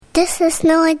This is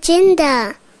No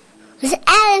Agenda with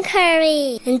Adam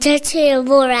Curry and John C.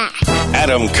 Dvorak.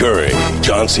 Adam Curry,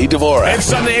 John C. Dvorak. It's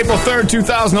Sunday, April 3rd,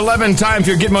 2011. Time for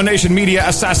your Gitmo Nation Media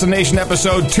Assassination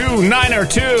Episode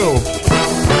 292.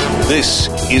 This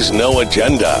is No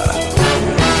Agenda.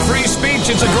 Free speech,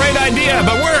 it's a great idea,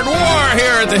 but we're at war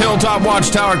here at the Hilltop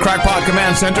Watchtower Crackpot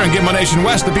Command Center in Gitmo Nation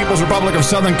West, the People's Republic of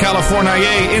Southern California.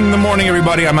 Yay, in the morning,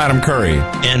 everybody. I'm Adam Curry.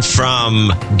 And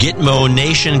from Gitmo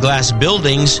Nation Glass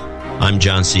Buildings, I'm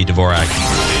John C. Dvorak.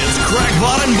 It's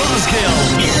Crackpot and Buzzkill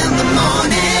in the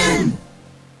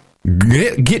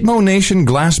morning. Gitmo Nation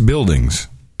Glass Buildings.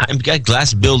 I've got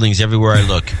glass buildings everywhere I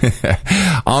look.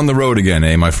 On the road again,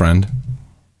 eh, my friend?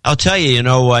 I'll tell you,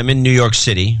 I'm in New York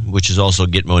City, which is also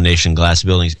Gitmo Nation Glass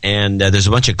Buildings, and there's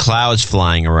a bunch of clouds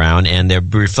flying around, and they're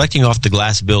reflecting off the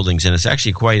glass buildings, and it's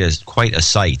actually quite a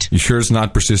sight. You sure it's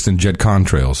not persistent jet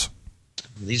contrails?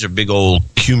 These are big old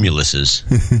cumuluses.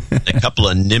 A couple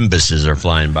of nimbuses are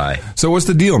flying by. So what's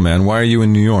the deal, man? Why are you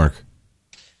in New York?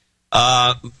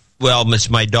 Well, it's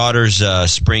my daughter's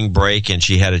spring break, and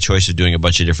she had a choice of doing a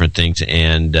bunch of different things.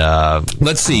 And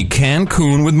let's see,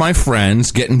 Cancun with my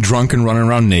friends, getting drunk and running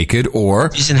around naked,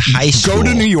 or she's in high school. Go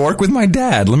to New York with my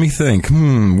dad. Let me think.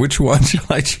 Which one shall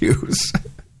I choose?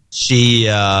 She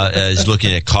is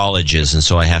looking at colleges, and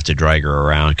so I have to drag her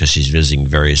around because she's visiting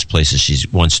various places she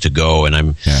wants to go. And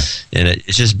and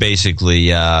it's just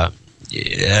basically I'm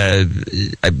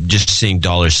just seeing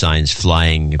dollar signs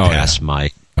flying past my.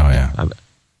 Oh yeah.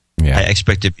 I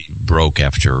expect to be broke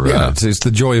after. It's the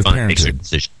joy of parenthood.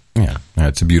 Yeah,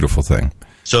 it's a beautiful thing.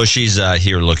 So she's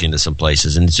here looking at some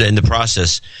places, and in the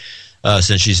process,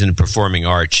 since she's in performing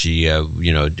arts, we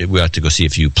have to go see a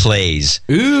few plays.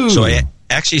 Ooh!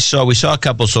 So we saw a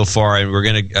couple so far, and we're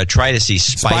going to try to see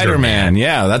Spider-Man.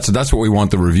 Yeah, that's what we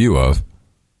want the review of.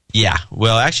 Yeah,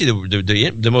 well, actually,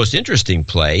 the most interesting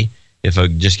play, if I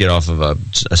just get off of a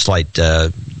slight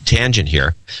tangent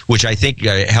here, which I think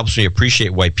helps me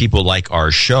appreciate why people like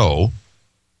our show,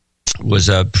 was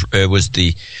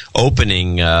the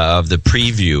opening of the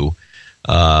preview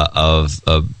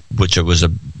of which was a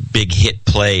big hit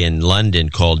play in London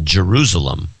called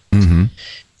Jerusalem. Mm-hmm.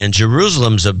 And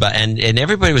Jerusalem's about, and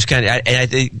everybody was kind of, and I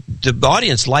think the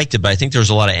audience liked it, but I think there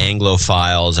was a lot of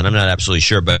Anglophiles, and I'm not absolutely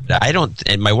sure, but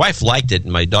and my wife liked it,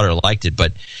 and my daughter liked it,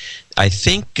 but I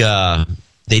think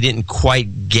they didn't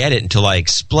quite get it until I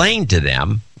explained to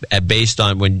them, based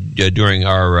on during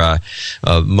our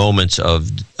moments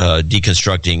of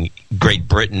deconstructing Great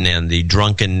Britain and the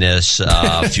drunkenness,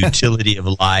 futility of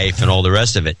life, and all the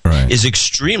rest of it, is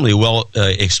extremely well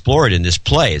explored in this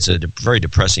play. It's a very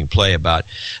depressing play about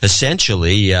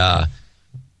essentially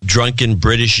drunken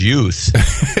British youth,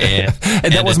 and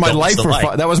that was my life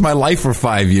that was my life for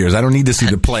 5 years. I don't need to see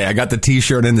the play. I got the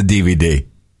T-shirt and the DVD.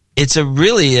 It's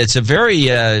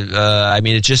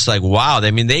just like, wow.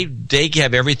 I mean, they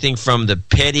have everything from the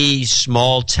petty,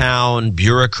 small-town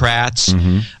bureaucrats.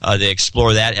 Mm-hmm. They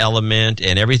explore that element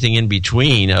and everything in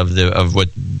between of what,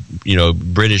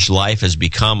 British life has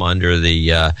become under the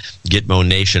Gitmo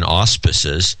Nation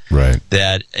auspices. Right.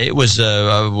 That it was,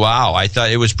 wow. I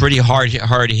thought it was pretty hard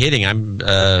hitting.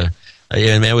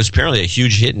 It was apparently a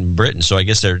huge hit in Britain, so I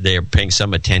guess they're paying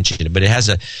some attention to it. But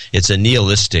it's a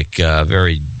nihilistic,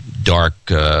 very dark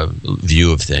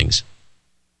view of things.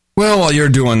 Well, while you're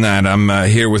doing that, I'm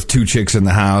here with two chicks in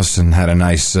the house and had a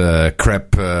nice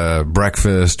crepe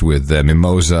breakfast with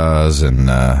mimosas and.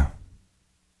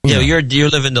 You're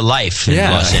living the life in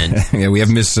Los Angeles. Yeah, we have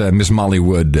Miss Molly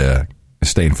Wood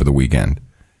staying for the weekend.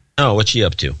 Oh, what's she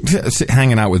up to?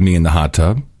 Hanging out with me in the hot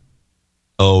tub.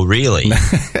 Oh, really?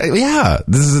 Yeah.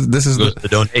 This is the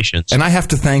donations. And I have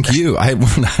to thank you.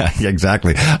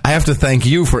 Exactly. I have to thank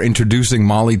you for introducing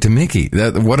Molly to Mickey.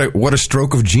 What a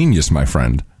stroke of genius, my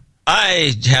friend.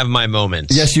 I have my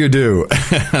moments. Yes, you do.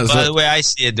 The way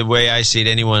I see it,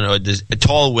 anyone,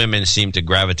 tall women seem to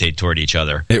gravitate toward each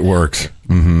other. It works.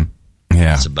 Mm-hmm.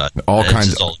 Yeah. That's about all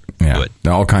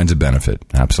kinds of benefit.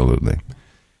 Absolutely.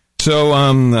 So,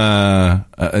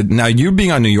 now you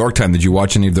being on New York time, did you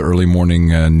watch any of the early morning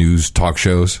news talk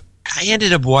shows? I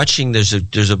ended up watching.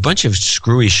 There's a bunch of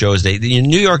screwy shows.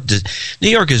 New York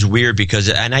is weird because,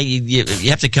 you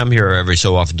have to come here every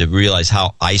so often to realize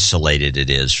how isolated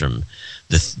it is from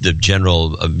the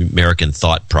general American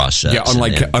thought process. Yeah,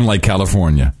 unlike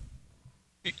California.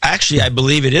 Actually, I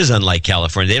believe it is unlike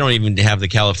California. They don't even have the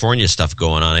California stuff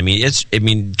going on.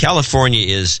 California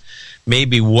is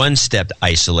maybe one step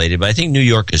isolated, but I think New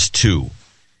York is two.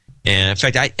 And in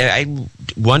fact, I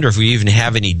wonder if we even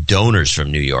have any donors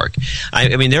from New York.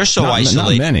 They're so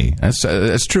isolated. Not many.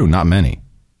 That's true. Not many.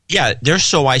 Yeah, they're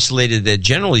so isolated that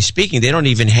generally speaking, they don't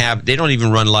even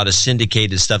run a lot of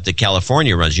syndicated stuff that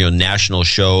California runs. National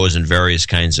shows and various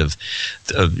kinds of.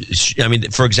 I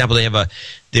mean, for example, the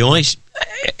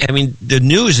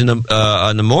news in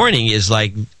the morning is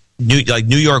like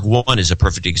New York One is a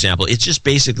perfect example. It's just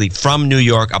basically from New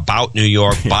York, about New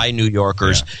York, by New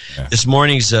Yorkers. Yeah. This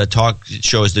morning's talk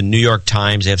show is the New York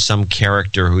Times. They have some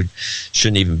character who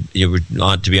shouldn't even,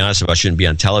 to be honest about, shouldn't be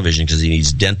on television because he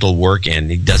needs dental work and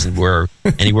he doesn't wear,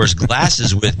 and he wears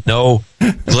glasses with no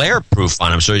glare proof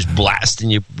on him, so he's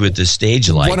blasting you with the stage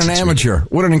lights. What an amateur!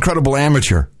 What an incredible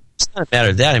amateur! It's not a matter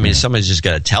of that. I mean, somebody's just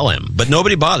got to tell him, but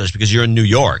nobody bothers because you're in New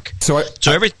York. So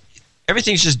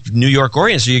everything's just New York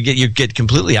oriented, so you get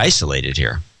completely isolated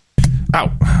here.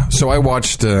 So I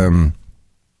watched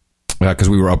because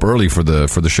we were up early for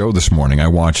the show this morning. I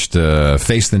watched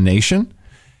Face the Nation,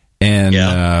 and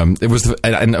it was,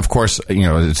 and of course,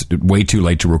 it's way too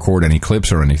late to record any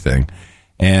clips or anything.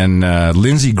 And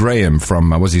Lindsey Graham from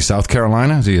was he South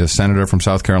Carolina? Is he a senator from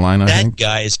South Carolina? That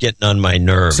guy is getting on my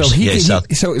nerves. So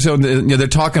they're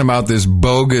talking about this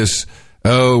bogus.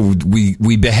 Oh,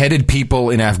 we beheaded people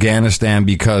in Afghanistan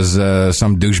because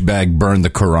some douchebag burned the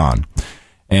Quran,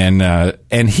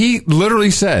 and he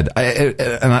literally said,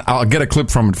 and I'll get a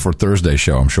clip from it for Thursday's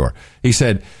show, I'm sure. He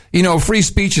said, free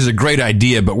speech is a great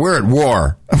idea, but we're at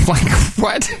war. I'm like,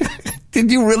 what?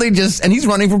 Did you really just? And he's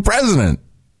running for president.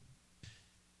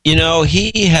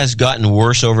 He has gotten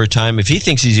worse over time. If he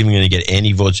thinks he's even going to get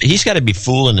any votes, he's got to be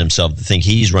fooling himself to think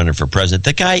he's running for president.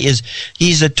 The guy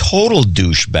he's a total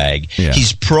douchebag. Yeah.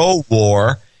 He's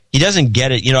pro-war. He doesn't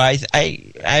get it.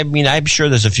 I mean, I'm sure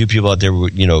there's a few people out there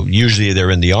who, usually they're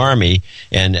in the army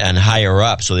and higher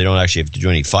up, so they don't actually have to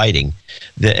do any fighting.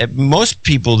 Most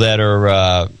people that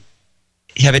are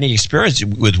have any experience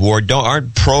with war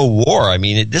aren't pro-war. I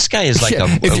mean, this guy is like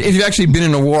if you've actually been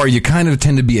in a war, you kind of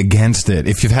tend to be against it.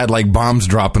 If you've had like bombs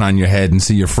dropping on your head and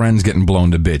see your friends getting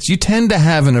blown to bits, you tend to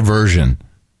have an aversion.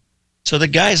 So the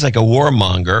guy's like a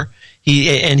warmonger.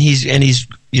 He's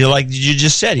like you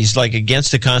just said, he's like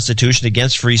against the Constitution,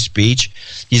 against free speech.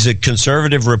 He's a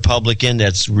conservative Republican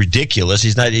that's ridiculous.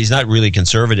 He's not really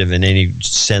conservative in any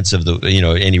sense of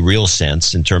any real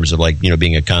sense in terms of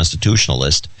being a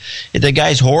constitutionalist. The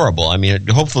guy's horrible. I mean,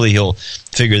 hopefully he'll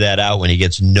figure that out when he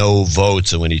gets no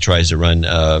votes and when he tries to run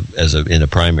in a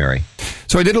primary.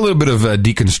 So I did a little bit of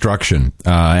deconstruction,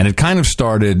 and it kind of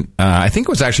started, I think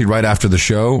it was actually right after the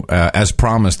show. As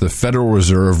promised, the Federal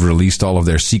Reserve released all of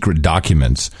their secret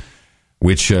documents,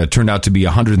 which turned out to be a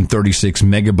 136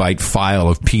 megabyte file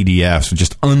of PDFs,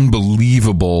 just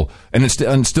unbelievable, and it's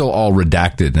still all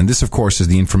redacted. And this, of course, is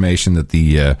the information that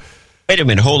the... Wait a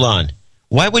minute, hold on.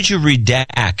 Why would you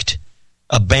redact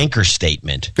a banker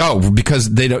statement? Oh, because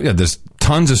they don't. Yeah, there's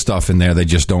tons of stuff in there they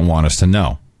just don't want us to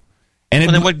know. And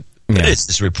then what is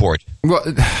this report?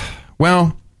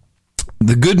 Well,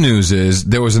 the good news is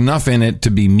there was enough in it to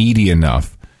be meaty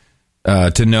enough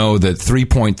to know that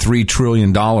 $3.3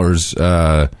 trillion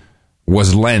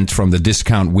was lent from the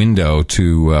discount window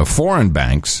to foreign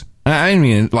banks. I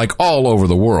mean, like all over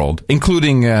the world,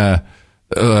 including a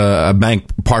bank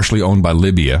partially owned by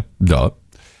Libya. Duh.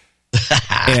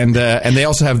 And they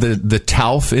also have the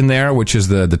TALF in there, which is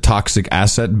the toxic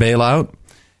asset bailout.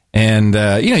 And,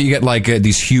 you get like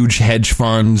these huge hedge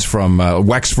funds from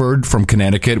Wexford from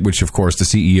Connecticut, which, of course, the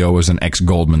CEO is an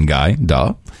ex-Goldman guy.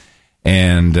 Duh.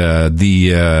 And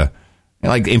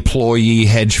like employee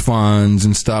hedge funds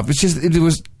and stuff. It's just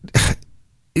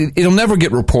it'll never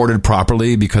get reported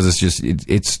properly because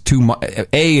it's too much.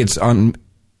 It's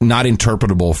not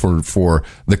interpretable for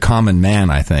the common man,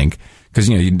 I think, because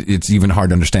it's even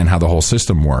hard to understand how the whole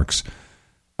system works.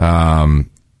 But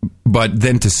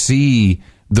then to see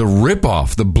the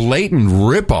ripoff, the blatant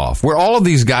ripoff, where all of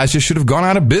these guys just should have gone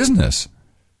out of business,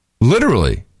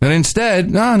 literally. And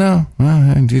instead, no,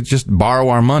 just borrow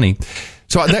our money.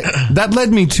 So that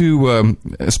led me to,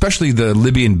 especially the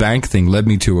Libyan bank thing, led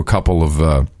me to a couple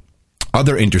of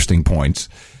other interesting points.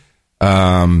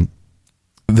 The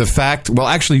fact, well,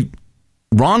 actually,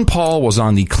 Ron Paul was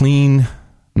on the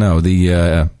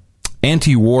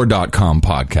antiwar.com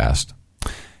podcast,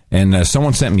 and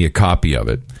someone sent me a copy of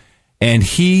it. And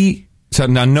he said,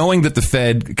 now knowing that the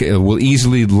Fed will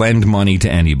easily lend money to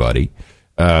anybody,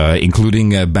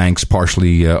 including banks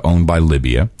partially owned by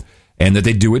Libya, and that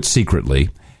they do it secretly,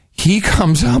 he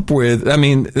comes up with,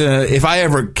 if I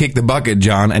ever kick the bucket,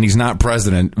 John, and he's not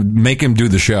president, make him do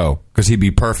the show, because he'd be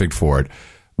perfect for it.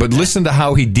 But listen to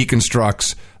how he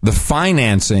deconstructs the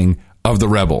financing of the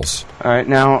rebels. All right,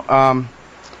 now,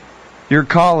 your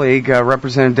colleague,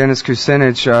 Representative Dennis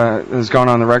Kucinich, has gone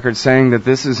on the record saying that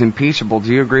this is impeachable.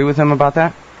 Do you agree with him about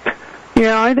that?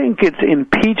 Yeah, I think it's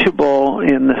impeachable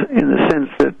in the sense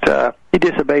that it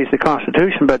disobeys the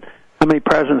Constitution. But how many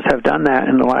presidents have done that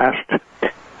in the last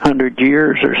 100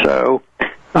 years or so?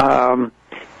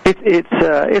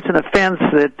 It's an offense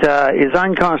that is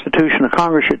unconstitutional.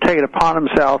 Congress should take it upon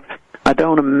himself. I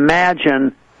don't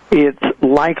imagine it's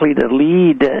likely to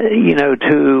lead,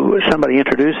 to somebody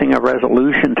introducing a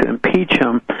resolution to impeach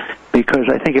him, because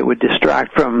I think it would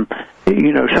distract from,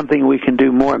 something we can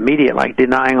do more immediate, like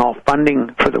denying all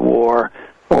funding for the war,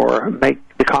 or make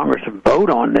the Congress vote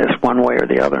on this one way or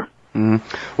the other. Mm-hmm.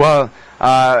 Well,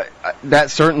 that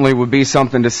certainly would be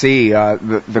something to see,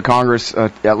 the Congress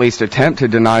at least attempt to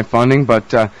deny funding,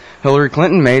 but Hillary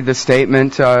Clinton made the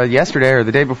statement yesterday or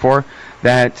the day before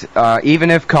that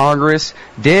even if Congress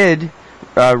did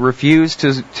refuse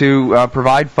to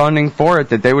provide funding for it,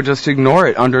 that they would just ignore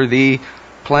it under the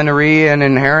plenary and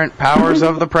inherent powers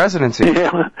of the presidency.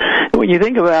 Yeah. When you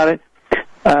think about it,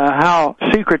 how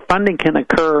secret funding can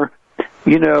occur,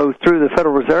 through the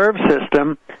Federal Reserve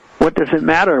System, what does it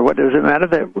matter? What does it matter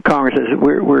that Congress is?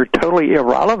 We're totally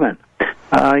irrelevant.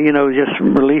 Just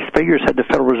released figures said the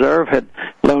Federal Reserve had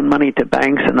loaned money to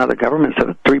banks and other governments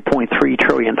of $3.3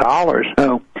 trillion.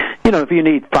 So, if you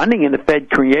need funding and the Fed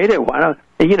create it, why not?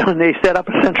 And they set up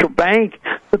a central bank.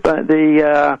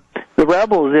 The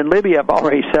rebels in Libya have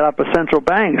already set up a central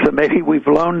bank, so maybe we've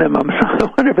loaned them.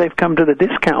 I wonder if they've come to the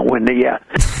discount window yet.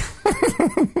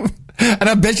 And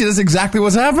I bet you that's exactly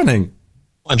what's happening.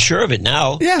 I'm sure of it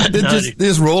now. Yeah, they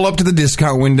just roll up to the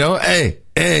discount window. Hey,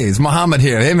 it's Muhammad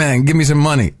here. Hey, man, give me some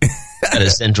money. At a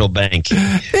central bank.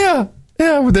 Yeah,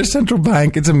 with their central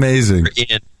bank. It's amazing.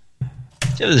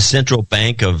 The central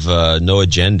bank of No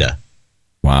Agenda.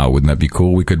 Wow, wouldn't that be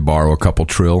cool? We could borrow a couple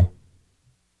trill.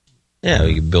 Yeah,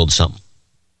 we could build something.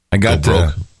 I got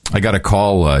a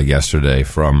call yesterday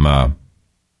from a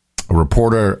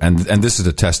reporter, and this is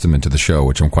a testament to the show,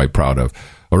 which I'm quite proud of.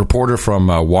 A reporter from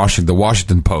the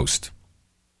Washington Post.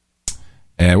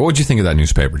 And what would you think of that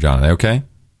newspaper, John? Are they okay?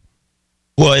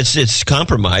 Well, it's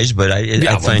compromised, but I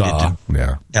find it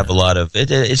to have a lot of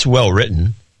it. It's well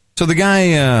written. So the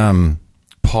guy,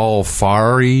 Paul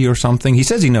Farhi or something, he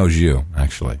says he knows you,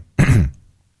 actually.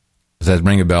 Does that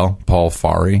ring a bell? Paul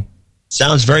Farhi?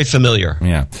 Sounds very familiar.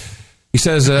 Yeah. He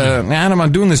says, Adam,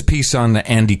 I'm doing this piece on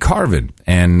Andy Carvin.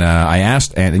 And I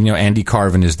asked, Andy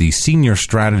Carvin is the senior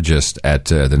strategist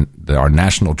at our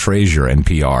national treasurer,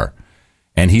 NPR.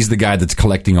 And he's the guy that's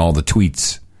collecting all the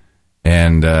tweets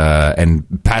and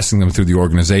passing them through the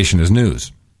organization as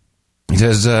news. He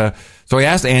says, so I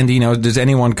asked Andy, does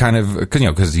anyone kind of,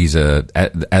 because he's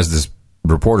as this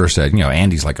reporter said,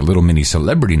 Andy's like a little mini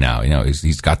celebrity now.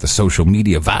 He's got the social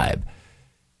media vibe.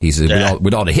 He's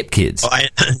with all the hip kids. Oh,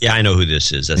 I know who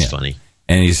this is. That's funny.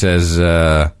 And he says,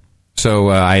 so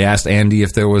I asked Andy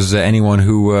if there was anyone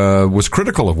who was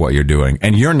critical of what you're doing,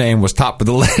 and your name was top of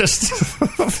the list.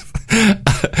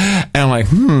 And I'm like,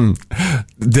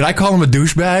 did I call him a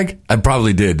douchebag? I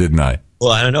probably did, didn't I?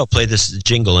 Well, I don't know. Play this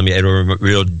jingle.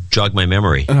 It'll jog my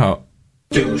memory. Oh.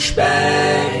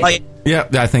 Douchebag. Yeah,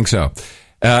 I think so.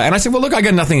 And I said, well, look, I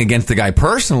got nothing against the guy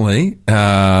personally,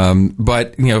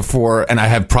 but, and I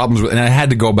have problems with, and I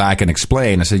had to go back and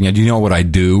explain. I said, do you know what I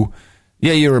do?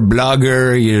 Yeah, you're a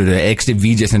blogger, you're the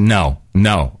ex-VJ. I said, no,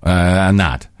 I'm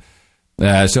not.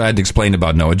 So I had to explain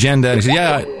about No Agenda. And he said,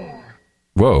 yeah.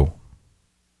 Whoa.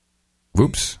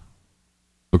 Whoops.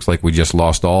 Looks like we just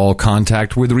lost all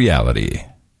contact with reality.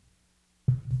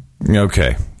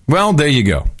 Okay. Well, there you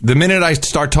go. The minute I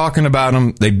start talking about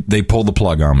them, they pull the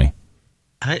plug on me.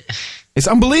 It's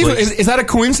unbelievable. Is that a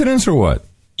coincidence or what?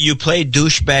 You play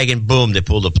douchebag and boom, they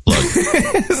pull the plug.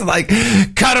 It's like,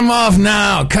 cut him off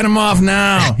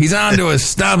now. He's on to us.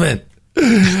 Stop it.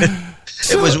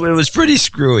 It was pretty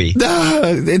screwy.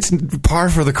 It's par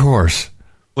for the course.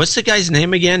 What's the guy's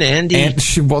name again? Andy?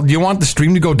 Well, do you want the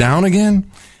stream to go down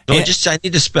again? No, I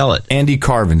need to spell it. Andy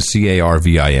Carvin, Carvin.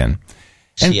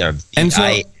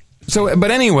 C-R-V-I. So,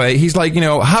 but anyway, he's like,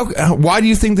 why do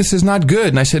you think this is not good?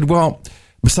 And I said, well,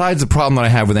 besides the problem that I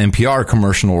have with NPR,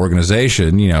 commercial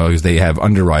organization, is they have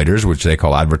underwriters, which they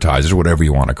call advertisers, whatever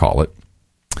you want to call it.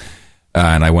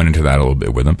 And I went into that a little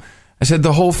bit with him. I said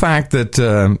the whole fact that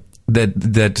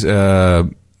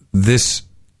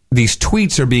these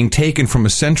tweets are being taken from a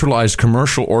centralized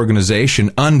commercial organization,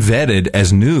 unvetted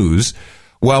as news,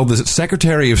 while the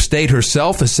Secretary of State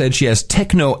herself has said she has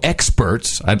techno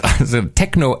experts who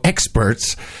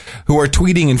are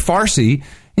tweeting in Farsi.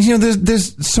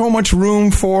 There's so much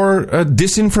room for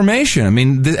disinformation. I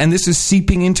mean, and this is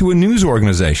seeping into a news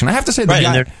organization. I have to say,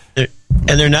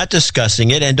 And they're not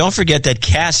discussing it. And don't forget that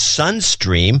Cass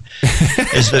Sunstream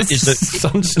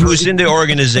is who's in the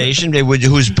organization,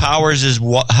 whose Powers'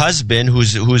 husband,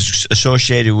 who's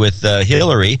associated with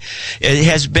Hillary,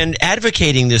 has been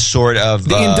advocating this sort of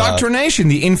the indoctrination,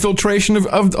 the infiltration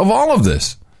of all of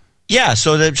this. Yeah,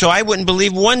 so I wouldn't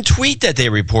believe one tweet that they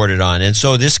reported on, and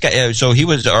so this guy, so he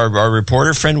was our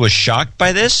reporter friend was shocked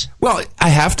by this. Well, I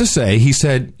have to say, he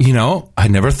said, I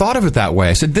never thought of it that way.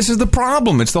 I said, this is the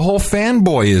problem. It's the whole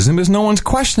fanboyism. Is no one's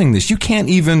questioning this. You can't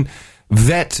even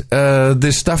vet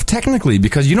this stuff technically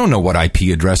because you don't know what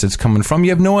IP address it's coming from.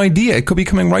 You have no idea. It could be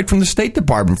coming right from the State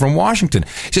Department, from Washington.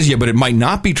 He says, yeah, but it might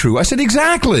not be true. I said,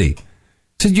 exactly. He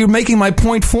said, you're making my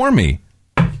point for me.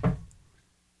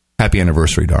 Happy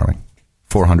anniversary, darling.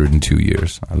 402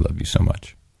 years. I love you so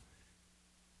much.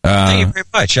 Thank you very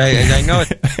much. I know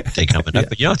it's coming up,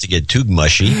 but you don't have to get too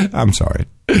mushy. I'm sorry.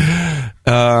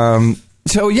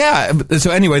 So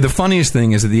anyway, the funniest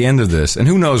thing is at the end of this, and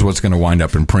who knows what's going to wind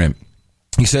up in print.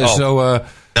 He says,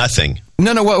 nothing.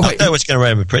 No, wait. What's going to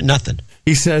wind up in print? Nothing.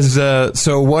 He says,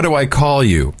 so what do I call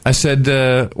you? I said,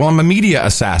 well, I'm a media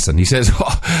assassin. He says,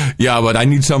 yeah, but I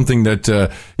need something that,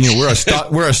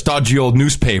 we're a stodgy old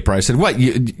newspaper. I said, what,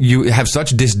 you have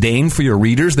such disdain for your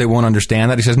readers? They won't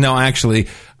understand that? He says, no, actually,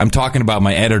 I'm talking about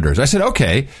my editors. I said,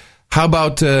 okay, how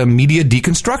about media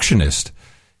deconstructionist?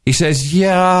 He says,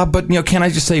 yeah, but, can I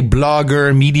just say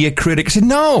blogger, media critic? I said,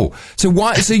 no. So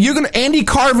why? So Andy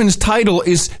Carvin's title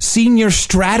is senior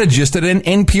strategist at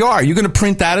NPR. You're going to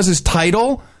print that as his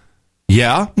title?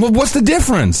 Yeah. Well, what's the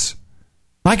difference?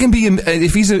 I can be,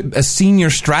 if he's a senior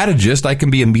strategist, I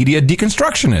can be a media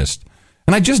deconstructionist.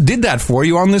 And I just did that for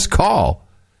you on this call.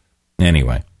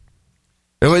 Anyway.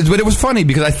 But it was funny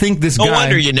because I think this guy... No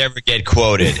wonder you never get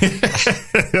quoted.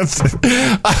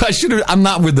 I should have... I'm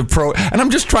not with the pro... And I'm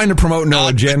just trying to promote No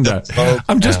Agenda.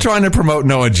 I'm just trying to promote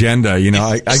No Agenda,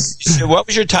 What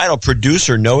was your title?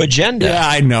 Producer No Agenda. Yeah,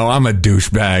 I know. I'm a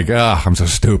douchebag. Oh, I'm so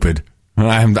stupid.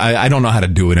 I don't know how to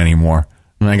do it anymore.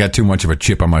 I got too much of a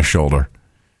chip on my shoulder.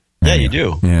 Yeah, you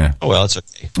do. Yeah. Oh, well, it's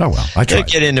okay. Oh, well, I tried.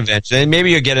 Get in eventually.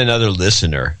 Maybe you'll get another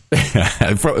listener.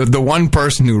 The one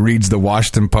person who reads the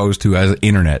Washington Post who has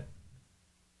internet.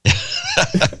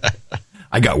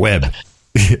 I got web.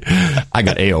 I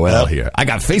got AOL here. I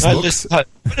got Facebook.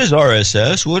 What is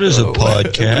RSS? What is a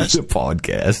podcast? What is a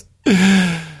podcast?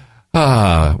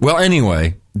 Well,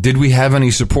 anyway, did we have any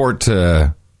support?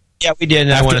 Yeah, we did.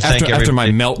 And I want to thank everybody. After my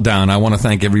meltdown, I want to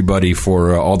thank everybody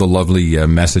for all the lovely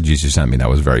messages you sent me. That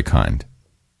was very kind.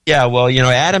 Yeah, well,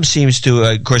 Adam seems to,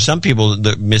 of course, some people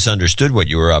misunderstood what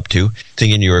you were up to,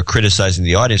 thinking you were criticizing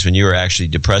the audience when you were actually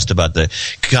depressed about the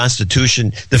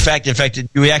Constitution. In fact,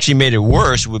 you actually made it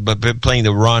worse by playing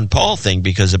the Ron Paul thing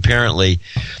because apparently,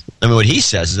 what he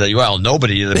says is that,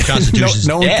 the Constitution's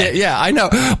dead. Yeah, I know,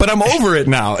 but I'm over it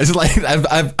now. It's like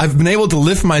I've been able to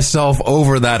lift myself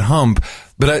over that hump,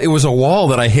 but it was a wall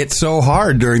that I hit so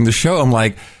hard during the show. I'm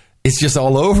like, it's just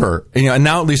all over, and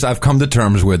now at least I've come to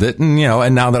terms with it, and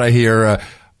now that I hear,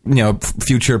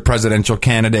 future presidential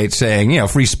candidates saying,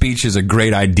 free speech is a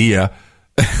great idea.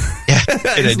 Yeah,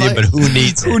 great idea, but who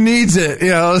needs it? Who needs it?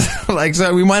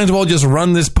 So we might as well just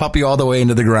run this puppy all the way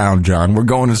into the ground, John. We're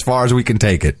going as far as we can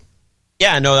take it.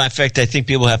 Yeah, no, in fact, I think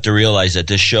people have to realize that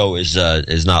this show is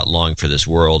not long for this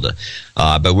world,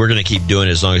 but we're going to keep doing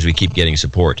it as long as we keep getting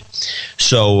support.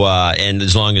 So, and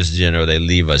as long as, they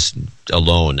leave us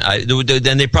alone.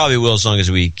 Then they probably will as long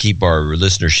as we keep our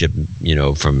listenership,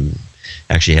 from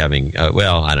actually having,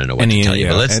 I don't know what to tell you,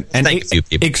 but let's thank a few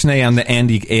people. Ixnay on the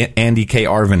Andy K.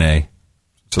 Arvinay.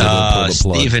 So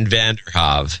Stephen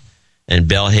Vanderhav in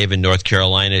Belhaven, North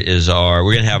Carolina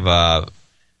we're going to have,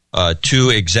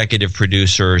 2 executive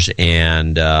producers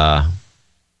and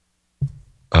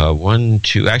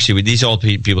actually these all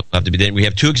people have to be there. We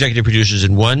have 2 executive producers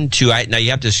and 1, 2. Now you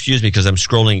have to excuse me because I'm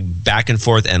scrolling back and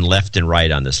forth and left and right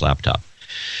on this laptop.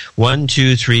 1,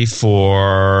 2, 3,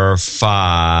 4,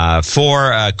 5,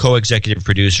 4 co-executive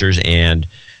producers and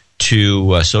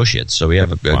 2 associates. So we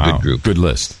have a good group. Good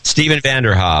list. Stephen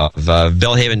Vanderhav,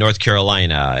 Belhaven, North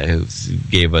Carolina, who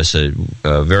gave us a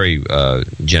very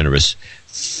generous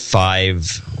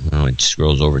it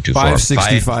scrolls over too far.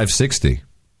 560,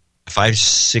 which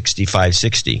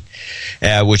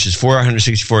is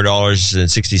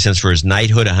 $464.60 for his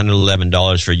knighthood,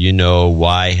 $111 for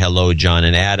why. Hello, John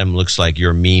and Adam. Looks like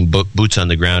your meme boots on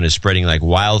the ground is spreading like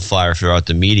wildfire throughout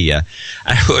the media.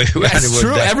 That's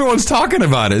true. Everyone's talking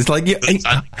about it. It's like,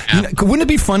 wouldn't it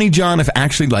be funny, John, if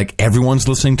actually everyone's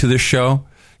listening to this show?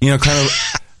 Kind of.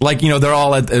 They're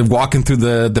all walking through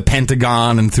the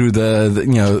Pentagon and through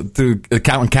through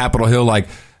Capitol Hill,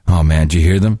 Oh, man, did you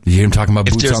hear them? Did you hear him talking about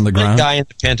If boots there's on the one ground? guy in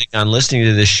the Pentagon listening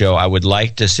to this show, I would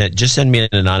like to send me an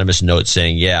anonymous note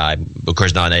saying, yeah, of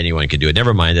course, not anyone can do it.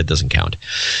 Never mind, that doesn't count.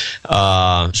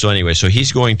 So anyway, so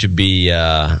he's going to be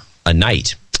a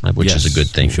knight, which Yes, is a good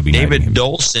thing. we should be knighting David him.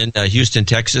 Dolson, Houston,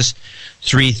 Texas,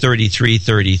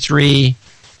 33333.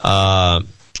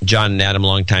 John and Adam,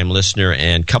 longtime listener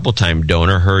and couple-time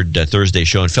donor, heard Thursday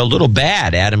show and felt a little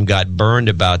bad. Adam got burned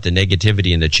about the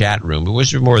negativity in the chat room. It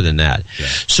was more than that. Yeah.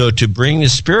 So to bring the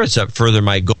spirits up further,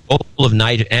 my goal of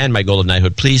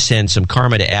knighthood, please send some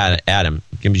karma to Adam.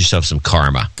 Give yourself some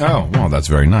karma. Oh, well, that's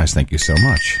very nice. Thank you so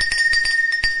much.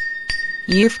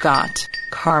 You've got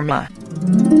karma.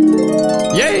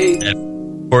 Yay!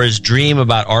 For his dream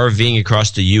about RVing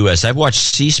across the U.S. I've watched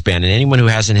C-SPAN, and anyone who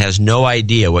hasn't has no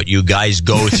idea what you guys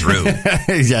go through.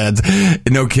 Yeah,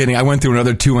 no kidding. I went through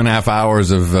another 2.5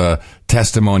 hours of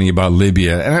testimony about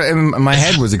Libya, and my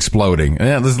head was exploding.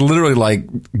 There's literally like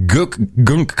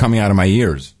gunk coming out of my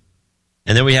ears.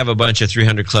 And then we have a bunch of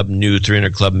 300 Club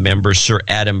members. Sir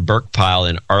Adam Burkpile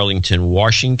in Arlington,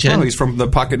 Washington. Oh, he's from the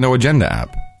Pocket No Agenda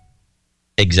app.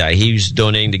 Exactly. He was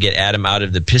donating to get Adam out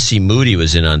of the pissy mood he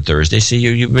was in on Thursday. See,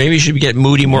 you maybe should get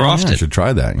moody more often. I should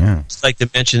try that, yeah. I'd like to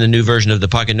mention the new version of the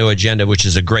Pocket No Agenda, which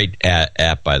is a great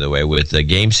app, by the way, with the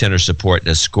Game Center support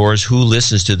that scores who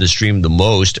listens to the stream the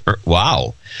most.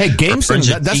 Wow. Hey, Game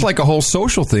Center, that's like a whole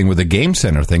social thing with the Game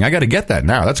Center thing. I got to get that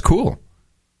now. That's cool.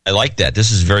 I like that.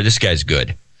 This guy's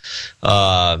good.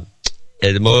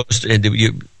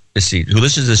 Let's see. Who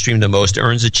listens to the stream the most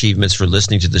earns achievements for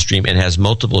listening to the stream and has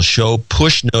multiple show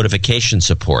push notification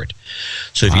support.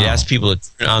 So if you ask people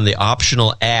to turn on the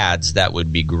optional ads, that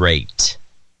would be great.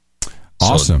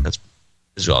 Awesome. So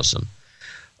that's awesome.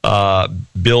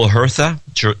 Bill Hertha,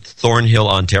 Thornhill,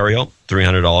 Ontario,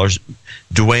 $300.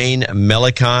 Dwayne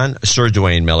Melicon, Sir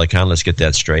Dwayne Melicon, let's get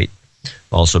that straight.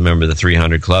 Also a member of the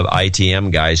 300 Club.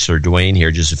 ITM guy, Sir Dwayne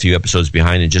here, just a few episodes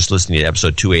behind and just listening to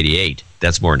episode 288.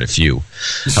 That's more than a few.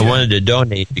 I wanted to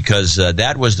donate because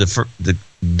that was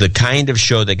the kind of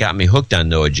show that got me hooked on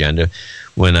No Agenda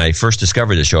when I first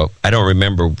discovered the show. I don't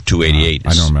remember 288.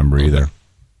 I don't remember either.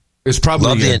 It's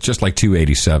probably just like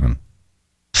 287.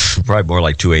 Probably more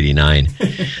like 289.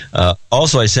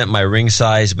 Also, I sent my ring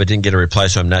size but didn't get a reply,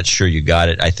 so I'm not sure you got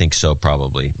it. I think so,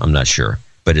 probably. I'm not sure.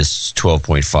 But it's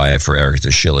 12.5 for Eric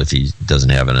the Shill if he doesn't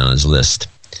have it on his list.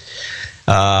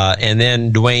 And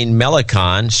then Dwayne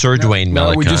Melicon, Dwayne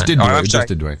Melicon. We just did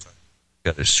Dwayne.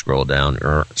 Got to scroll down.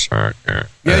 You're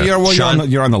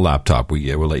on the laptop.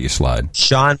 We'll let you slide.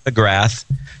 Sean McGrath,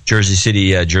 Jersey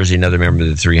City, Jersey, another member of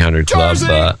the 300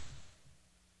 Club.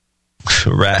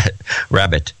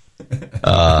 Rabbit.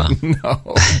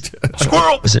 No.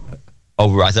 Squirrel.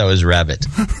 Oh, I thought it was Rabbit.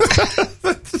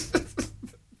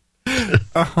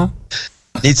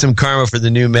 Need some karma for the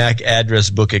new Mac address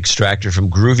book extractor from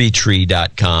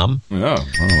groovytree.com. Oh,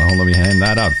 well, let me hand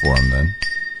that out for him then.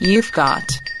 You've got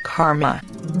karma.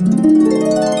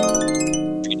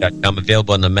 Tree.com,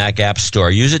 available in the Mac App Store.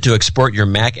 Use it to export your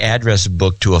Mac address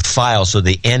book to a file so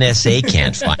the NSA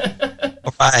can't find it.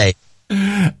 All right.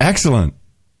 Excellent.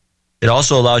 It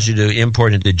also allows you to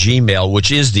import into Gmail,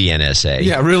 which is the NSA.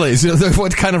 Yeah, really. So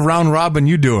what kind of round robin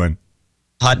you doing?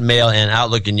 Hotmail and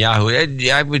Outlook and Yahoo.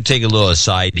 I would take a little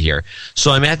aside here.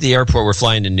 So I'm at the airport. We're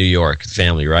flying to New York,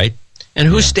 family, right? And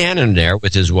who's standing there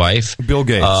with his wife? Bill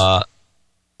Gates.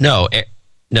 No,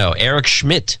 Eric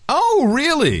Schmidt. Oh,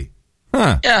 really?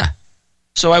 Huh. Yeah.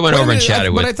 So I went over and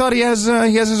chatted with him. But I thought he has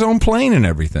his own plane and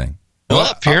everything. Well,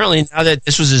 apparently now that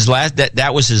this was his last,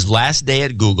 that was his last day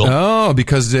at Google. Oh,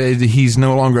 because he's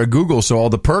no longer at Google, so all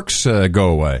the perks go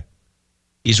away.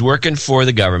 He's working for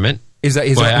the government. It's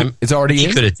already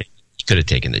he could have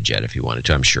taken the jet if he wanted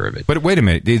to. I'm sure of it. But wait a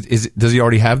minute, does he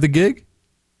already have the gig?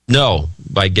 No,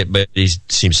 but he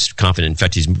seems confident. In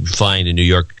fact, he's flying to New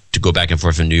York to go back and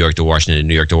forth from New York to Washington, and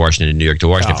New York to Washington, and New York to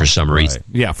Washington for some reason.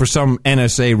 Yeah, for some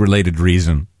NSA related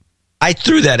reason. I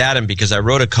threw that at him because I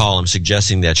wrote a column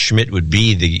suggesting that Schmidt would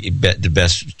be the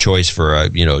best choice for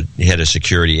head of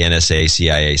security, NSA,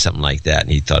 CIA, something like that,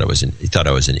 and he thought I was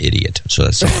an idiot. So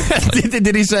that's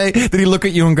did he say? Did he look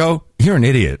at you and go, "You're an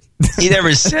idiot"? He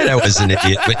never said I was an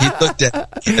idiot, but he looked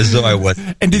at me as though I was.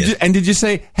 And did you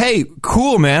say, "Hey,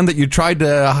 cool man, that you tried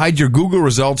to hide your Google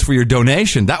results for your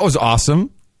donation? That was awesome."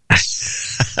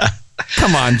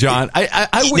 Come on, John.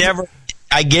 I would never.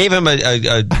 I gave him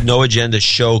a No Agenda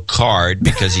show card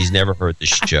because he's never heard the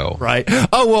show. Right.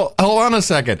 Oh, well, hold on a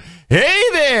second. Hey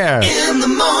there. In the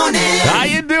morning. How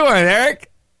you doing,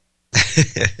 Eric?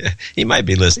 He might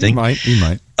be listening. He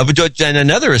might. But and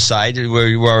another aside, where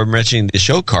you are mentioning the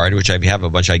show card, which I have a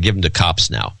bunch, I give them to cops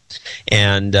now.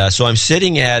 And so I'm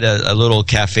sitting at a little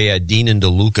cafe, a Dean and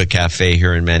DeLuca cafe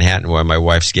here in Manhattan, where my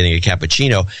wife's getting a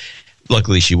cappuccino.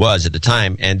 Luckily, she was at the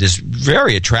time. And this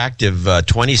very attractive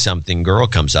 20-something girl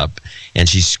comes up, and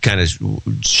she's kind of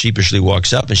sheepishly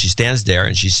walks up, and she stands there,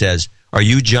 and she says, "Are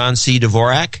you John C.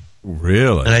 Dvorak?"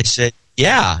 Really? And I said,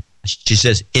 "Yeah." She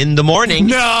says, "In the morning."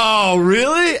 No,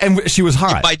 really? And she was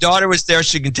hot. My daughter was there.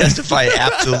 She can testify.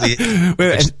 Absolutely.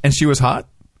 Wait, and she was hot?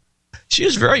 She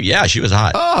was she was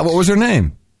hot. Oh, what was her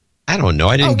name? I don't know.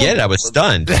 I didn't get it. I was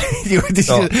stunned. you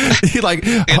like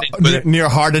near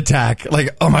heart attack.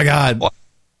 Like, oh my God. Well,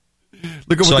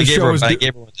 look at what the show is doing. I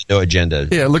gave her one of the No Agenda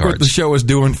Yeah, look cards. what the show is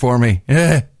doing for me.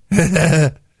 And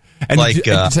like,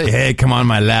 you say, hey, come on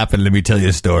my lap and let me tell you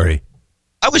a story.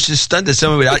 I was just stunned that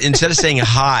someone would, instead of saying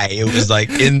hi, it was like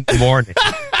in the morning.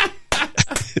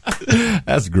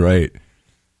 That's great.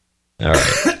 All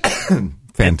right.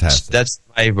 Fantastic. That's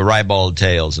my ribald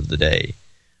tales of the day.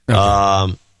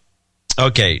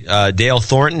 Okay. Dale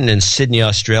Thornton in Sydney,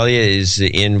 Australia is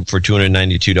in for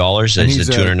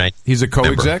 $292. He's a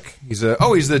co-exec? Member.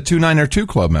 He's the 292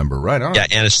 Club member. Right on. Yeah,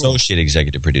 and associate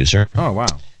executive producer. Oh, wow.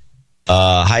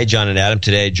 Hi, John and Adam.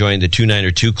 Today I joined the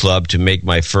 292 Club to make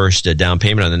my first down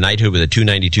payment on the Knighthood with a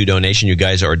 292 donation. You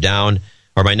guys are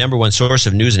my number one source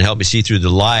of news and help me see through the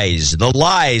lies. The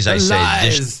lies, I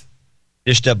say.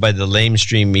 Dished up by the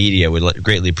lamestream media. Would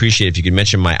greatly appreciate if you could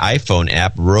mention my iPhone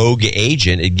app, Rogue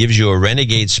Agent. It gives you a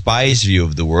renegade spy's view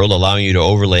of the world, allowing you to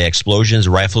overlay explosions,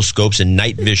 rifle scopes, and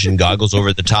night vision goggles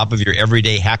over the top of your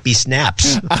everyday happy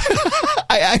snaps.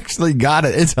 I actually got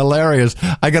it. It's hilarious.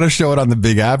 I got to show it on the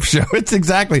Big App Show. It's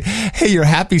exactly, hey, your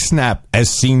happy snap as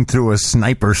seen through a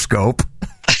sniper scope.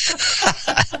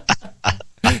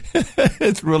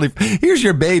 It's really, here's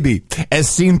your baby as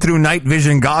seen through night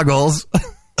vision goggles.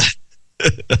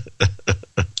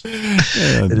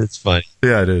 It is funny.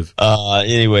 Yeah, it is.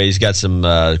 Anyway, he's got some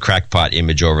crackpot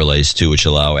image overlays, too, which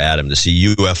allow Adam to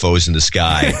see UFOs in the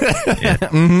sky.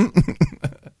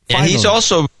 And he's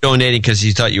also donating because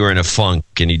he thought you were in a funk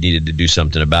and he needed to do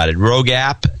something about it.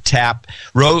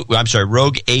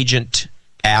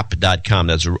 RogueAgentApp.com.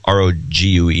 That's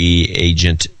ROGUE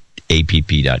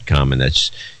agentapp.com. And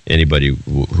that's anybody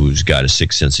who's got a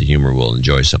sixth sense of humor will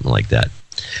enjoy something like that.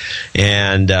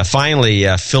 And finally,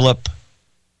 Philip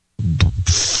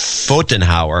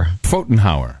Pfotenhauer.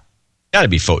 Got to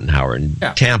be Pfotenhauer in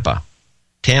Tampa,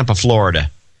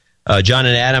 Florida. John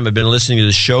and Adam have been listening to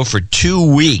the show for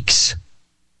 2 weeks.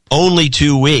 Only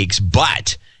 2 weeks,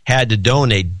 but had to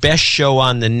donate. Best show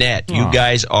on the net. You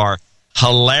guys are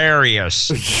hilarious.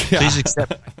 Please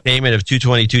accept my payment of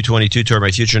 $222.22 toward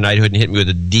my future knighthood and hit me with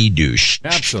a D-douche.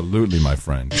 Absolutely, my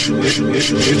friend.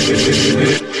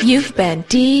 You've been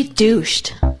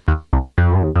D-douched.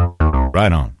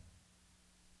 Right on.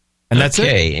 And that's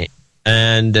it.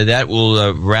 And that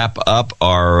will wrap up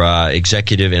our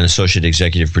executive and associate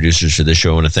executive producers for this show.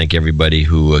 I want to thank everybody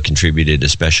who contributed,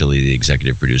 especially the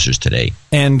executive producers today.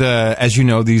 And as you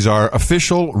know, these are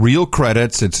official, real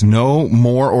credits. It's no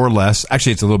more or less.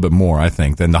 Actually, it's a little bit more, I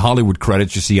think, than the Hollywood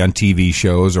credits you see on TV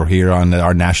shows or here on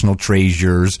our national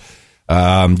treasures.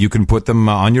 You can put them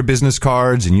on your business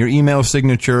cards, in your email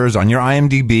signatures, on your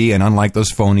IMDb, and unlike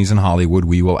those phonies in Hollywood,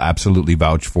 we will absolutely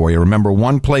vouch for you. Remember,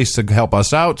 one place to help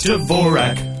us out.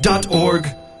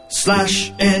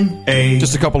 Dvorak.org/NA.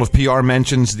 Just a couple of PR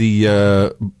mentions.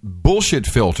 The Bullshit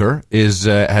Filter has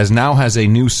a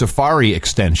new Safari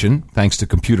extension, thanks to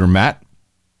Computer Matt.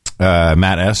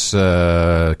 Matt S.,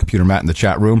 Computer Matt in the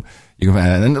chat room. You can,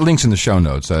 and the link's in the show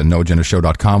notes,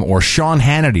 noagendashow.com or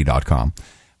SeanHannity.com.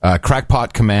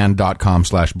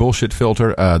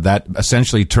 Crackpotcommand.com/bullshitfilter. That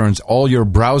essentially turns all your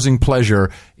browsing pleasure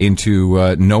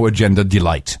into no agenda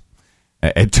delight.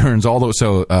 It turns all those.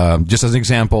 So, just as an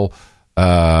example,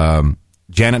 Janet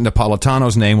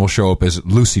Napolitano's name will show up as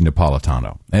Lucy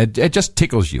Napolitano. It just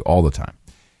tickles you all the time.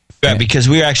 Yeah, because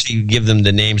we actually give them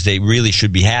the names they really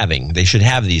should be having. They should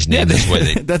have these names.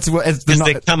 That's what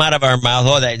they come out of our mouth.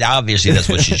 Obviously, that's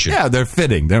what you should. Yeah, they're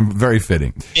fitting. They're very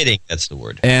fitting. Fitting, that's the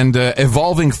word. And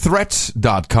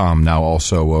evolvingthreats.com now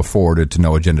also forwarded to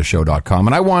noagendashow.com.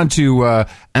 And I wanted to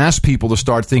ask people to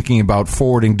start thinking about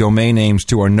forwarding domain names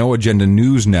to our No Agenda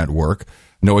News Network.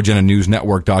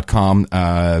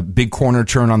 NoAgendaNewsNetwork.com. Big corner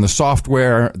turn on the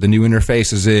software. The new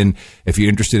interface is in. If you're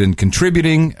interested in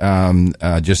contributing,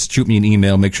 just shoot me an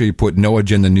email. Make sure you put No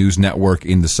Agenda News Network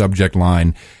in the subject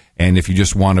line. And if you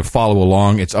just want to follow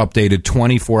along, it's updated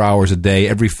 24 hours a day,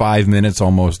 every 5 minutes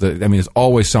almost. I mean, it's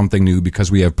always something new because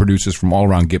we have producers from all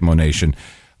around Gitmo Nation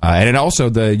And it also,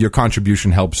 your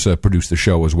contribution helps produce the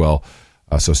show as well.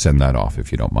 So send that off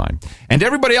if you don't mind. And to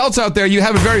everybody else out there, you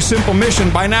have a very simple mission.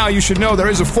 By now, you should know there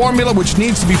is a formula which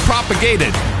needs to be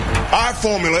propagated. Our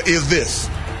formula is this.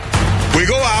 We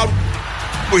go out,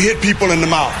 we hit people in the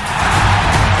mouth.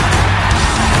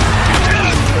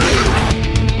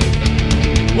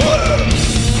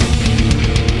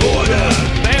 Order.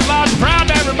 Stand loud and proud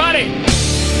to everybody.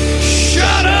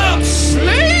 Shut up,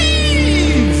 slaves!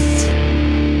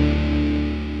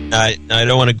 I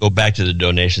don't want to go back to the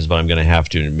donations, but I'm going to have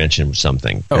to mention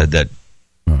something. That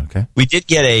okay. We did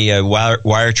get a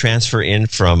wire transfer in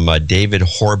from David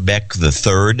Horbeck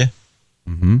III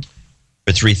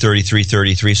for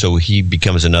 $333.33, so he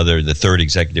becomes the third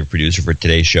executive producer for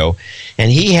today's show. And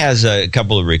he has a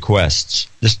couple of requests.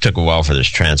 This took a while for this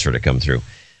transfer to come through.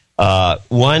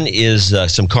 One is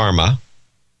some karma.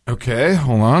 Okay,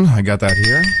 hold on. I got that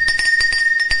here.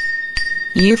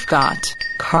 You've got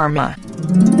karma.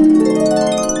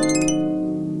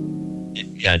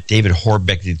 Yeah, David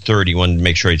Horbeck III. He wanted to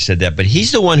make sure he said that. But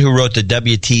he's the one who wrote the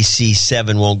WTC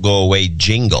 7 Won't Go Away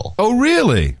jingle. Oh,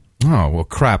 really? Oh, well,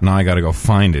 crap. Now I got to go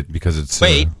find it because it's...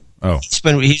 Wait.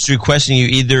 He's requesting you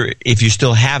either, if you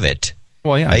still have it.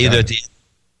 Well, yeah.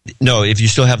 If you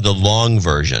still have the long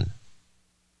version.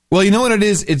 Well, you know what it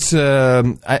is? It's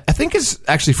I think it's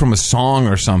actually from a song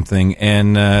or something,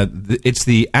 and it's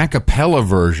the a cappella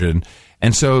version.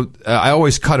 And so I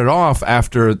always cut it off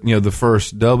after the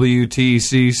first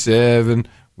WTC7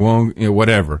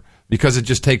 whatever, because it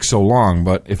just takes so long.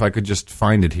 But if I could just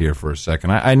find it here for a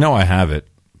second, I know I have it,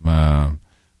 but I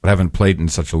haven't played it in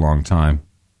such a long time.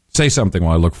 Say something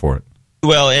while I look for it.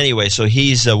 Well, anyway, so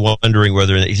he's wondering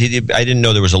whether I didn't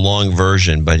know there was a long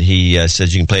version, but he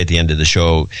says you can play at the end of the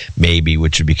show, maybe,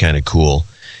 which would be kind of cool,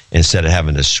 instead of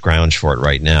having to scrounge for it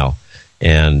right now.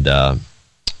 And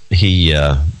he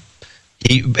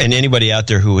and anybody out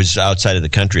there who is outside of the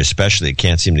country, especially,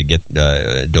 can't seem to get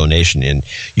a donation in,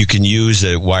 you can use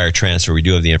a wire transfer. We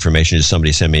do have the information. Just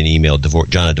somebody send me an email,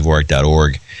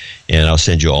 john@dvorak.org, and I'll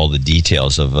send you all the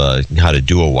details of how to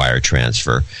do a wire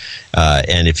transfer.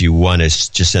 And if you want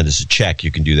to just send us a check,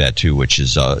 you can do that too, which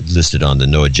is listed on the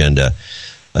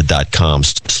noagenda.com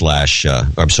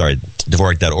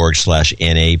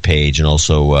Dvorak.org/NA page, and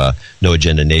also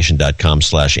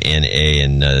noagendanation.com/NA,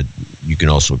 and you can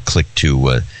also click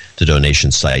to the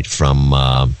donation site from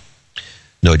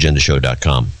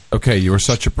noagendashow.com. Okay, you are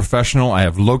such a professional. I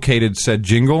have located said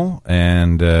jingle,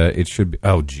 and it should be...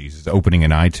 Oh, Jesus, opening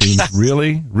in iTunes?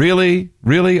 Really? Really?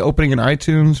 Really? Opening in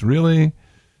iTunes? Really?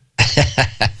 I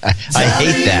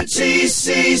hate that.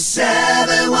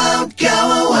 WTC7 won't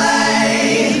go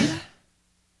away.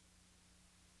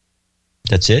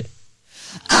 That's it?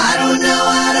 I don't know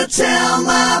how to tell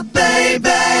my baby.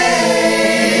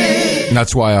 And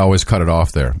that's why I always cut it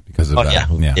off there, because of that.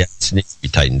 Yeah, it needs to be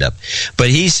tightened up. But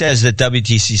he says that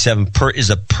WTC7 is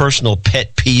a personal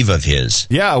pet peeve of his.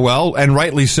 Yeah, well, and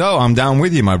rightly so. I'm down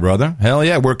with you, my brother. Hell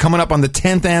yeah. We're coming up on the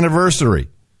 10th anniversary.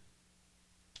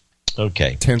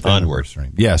 Okay. 10th anniversary.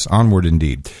 Yes, onward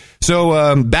indeed.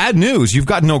 So, bad news. You've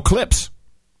got no clips.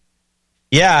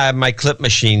 Yeah, my clip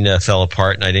machine fell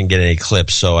apart, and I didn't get any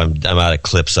clips, so I'm out of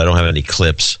clips. I don't have any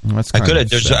clips. That's I could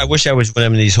have. I wish I was when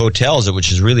I'm in these hotels,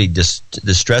 which is really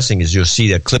distressing. Is you'll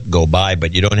see a clip go by,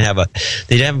 but you don't have a.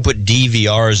 They haven't put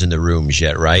DVRs in the rooms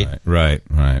yet, right? Right.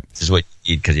 This is what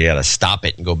you need, because you got to stop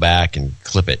it and go back and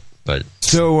clip it. But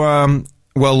so,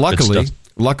 well, luckily,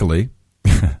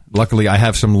 I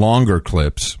have some longer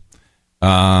clips,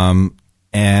 and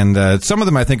some of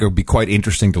them I think will be quite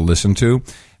interesting to listen to.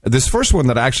 This first one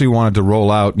that I actually wanted to roll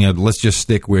out, let's just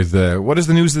stick with what is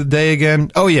the news of the day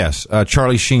again? Oh yes,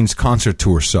 Charlie Sheen's concert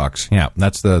tour sucks. Yeah,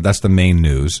 that's the main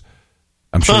news.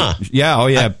 I'm sure. Huh. Yeah, oh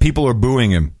yeah, people are booing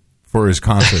him for his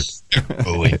concert.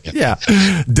 Booing him. Yeah,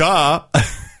 duh.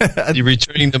 You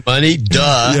returning the money?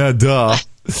 Duh. Yeah, duh.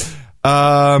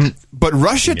 But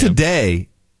Russia today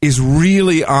is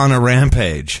really on a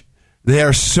rampage. They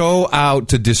are so out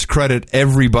to discredit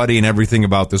everybody and everything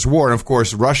about this war. And, of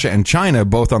course, Russia and China,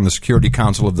 both on the Security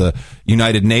Council of the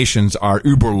United Nations, are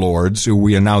uber-lords, who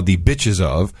we are now the bitches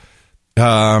of.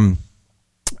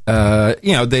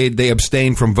 They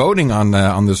abstain from voting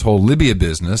on this whole Libya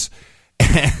business.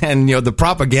 And, the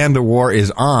propaganda war is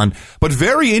on. But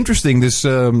very interesting, this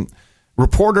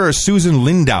reporter Susan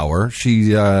Lindauer,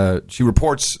 she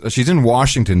reports, she's in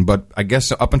Washington, but I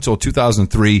guess up until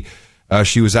 2003,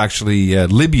 she was actually,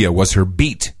 Libya was her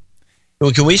beat.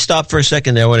 Well, can we stop for a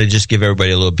second? I want to just give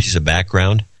everybody a little piece of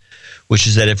background, which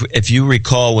is that if you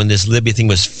recall when this Libya thing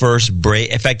was first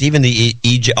in fact, even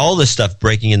all this stuff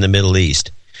breaking in the Middle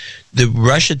East, the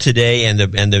Russia Today and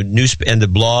the news and the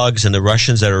blogs and the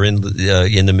Russians that are in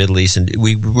the Middle East, and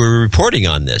we were reporting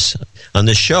on this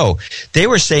show. They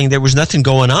were saying there was nothing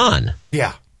going on.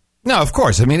 Yeah. No, of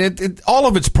course. I mean, all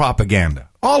of it's propaganda.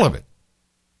 All of it.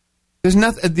 There's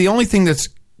nothing. The only thing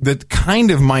that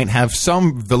kind of might have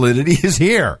some validity is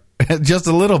here, just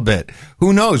a little bit.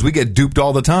 Who knows? We get duped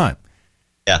all the time.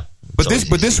 Yeah. But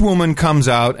this woman comes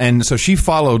out, and so she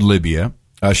followed Libya.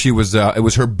 It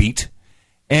was her beat,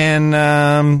 and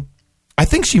I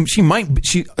think she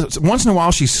once in a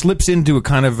while she slips into a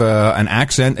kind of an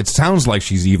accent. It sounds like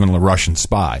she's even a Russian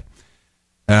spy.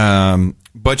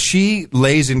 But she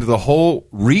lays into the whole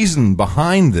reason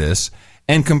behind this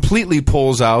and completely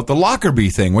pulls out the Lockerbie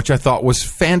thing, which I thought was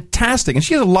fantastic. And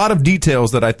she has a lot of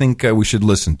details that I think we should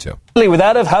listen to.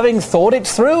 Without having thought it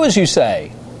through, as you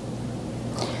say.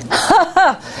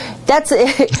 That's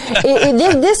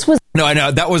this was. No, I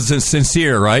know. That was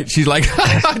sincere, right? She's like,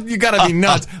 you got to be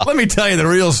nuts. Let me tell you the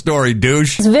real story,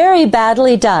 douche. It's very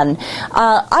badly done.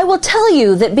 I will tell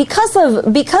you that because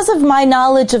of my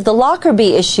knowledge of the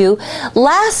Lockerbie issue,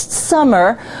 last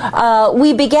summer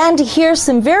we began to hear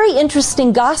some very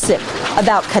interesting gossip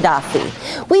about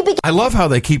Gaddafi. I love how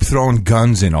they keep throwing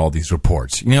guns in all these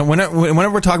reports. You know,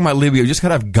 whenever we're talking about Libya, you just got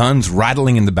to have guns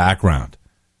rattling in the background.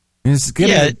 It's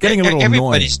getting a little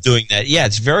everybody's annoying. doing that. Yeah,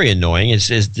 it's very annoying.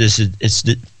 It's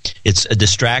a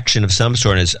distraction of some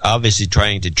sort. And it's obviously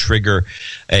trying to trigger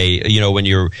when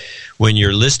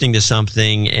you're listening to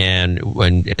something and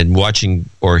watching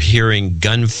or hearing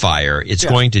gunfire, it's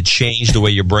going to change the way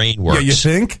your brain works. Yeah, you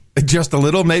think just a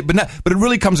little, maybe, but it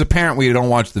really comes apparent when you don't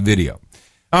watch the video.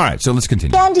 All right, so let's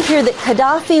continue. We began to hear that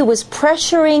Gaddafi was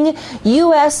pressuring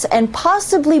U.S. and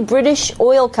possibly British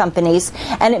oil companies,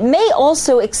 and it may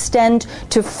also extend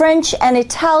to French and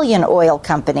Italian oil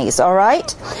companies, all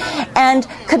right? And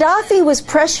Gaddafi was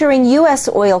pressuring U.S.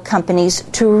 oil companies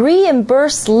to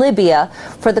reimburse Libya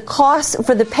for the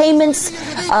payments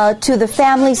to the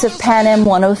families of Pan Am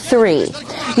 103.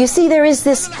 You see, there is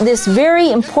this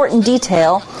very important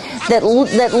detail that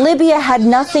Libya had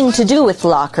nothing to do with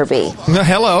Lockerbie. No,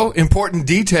 hello, important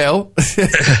detail.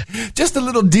 Just a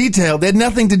little detail. They had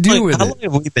nothing to do with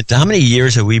it. How many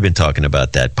years have we been talking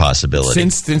about that possibility?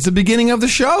 Since the beginning of the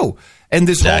show. And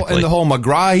the whole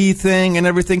Megrahi thing and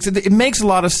everything. So it makes a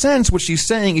lot of sense what she's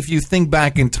saying if you think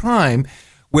back in time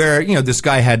where, this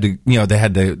guy had to, they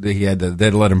had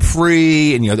to let him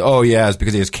free and, it's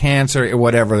because he has cancer or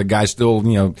whatever. The guy's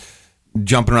still,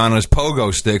 jumping around on his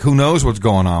pogo stick. Who knows what's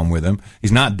going on with him?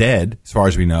 He's not dead, as far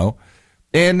as we know.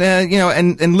 And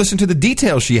and listen to the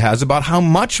details she has about how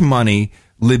much money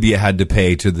Libya had to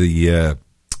pay to the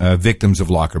victims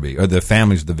of Lockerbie, or the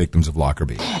families of the victims of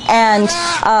Lockerbie. And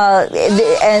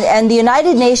the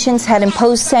United Nations had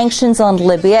imposed sanctions on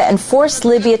Libya and forced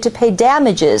Libya to pay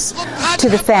damages to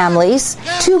the families,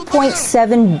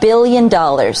 $2.7 billion.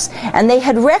 And they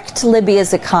had wrecked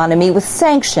Libya's economy with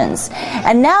sanctions.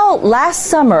 And now, last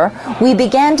summer, we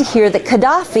began to hear that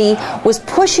Gaddafi was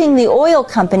pushing the oil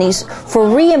companies for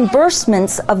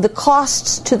reimbursements of the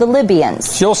costs to the Libyans.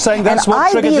 So you're saying that's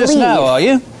what triggered this now, are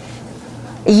you?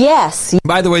 Yes.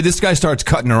 By the way, this guy starts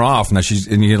cutting her off now. She's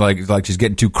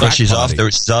getting too crack. She's off the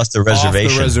reservation. Off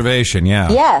the reservation,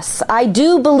 yeah. Yes, I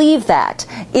do believe that.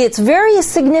 It's very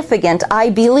significant, I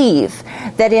believe,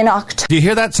 that in October... Do you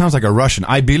hear that? Sounds like a Russian.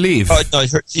 I believe. Oh, no,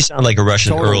 she sounded like a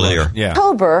Russian earlier. Russian. Yeah.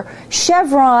 October,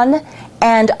 Chevron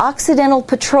and Occidental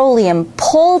Petroleum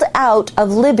pulled out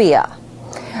of Libya.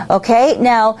 Okay?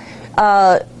 Now...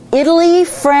 Italy,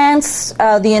 France,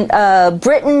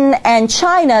 Britain, and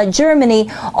China, Germany,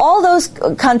 all those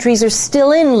countries are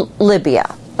still in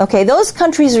Libya. Okay, those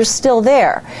countries are still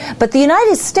there. But the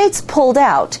United States pulled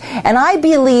out. And I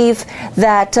believe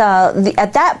that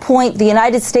at that point, the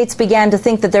United States began to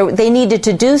think that they needed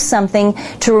to do something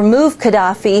to remove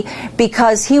Gaddafi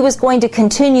because he was going to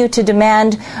continue to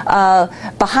demand,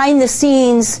 behind the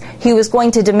scenes, he was going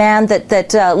to demand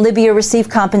that Libya receive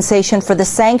compensation for the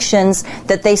sanctions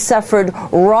that they suffered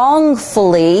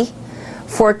wrongfully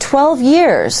for 12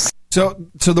 years. So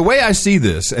the way I see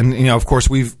this, and of course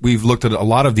we've looked at a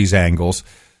lot of these angles.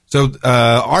 So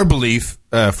our belief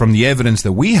from the evidence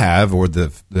that we have, or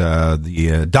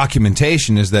the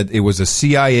documentation, is that it was a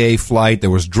CIA flight. There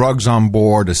was drugs on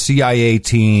board, a CIA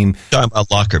team. Talking about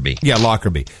Lockerbie. Yeah,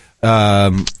 Lockerbie.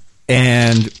 And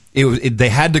they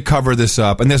had to cover this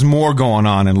up. And there's more going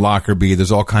on in Lockerbie.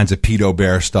 There's all kinds of pedo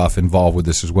bear stuff involved with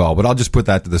this as well. But I'll just put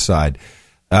that to the side.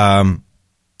 The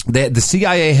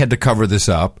CIA had to cover this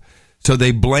up. So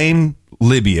they blame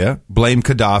Libya, blame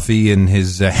Gaddafi and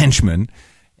his henchmen,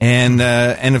 And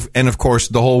of course,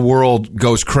 the whole world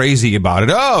goes crazy about it.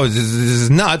 Oh, this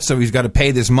is nuts. So he's got to pay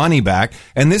this money back.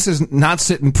 And this is not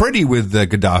sitting pretty with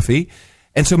Gaddafi.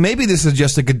 And so maybe this is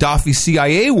just a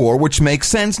Gaddafi-CIA war, which makes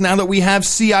sense now that we have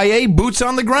CIA boots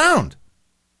on the ground.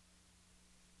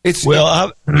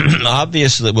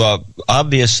 Obviously,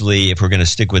 if we're going to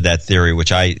stick with that theory,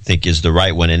 which I think is the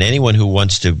right one, and anyone who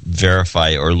wants to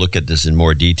verify or look at this in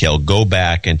more detail, go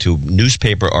back into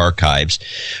newspaper archives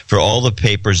for all the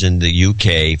papers in the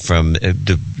UK from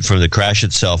the crash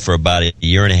itself for about a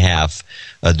year and a half.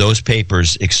 Those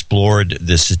papers explored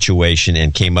this situation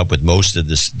and came up with most of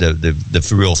this,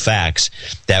 the real facts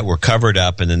that were covered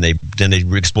up, and then they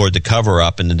explored the cover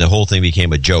up, and then the whole thing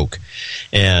became a joke.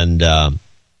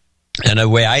 And the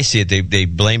way I see it, they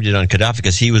blamed it on Gaddafi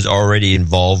because he was already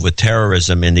involved with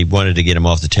terrorism, and they wanted to get him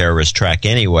off the terrorist track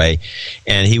anyway.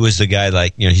 And he was the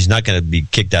guy, he's not going to be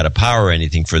kicked out of power or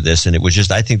anything for this. And it was just,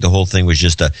 I think the whole thing was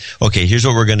just okay, here's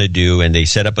what we're going to do. And they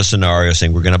set up a scenario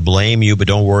saying, we're going to blame you, but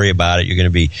don't worry about it. You're going to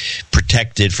be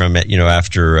protected from it,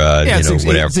 after,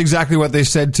 whatever. It's exactly what they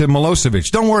said to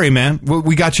Milosevic. Don't worry, man.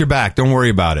 We got your back. Don't worry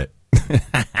about it.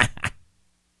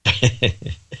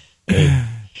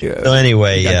 So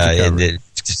anyway,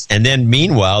 and then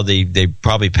meanwhile, they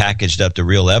probably packaged up the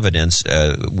real evidence,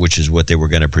 which is what they were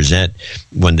going to present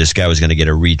when this guy was going to get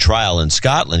a retrial in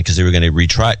Scotland, because they were going to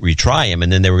retry him,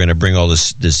 and then they were going to bring all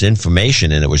this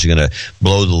information in, which was going to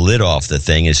blow the lid off the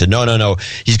thing. And said, no,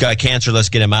 he's got cancer. Let's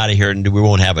get him out of here, and we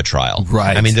won't have a trial.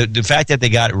 Right. I mean, the fact that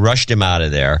they rushed him out of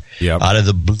there, out of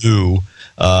the blue.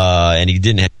 And he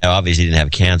obviously didn't have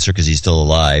cancer because he's still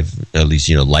alive, at least,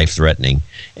 life-threatening.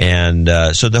 And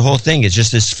so the whole thing is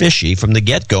just this fishy from the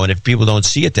get-go. And if people don't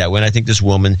see it that way, and I think this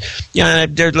woman,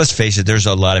 let's face it, there's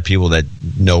a lot of people that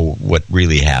know what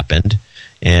really happened.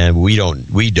 And we don't.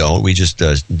 We just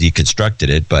deconstructed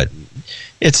it. But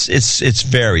it's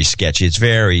very sketchy. It's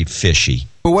very fishy.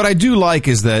 But what I do like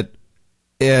is that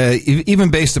even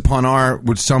based upon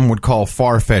what some would call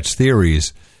far-fetched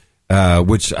theories,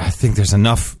 which I think there's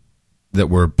enough that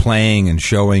we're playing and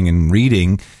showing and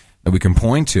reading that we can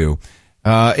point to.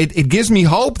 It gives me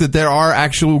hope that there are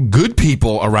actual good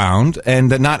people around,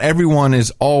 and that not everyone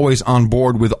is always on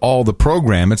board with all the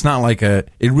program. It's not like it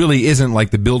really isn't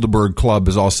like the Bilderberg Club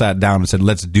has all sat down and said,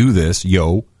 let's do this,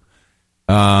 yo.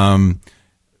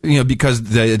 Because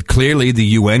clearly the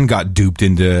UN got duped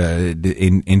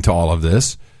into all of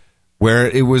this, where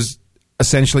it was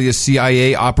essentially a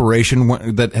CIA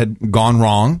operation that had gone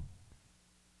wrong.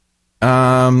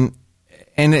 And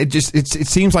it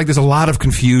seems like there's a lot of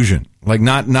confusion. Like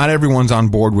not everyone's on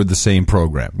board with the same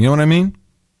program. You know what I mean?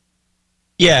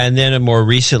 Yeah, and then more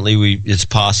recently, it's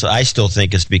possible. I still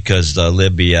think it's because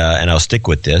Libya, and I'll stick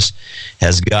with this,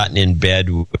 has gotten in bed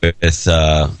with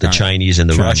the Chinese and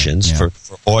the Russians for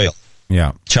oil.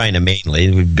 Yeah, China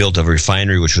mainly. We built a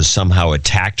refinery which was somehow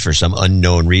attacked for some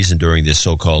unknown reason during this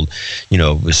so-called,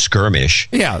 skirmish.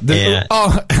 Yeah.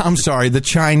 I'm sorry. The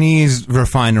Chinese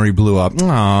refinery blew up.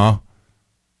 Aww.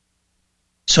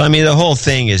 So, I mean, the whole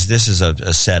thing is this is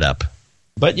a setup.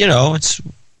 But,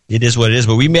 it is what it is.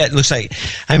 But looks like,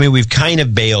 we've kind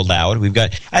of bailed out.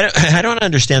 I don't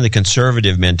understand the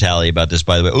conservative mentality about this,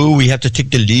 by the way. Oh, we have to take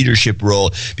the leadership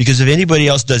role, because if anybody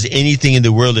else does anything in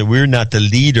the world and we're not the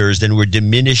leaders, then we're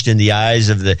diminished in the eyes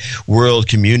of the world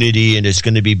community, and it's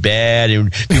going to be bad,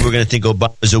 and people are going to think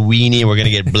Obama's a weenie, and we're going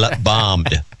to get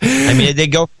bombed. They're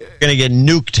going to get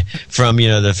nuked from,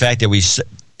 the fact that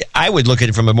I would look at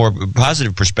it from a more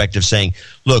positive perspective, saying,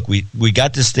 look, we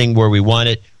got this thing where we want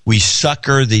it. We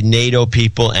sucker the NATO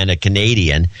people and a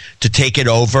Canadian to take it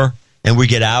over, and we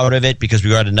get out of it because we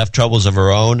got enough troubles of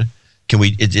our own.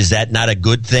 Is that not a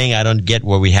good thing? I don't get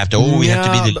where we have to. We have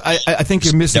to be the. I think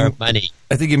you're missing money.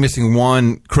 I think you're missing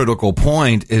one critical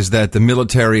point: is that the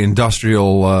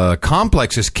military-industrial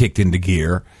complex is kicked into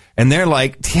gear, and they're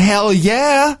like, "Hell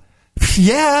yeah,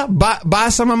 buy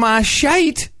some of my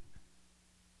shite."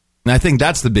 And I think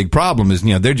that's the big problem. Is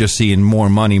they're just seeing more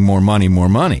money, more money, more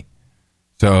money.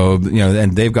 So,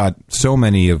 and they've got so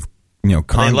many of,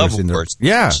 Congress in their...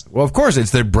 Yeah, well, of course, it's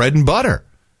their bread and butter.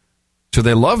 So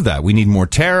they love that. We need more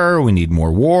terror. We need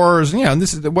more wars. And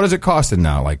this is, what is it costing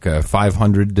now? Like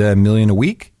 $500 million a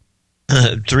week?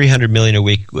 $300 million a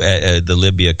week, the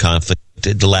Libya conflict,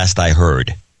 the last I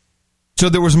heard. So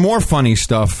there was more funny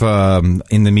stuff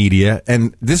in the media,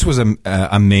 and this was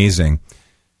amazing.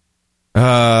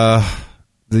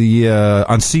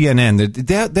 On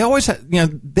CNN, they always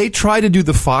they try to do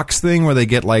the Fox thing where they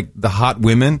get like the hot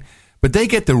women, but they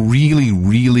get the really,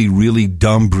 really, really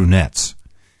dumb brunettes.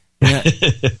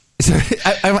 So,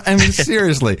 I mean,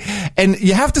 seriously, and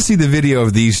you have to see the video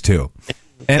of these two.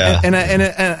 And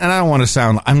I don't want to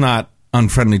sound, I'm not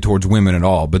unfriendly towards women at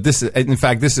all, but this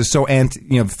is so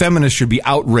feminists should be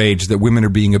outraged that women are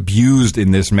being abused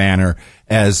in this manner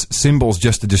as symbols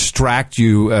just to distract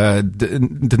you,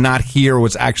 to not hear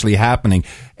what's actually happening.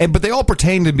 But they all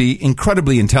pretend to be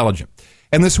incredibly intelligent.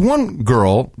 And this one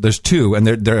girl, there's two, and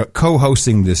they're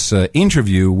co-hosting this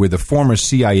interview with a former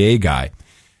CIA guy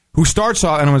who starts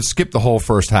off, and I'm going to skip the whole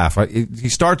first half. He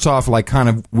starts off like kind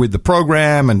of with the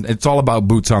program, and it's all about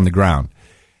boots on the ground.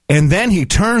 And then he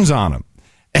turns on him,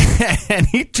 and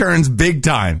he turns big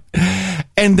time.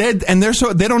 And they're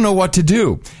so, they don't know what to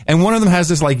do. And one of them has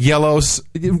this like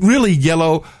really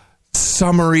yellow,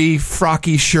 summery,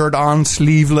 frocky shirt on,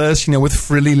 sleeveless, with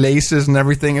frilly laces and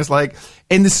everything. It's like,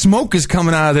 and the smoke is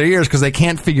coming out of their ears because they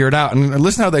can't figure it out. And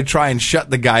listen how they try and shut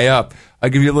the guy up. I'll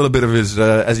give you a little bit of his,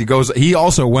 as he goes. He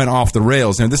also went off the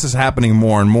rails. This is happening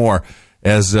more and more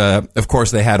as, of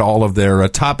course, they had all of their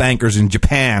top anchors in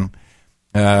Japan.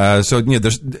 So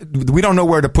we don't know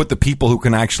where to put the people who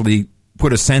can actually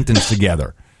put a sentence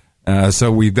together.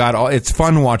 So we've got it's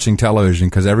fun watching television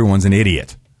because everyone's an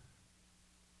idiot.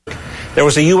 There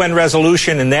was a UN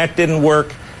resolution and that didn't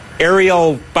work.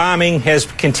 Aerial bombing has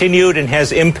continued and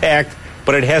has impact,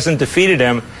 but it hasn't defeated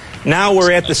them. Now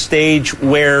we're at the stage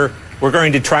where we're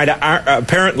going to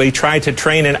apparently try to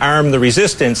train and arm the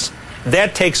resistance.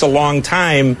 That takes a long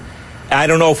time. I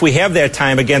don't know if we have that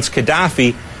time against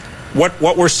Gaddafi.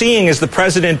 What we're seeing is the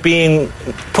president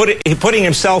putting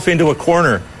himself into a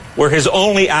corner where his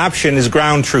only option is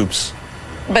ground troops.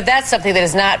 But that's something that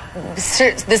is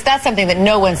that's something that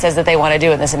no one says that they want to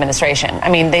do in this administration. I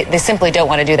mean, they simply don't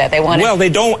want to do that. They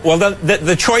don't. Well,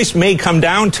 the choice may come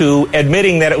down to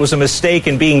admitting that it was a mistake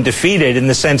and being defeated in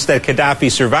the sense that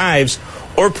Gaddafi survives,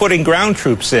 or putting ground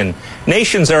troops in.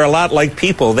 Nations are a lot like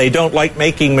people. They don't like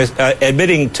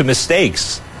admitting to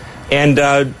mistakes.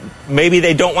 And maybe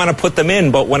they don't want to put them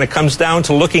in, but when it comes down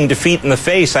to looking defeat in the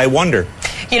face, I wonder.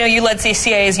 You led the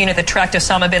CIA's unit that tracked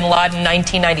Osama bin Laden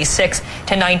 1996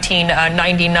 to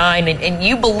 1999, and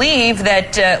you believe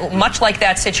that, much like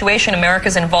that situation,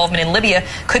 America's involvement in Libya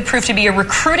could prove to be a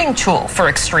recruiting tool for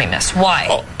extremists.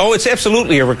 Why? Oh, it's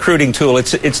absolutely a recruiting tool.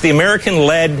 It's the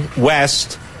American-led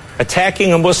West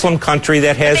attacking a Muslim country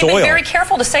that has oil. They've been very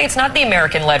careful to say it's not the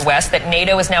American-led West, that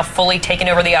NATO has now fully taken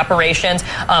over the operations.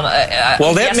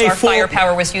 Our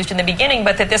firepower was used in the beginning,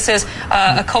 but that this is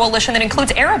a coalition that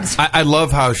includes Arabs. I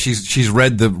love how she's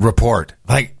read the report.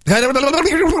 Like, she's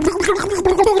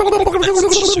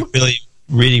really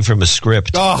reading from a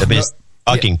script.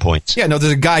 Talking points. Yeah, no,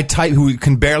 there's a guy who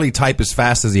can barely type as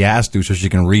fast as he has to so she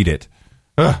can read it.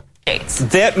 Ugh.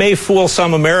 That may fool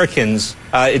some Americans.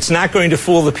 It's not going to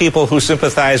fool the people who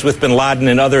sympathize with bin Laden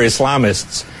and other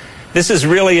Islamists. This is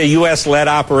really a U.S.-led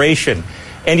operation.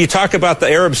 And you talk about the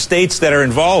Arab states that are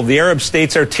involved. The Arab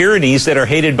states are tyrannies that are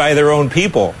hated by their own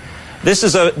people. This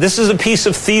is a piece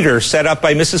of theater set up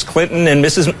by Mrs. Clinton and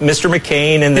Mr.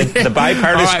 McCain and the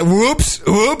bipartisan. All right,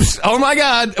 whoops! Oh my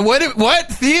God! What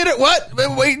theater? What?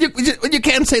 Wait, you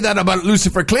can't say that about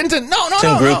Lucifer Clinton.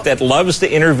 No. Group that loves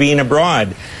to intervene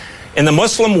abroad. In the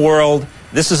Muslim world,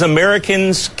 this is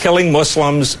Americans killing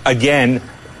Muslims again,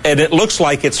 and it looks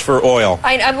like it's for oil.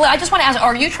 I just want to ask,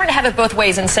 are you trying to have it both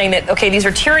ways in saying that, okay, these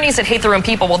are tyrannies that hate their own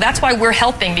people? Well, that's why we're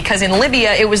helping, because in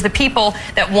Libya, it was the people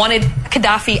that wanted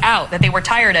Gaddafi out, that they were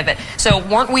tired of it. So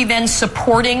weren't we then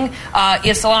supporting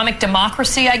Islamic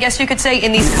democracy, I guess you could say,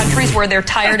 in these countries where they're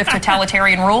tired of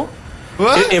totalitarian rule?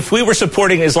 What? If we were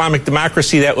supporting Islamic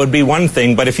democracy, that would be one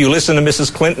thing. But if you listen to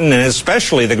Mrs. Clinton and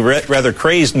especially the rather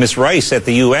crazed Miss Rice at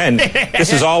the UN,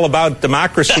 this is all about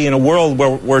democracy in a world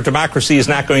where democracy is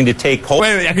not going to take hold.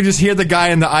 Wait, I can just hear the guy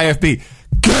in the IFB.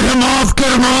 Get him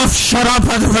off, shut up.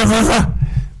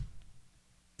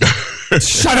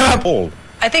 Shut up.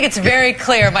 I think it's very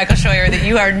clear, Michael Scheuer, that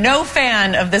you are no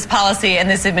fan of this policy and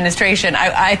this administration.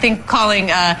 I think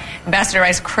calling Ambassador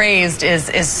Rice crazed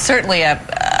is certainly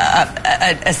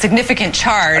a significant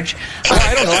charge.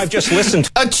 I don't know. I've just listened.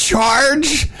 A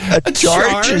charge? A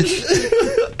charge?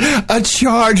 A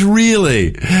charge,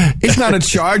 really? It's not a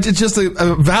charge. It's just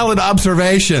a valid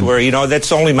observation. Where,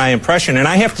 that's only my impression. And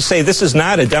I have to say, this is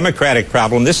not a Democratic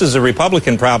problem. This is a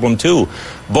Republican problem, too.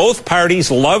 Both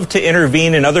parties love to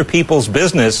intervene in other people's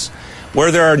business where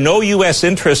there are no U.S.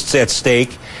 interests at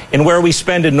stake. and where we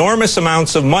spend enormous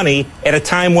amounts of money at a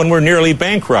time when we're nearly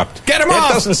bankrupt. Get him that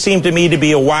off! Doesn't seem to me to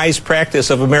be a wise practice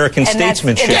of American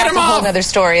statesmanship. That's a whole other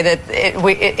story. That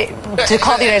to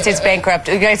call the United States bankrupt,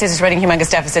 the United States is running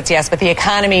humongous deficits, yes, but the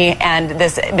economy and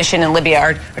this mission in Libya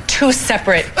are two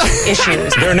separate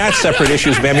issues. They're not separate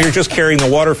issues, ma'am. You're just carrying the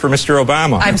water for Mr.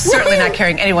 Obama. I'm certainly not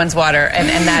carrying anyone's water, and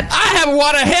that I have a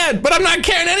water head, but I'm not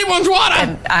carrying anyone's water.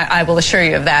 And I will assure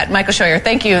you of that. Michael Scheuer,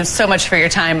 thank you so much for your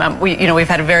time. We've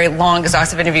had a very long,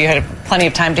 exhaustive interview. You had plenty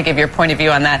of time to give your point of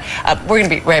view on that. We're going to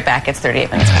be right back. It's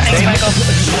 38 minutes past. Thanks, Michael.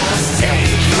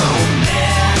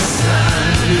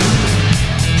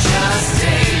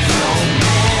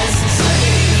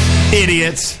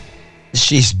 Idiots.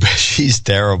 She's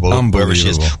terrible. Whoever she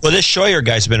is. Well, this Scheuer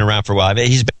guy's been around for a while.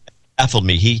 He's baffled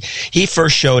me. He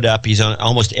first showed up. He's on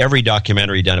almost every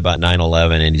documentary done about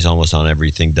 9/11, and he's almost on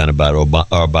everything done about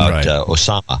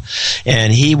Osama.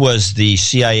 And he was the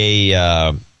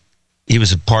CIA. He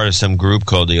was a part of some group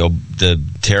called the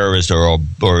terrorist or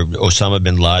Osama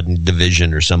bin Laden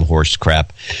division or some horse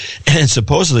crap, and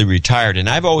supposedly retired. And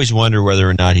I've always wondered whether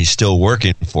or not he's still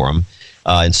working for him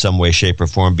in some way, shape, or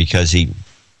form, because he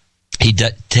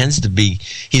tends to be.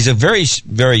 He's a very,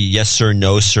 very yes sir,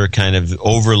 no sir kind of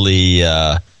overly.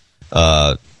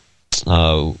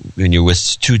 When you're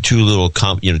with two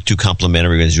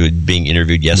complimentary ones who are being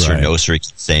interviewed, yes or no sir,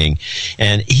 saying,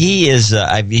 and he is.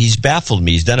 He's baffled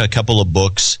me. He's done a couple of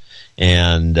books,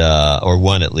 and or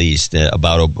one at least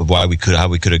about how we could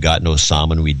have gotten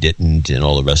Osama and we didn't, and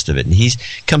all the rest of it. And he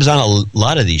comes on a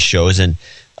lot of these shows, and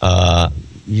I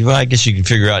guess you can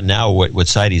figure out now what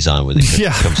side he's on with it.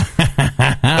 Yeah.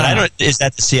 But is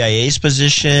that the CIA's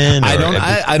position?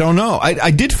 I don't know.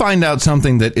 I did find out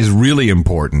something that is really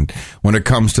important when it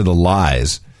comes to the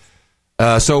lies.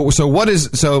 Forget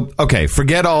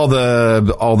all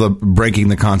the breaking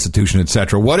the Constitution,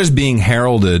 etc. What is being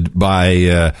heralded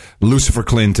by Lucifer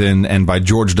Clinton and by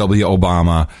George W.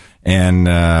 Obama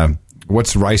and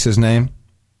what's Rice's name?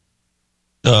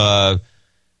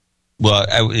 Well,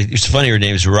 it's funny her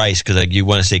name's Rice because you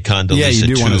want to say Condoleezza. Yeah,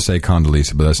 you do want to say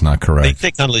Condoleezza, but that's not correct. They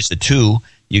think Condoleezza too.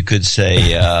 You could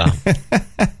say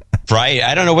Right.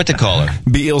 I don't know what to call her.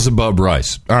 Beelzebub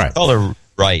Rice. All right. Call her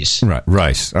Rice. Right,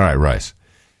 Rice. All right, Rice.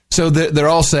 So they're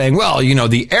all saying, well,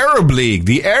 the Arab League,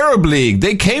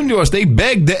 they came to us, they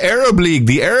begged the Arab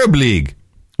League.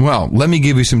 Well, let me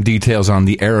give you some details on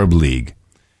the Arab League.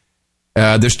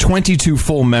 There's 22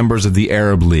 full members of the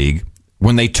Arab League.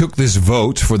 When they took this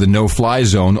vote for the no-fly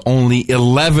zone, only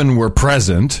 11 were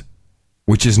present,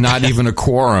 which is not even a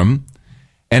quorum.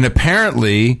 And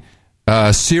apparently,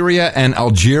 Syria and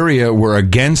Algeria were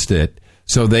against it,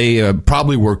 so they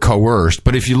probably were coerced.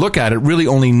 But if you look at it, really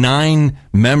only 9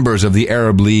 members of the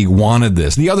Arab League wanted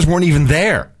this. The others weren't even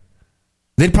there.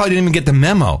 They probably didn't even get the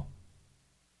memo.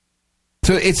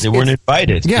 So they weren't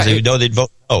invited. Yeah, they know they'd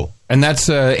vote no. And that's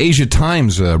Asia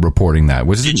Times reporting that.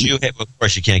 Did you? Of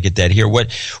course, you can't get that here.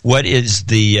 What is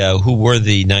the? Who were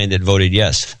the 9 that voted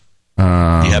yes? Do you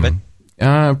have it?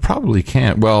 Probably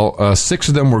can't. Well, 6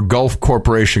 of them were Gulf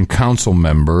Corporation Council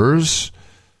members.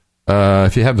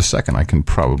 If you have a second, I can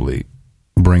probably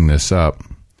bring this up.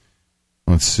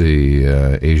 Let's see,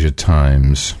 Asia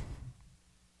Times.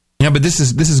 Yeah, but this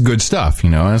is good stuff,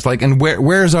 And it's like, and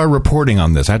where's our reporting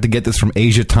on this? I have to get this from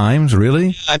Asia Times,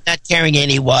 really? I'm not carrying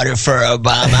any water for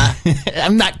Obama.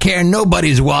 I'm not carrying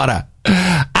nobody's water.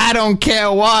 I don't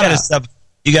care water.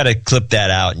 You got to clip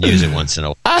that out and use it once in a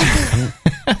while.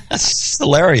 That's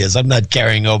hilarious. I'm not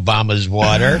carrying Obama's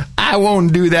water. I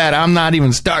won't do that. I'm not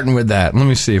even starting with that. Let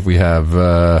me see if we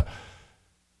have...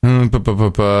 No,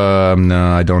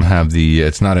 I don't have the...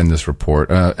 It's not in this report.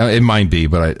 It might be,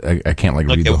 but I can't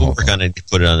read the whole thing. We're going to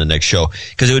put it on the next show.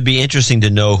 Because it would be interesting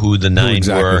to know who the 9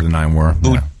 were. The 9 were.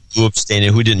 Who abstained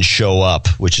and who didn't show up,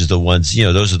 which is the ones...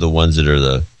 those are the ones that are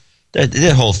the...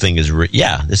 The whole thing is...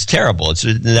 it's terrible.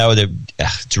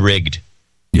 It's rigged.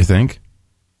 You think?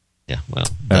 Yeah, well...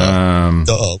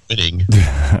 winning.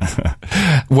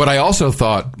 What I also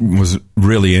thought was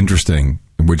really interesting...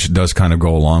 which does kind of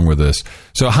go along with this.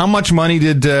 So how much money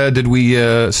did we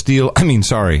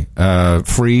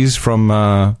freeze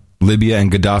from Libya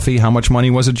and Gaddafi? How much money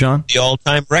was it, John? The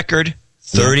all-time record,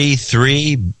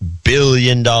 $33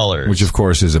 billion. Which, of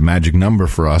course, is a magic number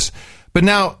for us. But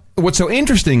now, what's so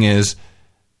interesting is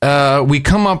we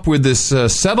come up with this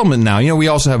settlement now. We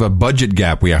also have a budget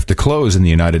gap we have to close in the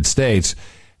United States.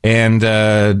 And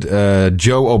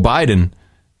Joe Biden...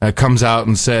 comes out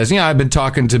and says, I've been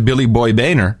talking to Billy Boy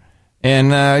Boehner,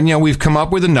 and, we've come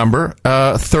up with a number,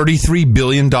 $33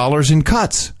 billion in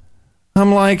cuts.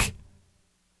 I'm like,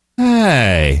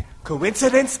 hey.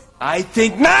 Coincidence? I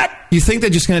think not. You think they're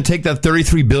just going to take that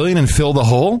 $33 billion and fill the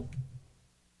hole?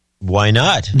 Why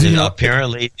not?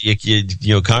 Apparently,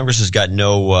 Congress has got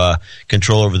no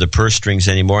control over the purse strings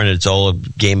anymore, and it's all a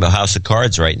game of house of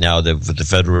cards right now with the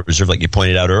Federal Reserve, like you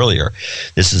pointed out earlier.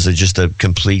 This is just a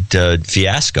complete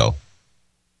fiasco.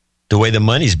 The way the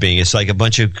money's being, it's like a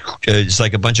bunch of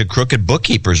crooked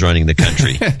bookkeepers running the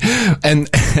country.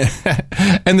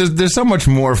 and there's so much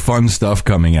more fun stuff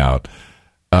coming out.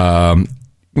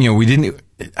 We didn't.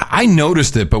 I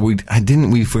noticed it, but we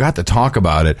forgot to talk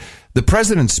about it. The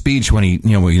president's speech when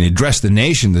he addressed the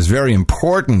nation is very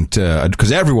important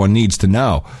because everyone needs to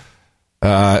know.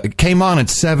 It came on at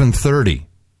 7:30,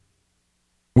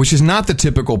 which is not the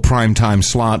typical primetime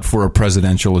slot for a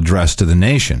presidential address to the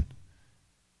nation.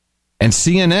 And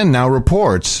CNN now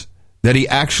reports that he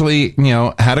actually,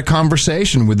 had a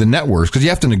conversation with the networks, because you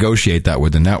have to negotiate that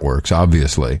with the networks,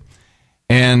 obviously.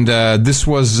 And this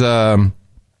was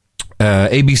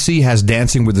ABC has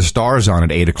Dancing with the Stars on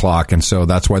at 8 o'clock, and so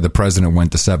that's why the president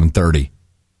went to 7:30.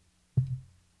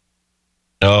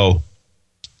 Oh,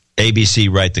 ABC,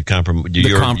 right? The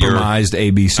compromised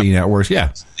ABC networks,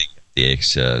 yeah. The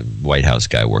ex White House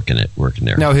guy working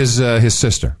there. No, his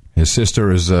sister. His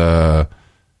sister is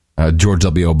George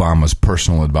W. Obama's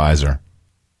personal advisor.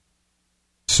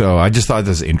 So I just thought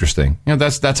this was interesting.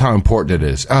 That's how important it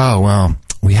is. Oh, well,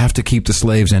 we have to keep the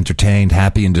slaves entertained,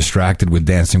 happy, and distracted with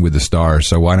Dancing with the Stars.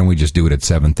 So why don't we just do it at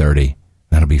 7:30?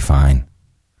 That'll be fine.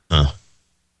 Huh.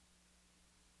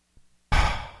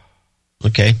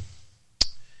 Okay.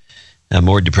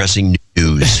 More depressing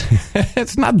news.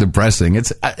 It's not depressing.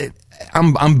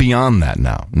 I'm beyond that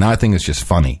now. Now I think it's just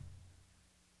funny.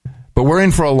 But we're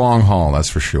in for a long haul, that's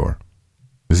for sure.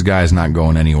 This guy's not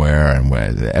going anywhere, and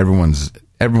everyone's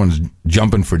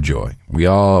jumping for joy. We're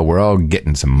all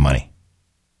getting some money.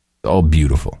 It's all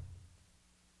beautiful.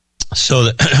 So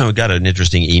we got an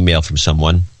interesting email from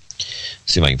someone.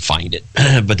 See if I can find it.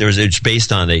 But it's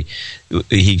based on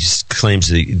he claims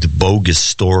the bogus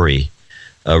story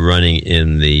running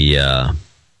in the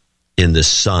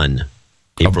Sun,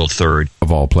 April 3rd.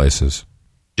 Of all places.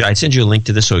 Did I send you a link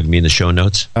to this so it can be in the show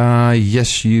notes?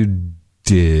 Yes, you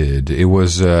did. It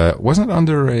was, wasn't it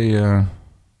under a,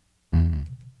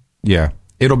 yeah,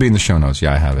 it'll be in the show notes.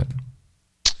 Yeah, I have it.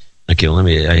 Okay, well,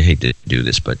 I hate to do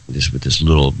this, but with this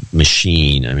little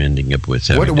machine, I'm ending up with.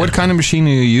 What kind of machine are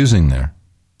you using there?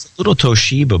 It's a little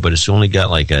Toshiba, but it's only got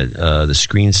the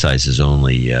screen size is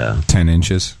only 10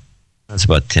 inches. That's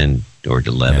about 10 or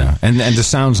 11. Yeah. And the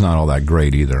sound's not all that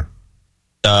great either.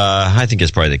 I think it's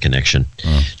probably the connection.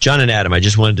 John and Adam, I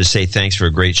just wanted to say thanks for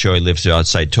a great show. I lived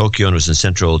outside Tokyo and was in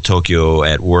central Tokyo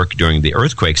at work during the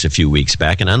earthquakes a few weeks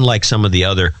back. And unlike some of the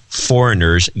other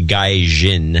foreigners,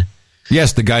 gaijin.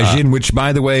 Yes, the gaijin, which,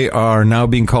 by the way, are now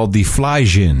being called the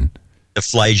flyjin. The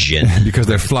flyjin. Because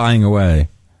they're flying away.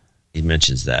 He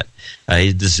mentions that.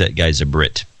 This guy's a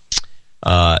Brit.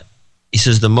 He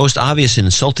says, the most obvious and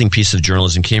insulting piece of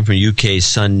journalism came from UK's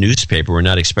Sun newspaper. We're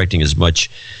not expecting as much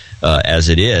as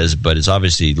it is, but it's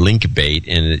obviously link bait,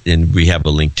 and we have a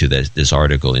link to this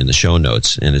article in the show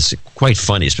notes, and it's quite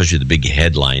funny, especially the big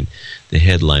headline. The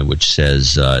headline, which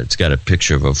says, it's got a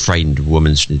picture of a frightened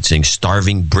woman saying,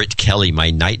 "Starving Brit Kelly,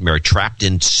 my nightmare, trapped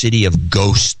in city of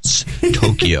ghosts,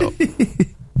 Tokyo."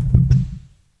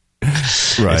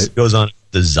 Right. It goes on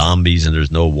the zombies, and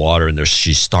there's no water, and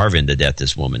she's starving to death,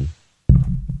 this woman.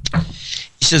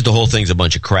 He says the whole thing's a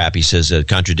bunch of crap. He says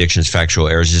contradictions, factual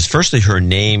errors. He says, firstly, her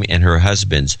name and her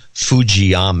husband's,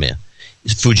 Fujiyama,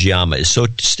 is so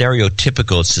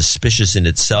stereotypical, it's suspicious in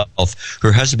itself.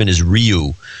 Her husband is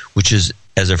Ryu, which is,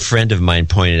 as a friend of mine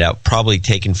pointed out, probably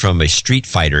taken from a Street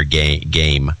Fighter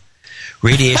game.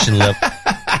 Radiation level.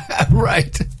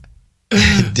 Right.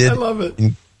 I love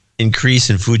it. Increase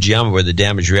in Fujiyama, where the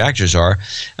damaged reactors are.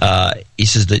 He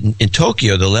says that in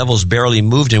Tokyo, the levels barely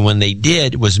moved, and when they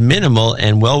did, was minimal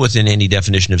and well within any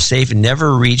definition of safe, and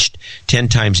never reached 10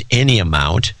 times any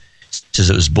amount. He says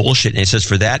it was bullshit, and he says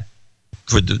for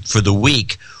the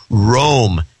week,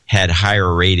 Rome had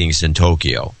higher ratings than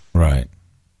Tokyo. Right.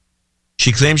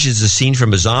 She claims she's a scene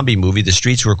from a zombie movie. The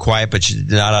streets were quiet, but she's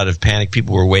not out of panic.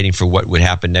 People were waiting for what would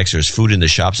happen next. There was food in the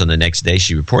shops on the next day.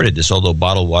 She reported this, although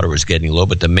bottled water was getting low.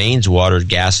 But the mains, water,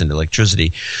 gas, and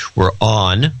electricity were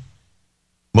on.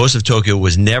 Most of Tokyo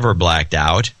was never blacked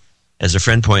out. As a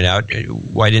friend pointed out,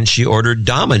 why didn't she order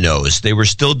Domino's? They were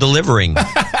still delivering.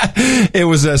 It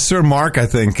was Sir Mark, I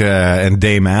think, and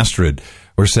Dame Astrid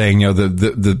were saying,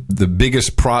 the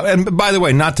biggest problem. And by the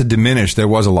way, not to diminish, there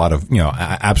was a lot of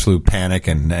absolute panic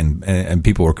and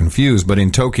people were confused. But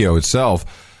in Tokyo itself,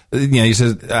 he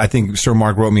said, I think Sir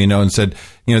Mark wrote me a note and said,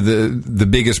 the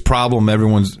biggest problem,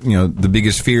 everyone's, the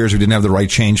biggest fear is we didn't have the right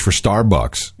change for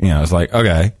Starbucks. It's like,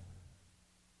 okay.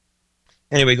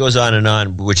 Anyway, it goes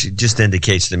on, which just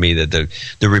indicates to me that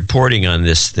the reporting on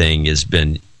this thing has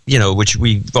been, which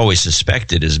we've always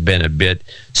suspected has been a bit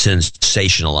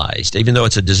sensationalized, even though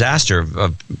it's a disaster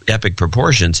of epic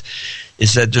proportions.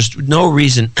 Is that there's no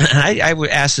reason? I would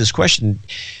ask this question.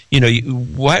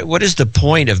 What is the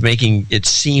point of making it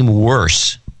seem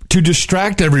worse? To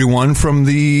distract everyone from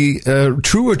the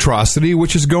true atrocity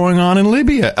which is going on in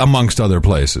Libya, amongst other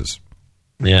places.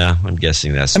 Yeah, I'm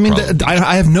guessing that's.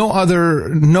 I have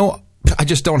I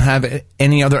just don't have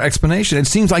any other explanation. It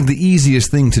seems like the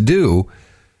easiest thing to do.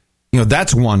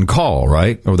 That's one call,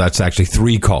 right? Or that's actually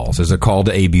 3 calls. There's a call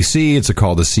to ABC. It's a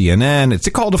call to CNN. It's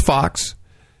a call to Fox.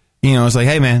 It's like,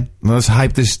 hey man, let's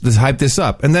hype this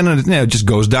up, and then it just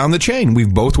goes down the chain.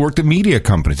 We've both worked at media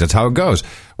companies. That's how it goes.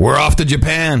 We're off to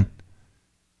Japan.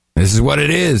 This is what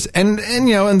it is, and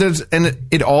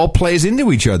it all plays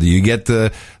into each other. You get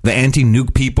the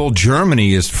anti-nuke people.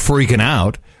 Germany is freaking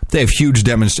out. They have huge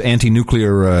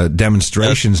anti-nuclear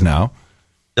demonstrations now.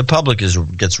 The public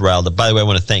gets riled up. By the way, I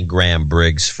want to thank Graham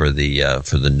Briggs for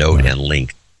the note and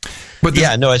link. But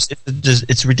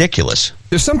it's ridiculous.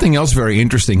 There's something else very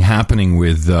interesting happening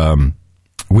with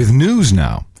news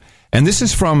now. And this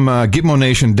is from Gitmo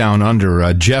Nation Down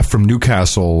Under. Jeff from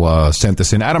Newcastle sent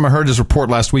this in. Adam, I heard this report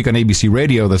last week on ABC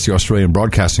Radio. That's the Australian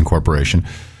Broadcasting Corporation.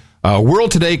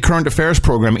 World Today Current Affairs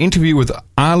Program interview with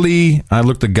Ali. I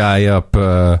looked the guy up.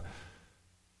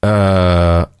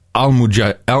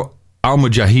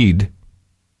 Al-Mujahid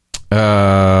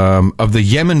of the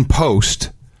Yemen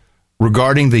Post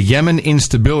regarding the Yemen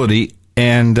instability.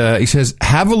 And he says,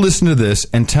 have a listen to this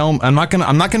and tell him. I'm not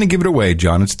gonna give it away,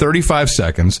 John. It's 35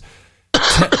 seconds.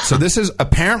 So this is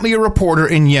apparently a reporter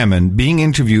in Yemen being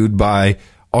interviewed by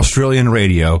Australian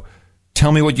radio.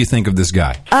 Tell me what you think of this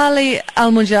guy. Ali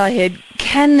Al-Mujahid,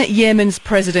 can Yemen's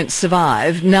president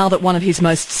survive now that one of his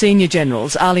most senior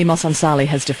generals, Ali Mohsen Saleh,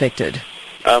 has defected?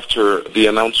 After the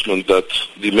announcement that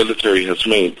the military has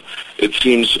made, it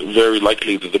seems very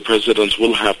likely that the president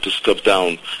will have to step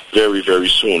down very, very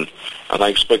soon. And I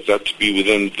expect that to be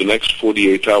within the next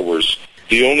 48 hours.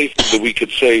 The only thing that we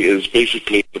could say is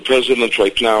basically the president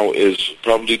right now is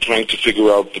probably trying to figure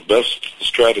out the best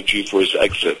strategy for his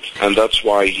exit. And that's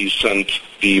why he sent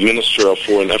the Minister of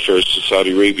Foreign Affairs to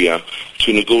Saudi Arabia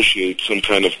to negotiate some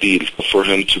kind of deal for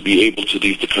him to be able to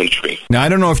leave the country. Now, I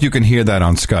don't know if you can hear that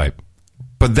on Skype,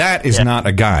 but that is not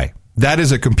a guy. That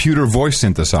is a computer voice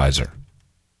synthesizer.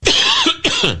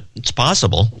 It's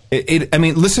possible.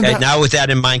 Listen. Now, with that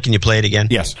in mind, can you play it again?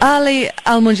 Yes. Ali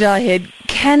Al-Mujahid,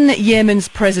 can Yemen's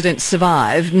president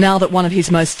survive now that one of his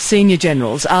most senior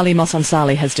generals, Ali Mohsen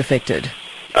Saleh, has defected?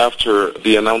 After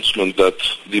the announcement that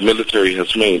the military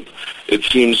has made, it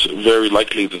seems very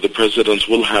likely that the president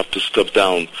will have to step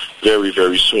down very,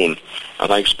 very soon.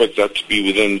 And I expect that to be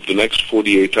within the next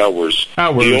 48 hours. The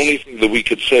only thing that we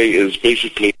could say is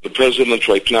basically the president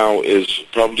right now is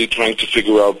probably trying to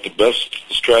figure out the best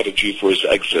strategy for his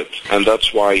exit. And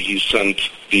that's why he sent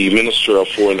the Minister of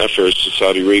Foreign Affairs to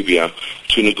Saudi Arabia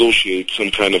to negotiate some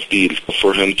kind of deal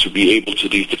for him to be able to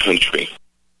leave the country.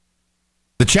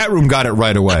 The chat room got it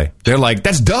right away. They're like,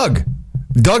 that's Doug.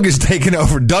 Doug is taking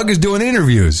over. Doug is doing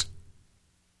interviews.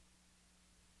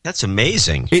 That's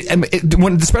amazing.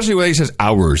 Especially when he says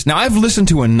hours. Now, I've listened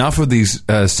to enough of these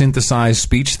synthesized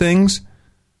speech things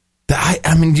that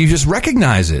you just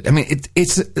recognize it.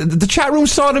 It's the chat room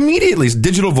saw it immediately. It's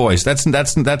digital voice. That's you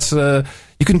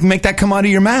can make that come out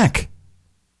of your Mac.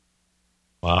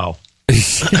 Wow.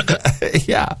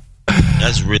 Yeah.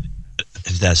 That's really,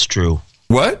 if that's true.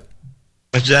 What?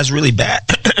 That's really bad.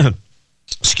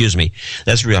 Excuse me.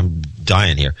 That's really, I'm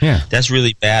dying here. Yeah. That's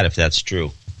really bad if that's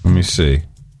true. Let me see.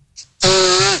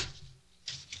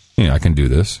 Yeah, I can do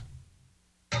this.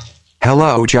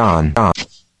 Hello, John.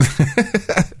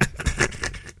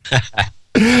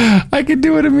 I can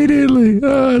do it immediately.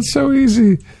 Oh, it's so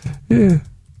easy. Yeah.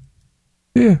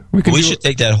 Yeah. We should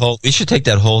take that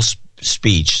whole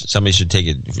speech. Somebody should take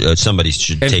it. Somebody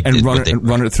should take and it.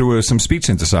 Run it through some speech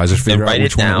synthesizers. Figure out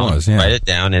which one it was. Yeah. Write it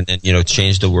down, and then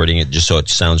change the wording just so it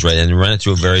sounds right, and run it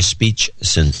through various speech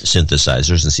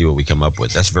synthesizers and see what we come up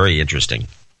with. That's very interesting.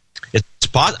 It's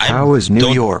possible. How is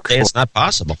New York? It's not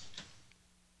possible.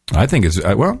 I think it's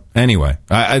well. Anyway,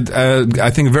 I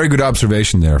think a very good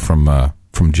observation there from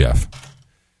Jeff.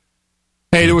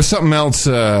 Hey, there was something else.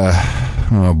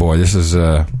 Oh boy, this is.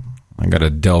 I got to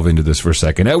delve into this for a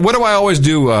second. What do I always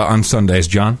do on Sundays,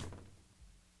 John?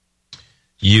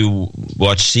 You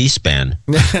watch C-SPAN.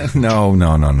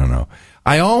 No.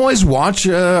 I always watch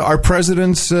our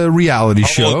president's reality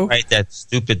show. Right, that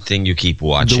stupid thing you keep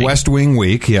watching. The West Wing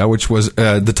Week, which was,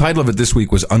 the title of it this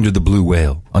week was Under the Blue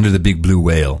Whale, Under the Big Blue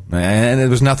Whale. And there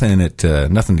was nothing in it,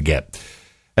 nothing to get.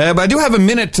 But I do have a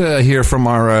minute here from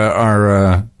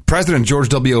our President George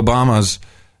W. Obama's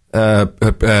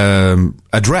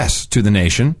address to the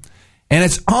nation. And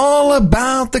it's all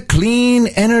about the clean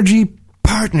energy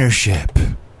partnership.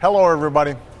 Hello,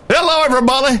 everybody. Hello,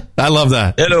 everybody. I love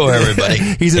that. Hello, everybody.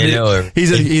 He's at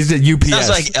UPS. Sounds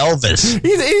like Elvis. He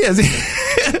is.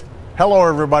 Hello,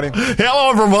 everybody.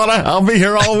 Hello, everybody. I'll be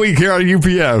here all week here at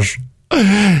UPS.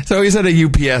 So he's at a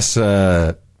UPS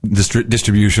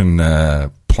distribution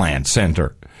plant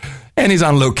center. And he's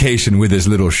on location with his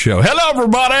little show. Hello,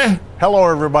 everybody. Hello,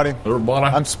 everybody. Everybody.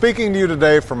 I'm speaking to you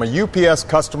today from a UPS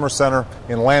customer center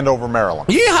in Landover, Maryland.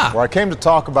 Yeah. Where I came to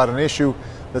talk about an issue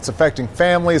that's affecting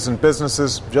families and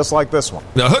businesses just like this one.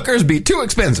 The hookers be too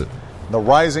expensive. The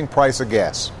rising price of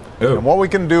gas. Ooh. And what we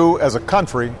can do as a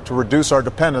country to reduce our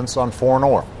dependence on foreign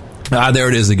oil. There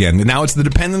it is again. Now it's the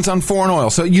dependence on foreign oil.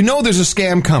 So you know there's a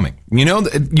scam coming. You know,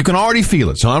 you can already feel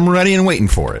it. So I'm ready and waiting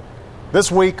for it. This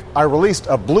week, I released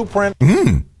a blueprint.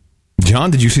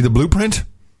 John, did you see the blueprint?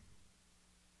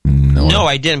 No,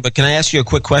 I didn't. But can I ask you a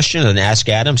quick question and ask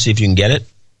Adam, see if you can get it?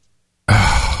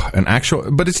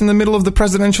 But it's in the middle of the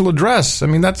presidential address. I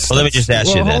mean, that's... Well, let me just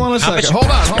ask you then. Hold on a second. Hold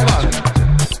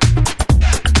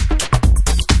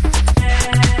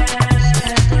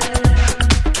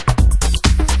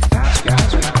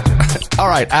on. All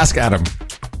right, ask Adam.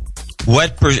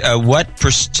 What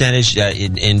percentage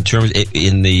in terms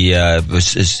in the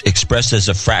is expressed as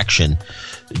a fraction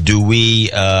do we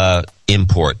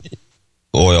import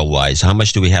oil wise? How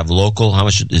much do we have local? How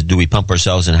much do we pump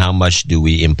ourselves, and how much do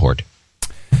we import?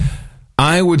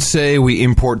 I would say we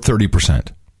import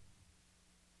 30%.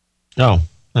 Oh,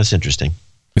 that's interesting.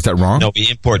 Is that wrong? No, we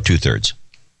import 2/3.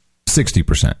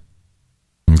 60%.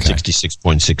 Okay.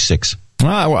 66.66.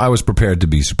 I was prepared to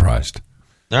be surprised.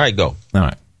 All right, go. All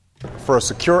right. For a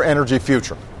secure energy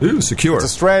future. Ooh, secure. It's a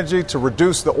strategy to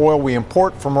reduce the oil we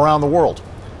import from around the world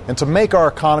and to make our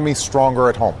economy stronger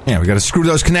at home. Yeah, we got to screw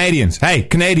those Canadians. Hey,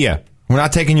 Canada, we're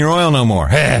not taking your oil no more.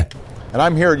 Hey. And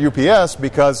I'm here at UPS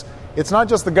because it's not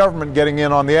just the government getting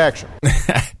in on the action.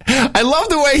 I love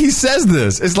the way he says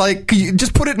this. It's like, you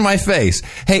just put it in my face.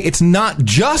 Hey, it's not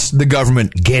just the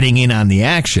government getting in on the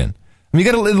action. I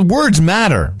mean, words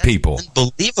matter, people. It's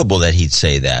unbelievable that he'd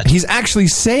say that. He's actually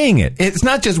saying it. It's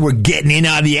not just we're getting in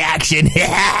on the action.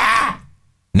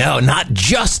 No, not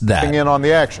just that. Getting in on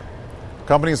the action.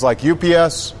 Companies like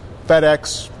UPS,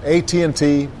 FedEx,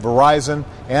 AT&T, Verizon,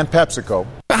 and PepsiCo.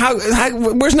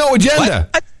 Where's no agenda?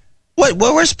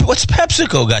 What's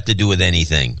PepsiCo got to do with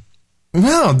anything?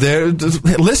 No,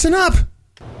 listen up.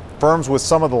 Firms with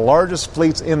some of the largest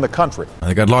fleets in the country.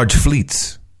 They got large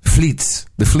fleets.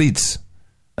 The fleets.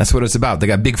 That's what it's about. They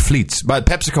got big fleets. But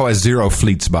PepsiCo has 0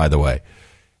 fleets, by the way.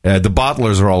 The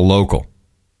bottlers are all local.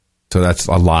 So that's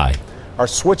a lie. Are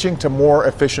switching to more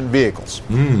efficient vehicles.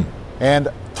 And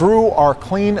through our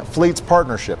Clean Fleets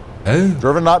Partnership,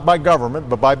 driven not by government,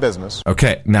 but by business.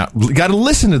 Okay, now, you got to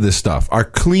listen to this stuff. Our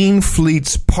Clean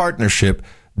Fleets Partnership,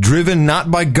 driven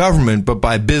not by government, but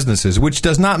by businesses, which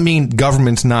does not mean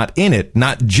government's not in it,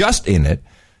 not just in it.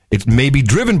 It may be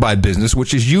driven by business,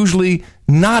 which is usually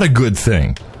not a good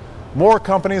thing. More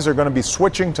companies are going to be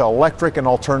switching to electric and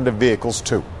alternative vehicles,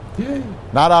 too. Yeah.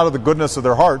 Not out of the goodness of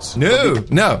their hearts.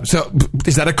 No. So,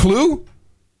 is that a clue?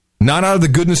 Not out of the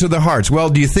goodness of their hearts. Well,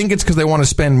 do you think it's because they want to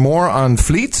spend more on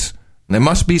fleets? There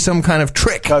must be some kind of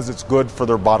trick. Because it's good for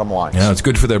their bottom line. Yeah, it's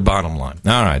good for their bottom line.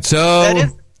 All right, so...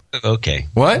 Okay.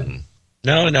 What?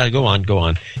 No, go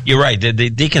on. You're right. The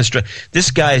deconstruct.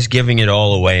 This guy's giving it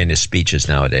all away in his speeches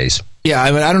nowadays. Yeah,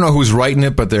 I mean, I don't know who's writing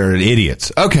it, but they're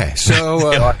idiots. Okay,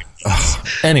 so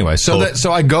anyway,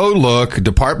 so I go look,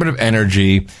 Department of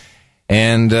Energy,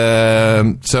 and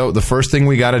so the first thing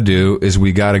we got to do is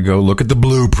we got to go look at the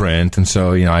blueprint, and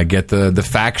so I get the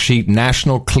fact sheet,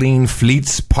 National Clean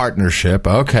Fleets Partnership.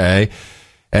 Okay,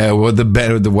 what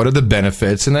are the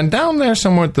benefits? And then down there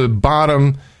somewhere at the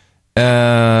bottom.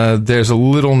 There's a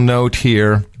little note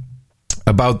here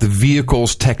about the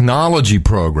Vehicles Technology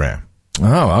Program.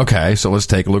 Oh, okay. So let's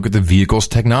take a look at the Vehicles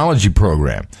Technology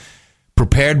Program.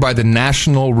 Prepared by the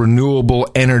National Renewable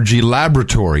Energy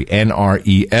Laboratory,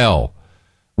 NREL,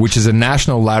 which is a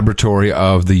national laboratory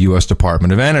of the U.S.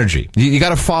 Department of Energy. You got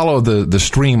to follow the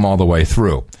stream all the way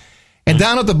through. And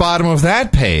down at the bottom of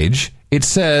that page, it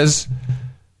says...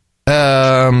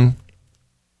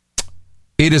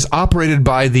 it is operated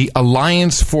by the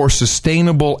Alliance for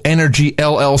Sustainable Energy,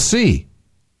 LLC.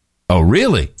 Oh,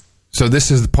 really? So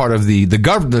this is part of the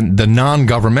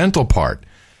non-governmental part.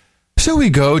 So we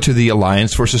go to the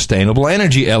Alliance for Sustainable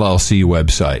Energy, LLC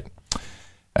website.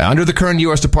 Under the current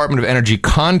U.S. Department of Energy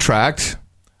contract,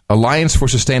 Alliance for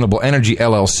Sustainable Energy,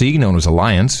 LLC, known as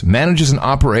Alliance, manages and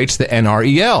operates the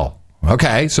NREL.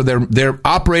 Okay, so they're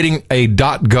operating a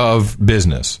 .gov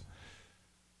business.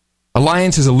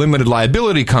 Alliance is a limited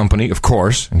liability company, of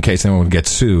course, in case anyone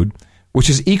gets sued, which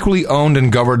is equally owned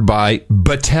and governed by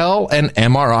Battelle and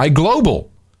MRI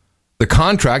Global. The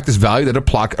contract is valued at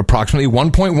approximately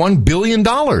 $1.1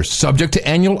 billion, subject to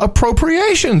annual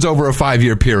appropriations over a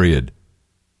 5-year period.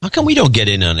 How come we don't get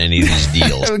in on any of these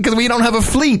deals? Because we don't have a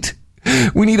fleet.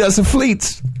 We need us a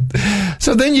fleet.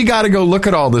 So then you got to go look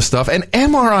at all this stuff. And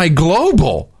MRI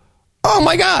Global, oh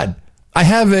my God. I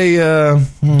have a,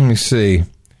 let me see.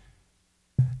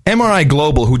 MRI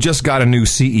Global, who just got a new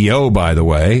CEO, by the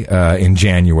way, in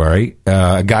January,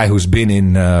 a guy who's been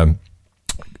in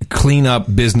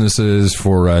cleanup businesses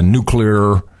for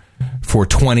nuclear for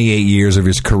 28 years of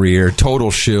his career,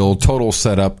 total shill, total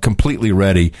setup, completely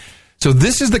ready. So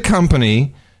this is the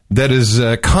company that is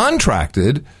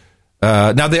contracted.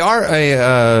 Now, they are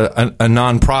a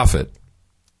non-profit.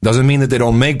 Doesn't mean that they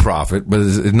don't make profit, but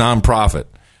it's a non-profit.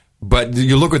 But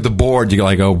you look at the board, you're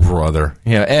like, oh, brother.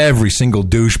 Yeah, every single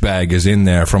douchebag is in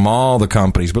there from all the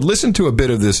companies. But listen to a bit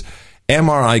of this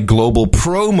MRI Global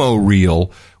promo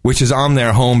reel, which is on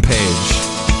their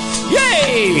homepage.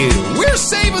 Yay! We're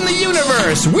saving the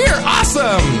universe! We're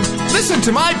awesome! Listen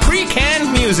to my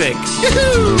pre-canned music!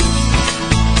 Yoo-hoo!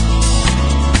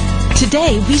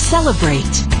 Today, we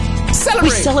celebrate. We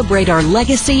celebrate our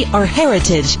legacy, our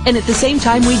heritage, and at the same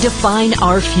time, we define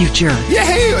our future.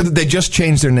 Yay! They just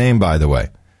changed their name, by the way,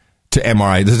 to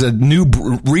MRI. There's a new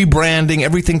rebranding.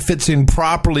 Everything fits in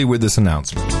properly with this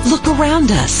announcement. Look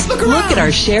around us. Look at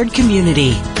our shared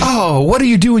community. Oh, what do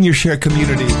you do in your shared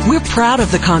community? We're proud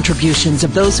of the contributions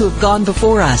of those who have gone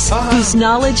before us, whose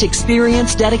knowledge,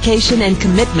 experience, dedication, and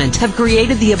commitment have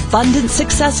created the abundant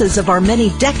successes of our many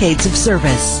decades of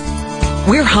service.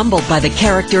 We're humbled by the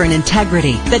character and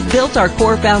integrity that built our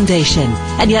core foundation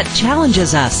and yet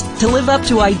challenges us to live up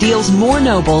to ideals more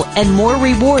noble and more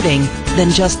rewarding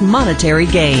than just monetary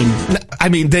gain. I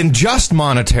mean, than just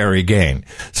monetary gain.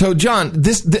 So, John,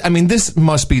 this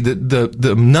must be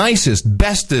the nicest,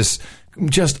 bestest,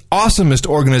 just awesomest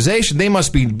organization. They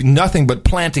must be nothing but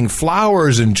planting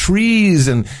flowers and trees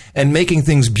and making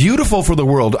things beautiful for the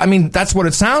world. I mean, that's what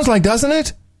it sounds like, doesn't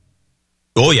it?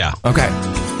 Oh, yeah. Okay.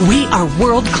 We are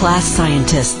world-class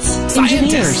scientists,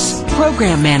 engineers,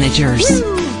 program managers.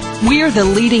 Woo! We're the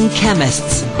leading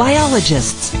chemists,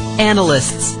 biologists,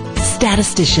 analysts,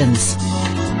 statisticians.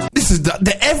 This is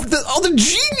all the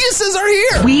geniuses are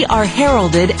here. We are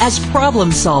heralded as problem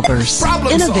solvers,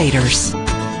 innovators.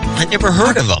 I never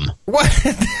heard of them. What?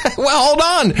 Well, hold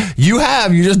on.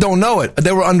 You just don't know it.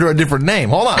 They were under a different name.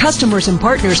 Hold on. Customers and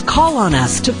partners call on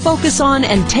us to focus on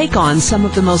and take on some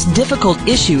of the most difficult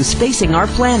issues facing our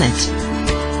planet.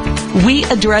 We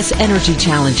address energy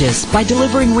challenges by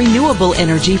delivering renewable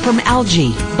energy from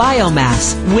algae,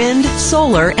 biomass, wind,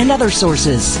 solar, and other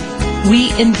sources.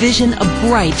 We envision a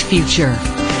bright future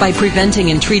by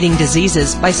preventing and treating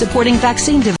diseases by supporting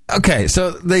vaccine development. Okay,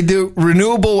 so they do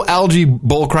renewable algae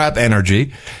bullcrap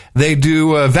energy. They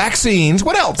do vaccines.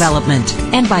 What else? Development.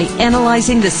 And by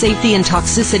analyzing the safety and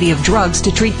toxicity of drugs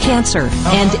to treat cancer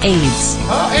and AIDS.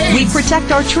 We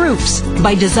protect our troops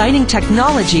by designing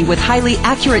technology with highly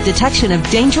accurate detection of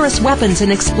dangerous weapons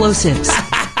and explosives.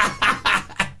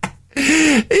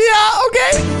 Yeah,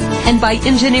 okay. And by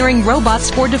engineering robots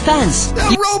for defense.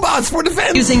 Robots for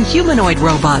defense. Using humanoid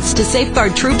robots to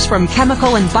safeguard troops from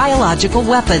chemical and biological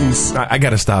weapons. I got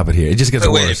to stop it here. It just gets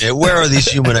worse. Wait a minute. Where are these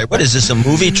humanoid? What is this, a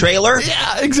movie trailer?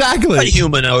 Yeah, exactly. What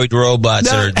humanoid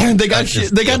robots are? And they got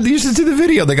you should see the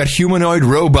video. They got humanoid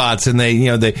robots, and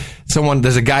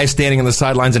there's a guy standing on the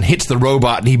sidelines and hits the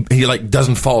robot, and he like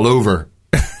doesn't fall over.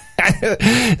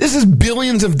 This is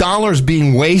billions of dollars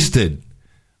being wasted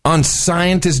on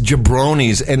scientist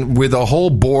jabronis, and with a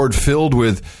whole board filled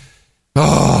with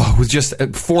just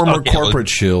former corporate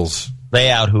shills. Lay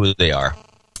out who they are.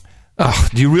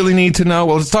 Do you really need to know?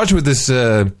 Well, it starts with this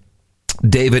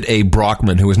David A.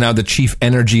 Brockman, who is now the chief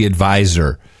energy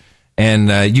advisor,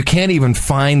 and you can't even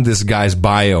find this guy's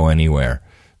bio anywhere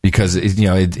because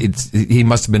he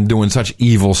must have been doing such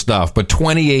evil stuff. But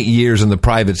 28 years in the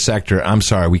private sector. I'm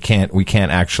sorry, we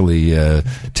can't actually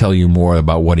tell you more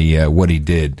about what he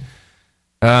did.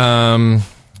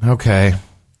 Okay.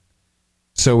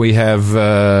 So we have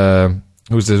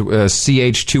who's this?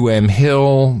 CH2M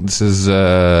Hill. This is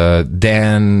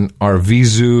Dan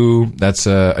Arvizu. That's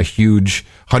a huge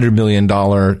 $100 million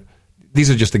these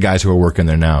are just the guys who are working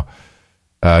there now.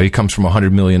 He comes from a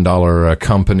 $100 million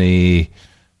company.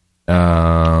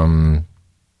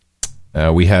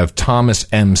 We have Thomas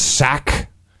M. Sack,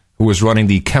 who was running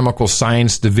the chemical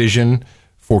science division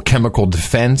for chemical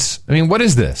defense. I mean, what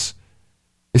is this?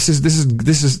 This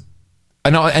is. I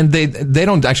know, and they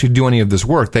don't actually do any of this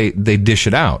work. They dish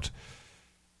it out.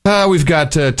 We've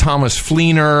got Thomas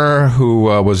Fleener, who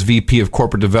was VP of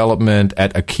Corporate Development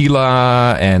at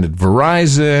Aquila and at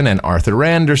Verizon, and Arthur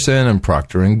Anderson and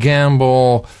Procter &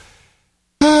 Gamble.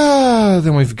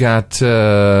 Then we've got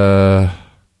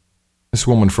this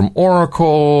woman from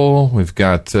Oracle. We've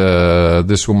got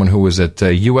this woman who was at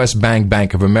U.S. Bank,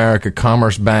 Bank of America,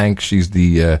 Commerce Bank. She's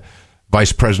the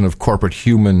Vice President of Corporate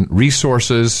Human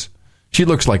Resources. She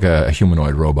looks like a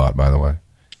humanoid robot, by the way.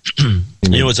 You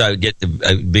know what's I get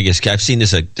the biggest? I've seen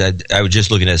this. I was just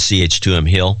looking at CH2M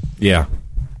Hill. Yeah,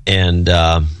 and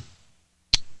I've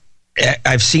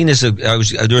seen this. There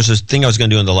was this thing I was going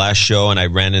to do in the last show, and I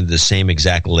ran into the same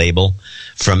exact label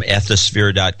from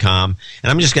Ethisphere.com.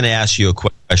 And I'm just going to ask you a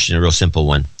question, a real simple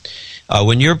one.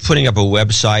 When you're putting up a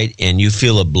website and you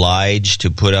feel obliged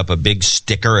to put up a big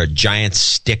sticker, a giant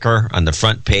sticker on the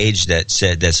front page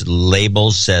that's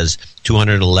labeled says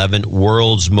 211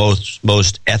 world's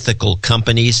most ethical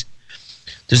companies,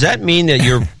 does that mean that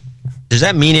does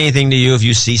that mean anything to you if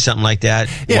you see something like that?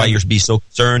 Yeah. Why you'd be so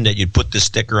concerned that you'd put the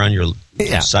sticker on your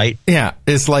site? Yeah,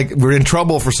 it's like we're in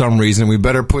trouble for some reason. We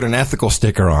better put an ethical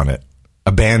sticker on it,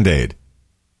 a Band-Aid.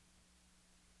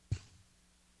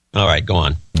 All right, go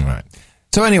on. All right.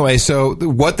 So anyway, so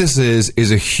what this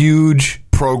is a huge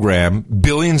program,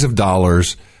 billions of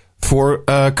dollars for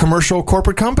commercial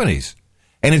corporate companies.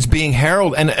 And it's being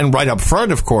heralded, and right up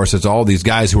front, of course, it's all these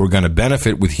guys who are going to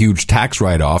benefit with huge tax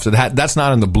write-offs. That's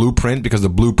not in the blueprint because the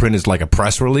blueprint is like a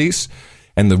press release,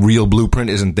 and the real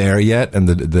blueprint isn't there yet, and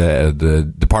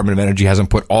the Department of Energy hasn't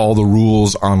put all the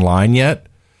rules online yet.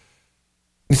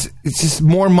 It's just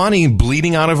more money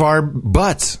bleeding out of our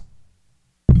butts.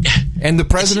 And the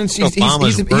president's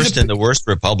Obama's worse than the worst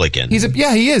Republican. He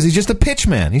is. He's just a pitch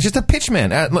man.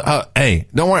 Hey,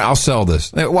 don't worry, I'll sell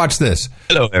this. Watch this.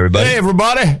 Hello, everybody. Hey,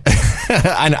 everybody.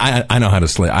 I know how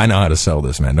to I know how to sell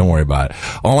this, man. Don't worry about it.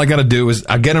 All I got to do is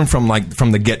I get him from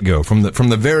the get go, from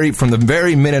the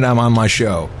very minute I'm on my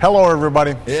show. Hello,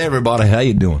 everybody. Hey, everybody. How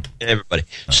you doing? Hey, everybody.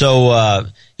 So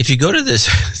if you go to this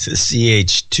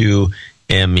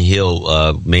CH2M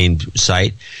Hill main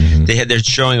site, they're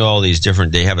showing all these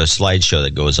different. They have a slideshow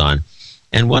that goes on,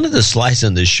 and one of the slides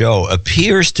on the show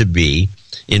appears to be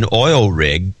an oil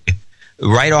rig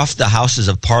right off the Houses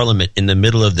of Parliament in the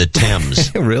middle of the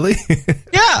Thames. Really?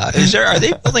 Yeah. Are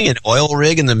they building an oil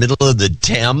rig in the middle of the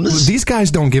Thames? These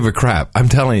guys don't give a crap. I'm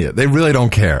telling you, they really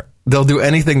don't care. They'll do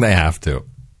anything they have to.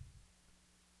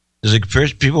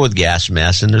 There's people with gas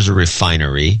masks, and there's a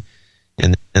refinery.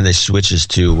 And then they switches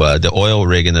to the oil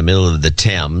rig in the middle of the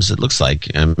Thames. It looks like,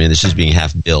 this is being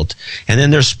half built. And then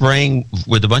they're spraying,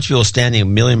 with a bunch of people standing a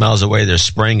million miles away, they're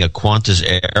spraying a Qantas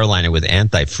airliner with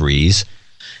antifreeze.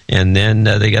 And then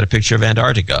they got a picture of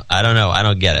Antarctica. I don't know. I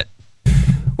don't get it.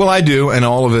 Well, I do, and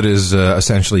all of it is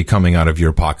essentially coming out of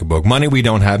your pocketbook. Money we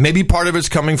don't have. Maybe part of it's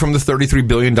coming from the $33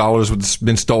 billion that's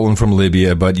been stolen from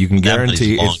Libya, but you can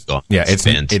guarantee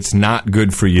it's not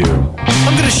good for you.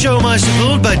 I'm going to show my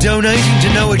support by donating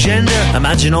to No Agenda.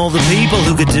 Imagine all the people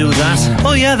who could do that.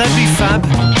 Oh, yeah, that'd be fab.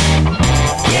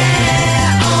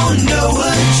 Yeah, on No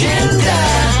Agenda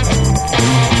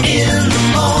in the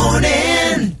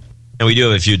morning. And we do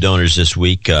have a few donors this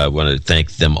week. I want to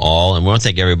thank them all. And we want to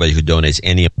thank everybody who donates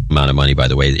any amount of money, by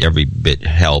the way. Every bit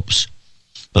helps.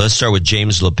 But let's start with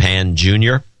James LePan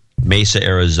Jr., Mesa,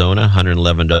 Arizona,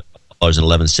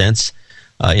 $111.11.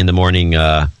 In the morning,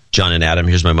 John and Adam,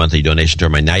 here's my monthly donation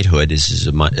toward my knighthood. This is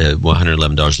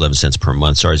 $111.11 per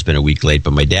month. Sorry it's been a week late,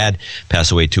 but my dad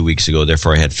passed away 2 weeks ago.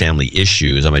 Therefore, I had family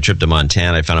issues. On my trip to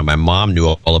Montana, I found out my mom knew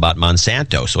all about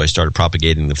Monsanto. So I started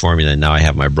propagating the formula, and now I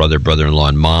have my brother-in-law,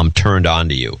 and mom turned on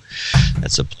to you.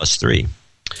 That's a +3.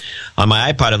 On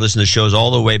my iPod, I've listened to shows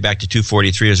all the way back to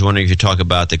 243. I was wondering if you talk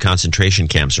about the concentration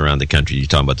camps around the country. You're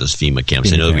talking about those FEMA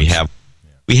camps. I know that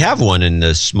we have one in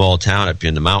the small town up here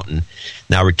in the mountain,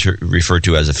 now referred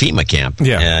to as a FEMA camp.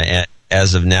 Yeah.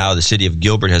 As of now, the city of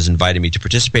Gilbert has invited me to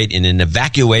participate in an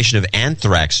evacuation of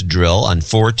anthrax drill on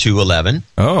 4/2/11.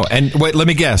 Oh, and wait, let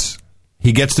me guess.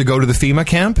 He gets to go to the FEMA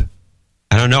camp?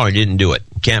 I don't know. I didn't do it.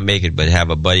 Can't make it, but have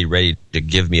a buddy ready to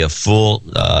give me a full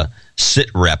sit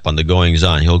rep on the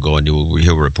goings-on. He'll go and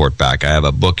he'll report back. I have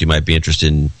a book you might be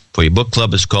interested in for your book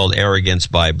club. It's called Arrogance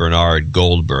by Bernard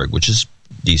Goldberg, which is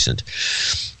decent.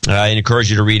 I encourage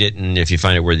you to read it, and if you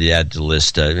find it worthy, to add to the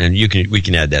list. And we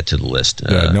can add that to the list.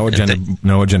 No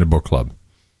Agenda Book Club.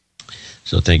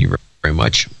 So thank you very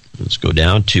much. Let's go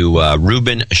down to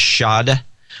Reuben Shad,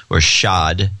 or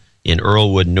Shad, in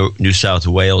Earlwood, New South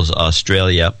Wales,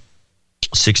 Australia,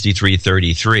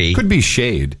 6333. Could be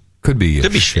Shade. Could be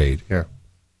Shade. Yeah.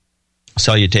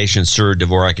 Salutations, Sir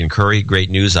Dvorak and Curry. Great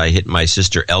news. I hit my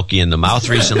sister Elke in the mouth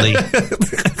recently.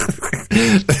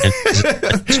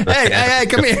 Hey,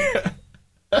 come here.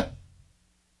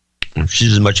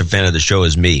 She's as much a fan of the show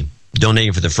as me.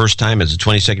 Donating for the first time as a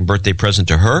 22nd birthday present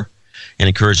to her, and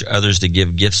encourage others to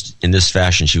give gifts in this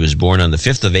fashion. She was born on the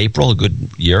 5th of April, a good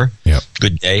year. Yep.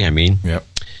 Good day, I mean. Yep.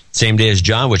 Same day as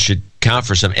John, which should count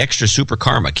for some extra super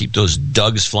karma. Keep those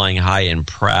Dougs flying high and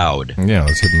proud. Yeah,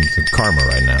 let's hit some karma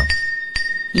right now.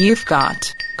 You've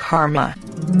got karma.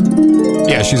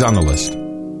 Yeah, she's on the list.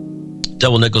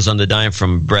 Double nickels on the dime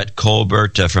from Brett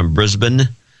Colbert from Brisbane,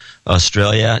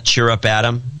 Australia. Cheer up,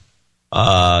 Adam.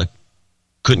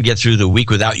 Couldn't get through the week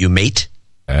without you, mate.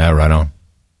 Yeah, right on.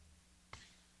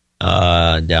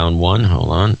 Down one. Hold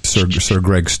on. Sir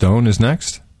Greg Stone is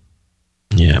next.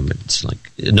 Yeah, but it's like...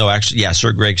 No, actually, yeah,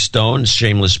 Sir Greg Stone,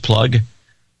 shameless plug,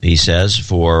 he says,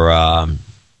 for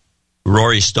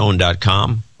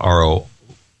RoryStone.com,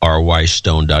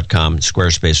 RoryStone.com,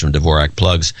 Squarespace from Dvorak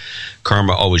Plugs.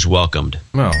 Karma always welcomed.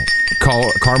 Well,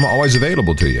 karma always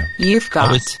available to you. You've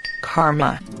got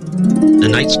karma. The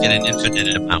Knights get an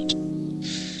infinite amount.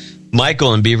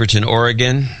 Michael in Beaverton,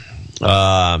 Oregon.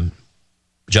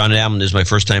 John and Alan, this is my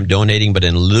first time donating, but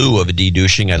in lieu of a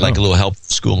de-douching, I'd like a little help with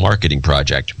the school marketing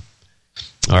project.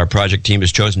 Our project team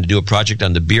has chosen to do a project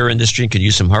on the beer industry and could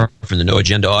use some help from the No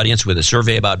Agenda audience with a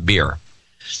survey about beer.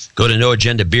 Go to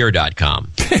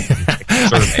noagendabeer.com.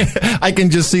 I can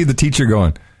just see the teacher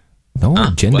going,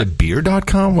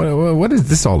 noagendabeer.com? What is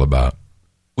this all about?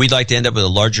 We'd like to end up with a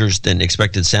larger than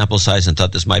expected sample size and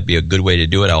thought this might be a good way to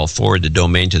do it. I'll forward the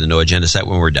domain to the No Agenda site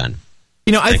when we're done.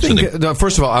 You know, I think,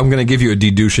 first of all, I'm going to give you a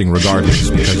de-douching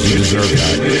regardless because you deserve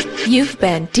that. You've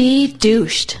been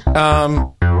de-douched.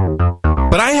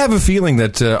 But I have a feeling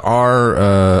that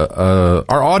our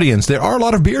audience, there are a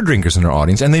lot of beer drinkers in our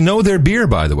audience, and they know their beer,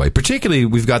 by the way. Particularly,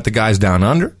 we've got the guys down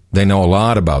under. They know a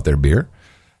lot about their beer.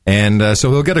 And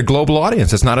so we'll get a global audience.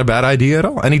 That's not a bad idea at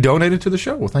all. And he donated to the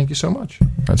show. Well, thank you so much.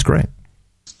 That's great.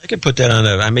 I could put that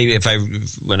on maybe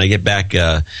when I get back,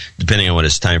 depending on what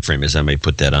his time frame is, I may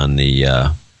put that on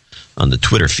the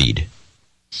Twitter feed.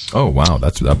 Oh wow,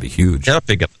 that'd be huge. That'll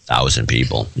pick up 1,000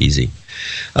 people, easy.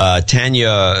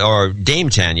 Tanya or Dame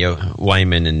Tanya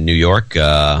Wyman in New York,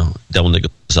 double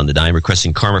nickels on the dime,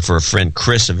 requesting karma for a friend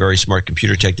Chris, a very smart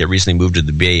computer tech that recently moved to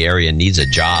the Bay Area and needs a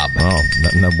job. Oh,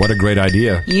 what a great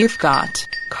idea! You've got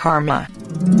karma.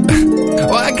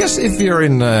 Well, I guess if you're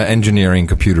in engineering,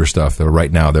 computer stuff,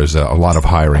 right now there's a lot of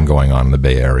hiring going on in the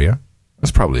Bay Area.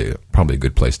 That's probably a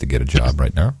good place to get a job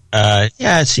right now.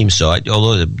 Yeah, it seems so.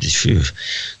 Although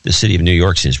the city of New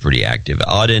York seems pretty active.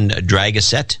 Auden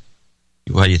Dragasset.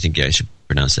 How do you think I should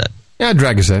pronounce that? Yeah,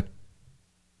 Dragasset.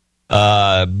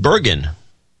 Bergen.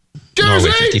 Jersey!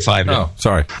 Norway, 55 now. Oh,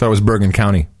 sorry. Thought it was Bergen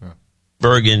County.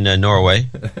 Bergen, Norway.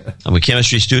 I'm a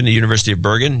chemistry student at the University of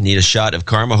Bergen. Need a shot of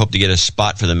karma. Hope to get a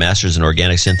spot for the Masters in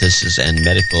Organic Synthesis and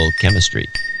Medical Chemistry.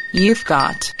 You've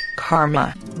got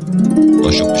karma.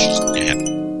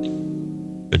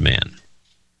 Good man.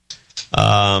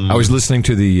 I was listening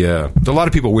to a lot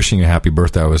of people wishing a happy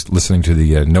birthday. I was listening to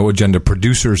the No Agenda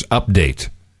Producers Update.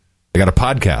 They got a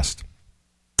podcast.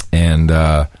 And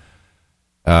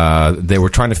they were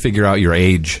trying to figure out your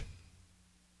age.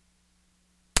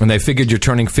 And they figured you're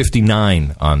turning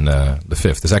 59 on the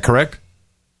 5th. Is that correct?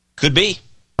 Could be.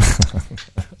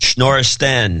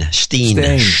 Snorresteen.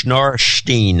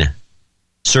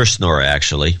 Sir Snorre,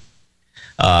 actually.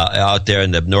 Out there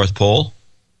in the North Pole,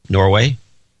 Norway.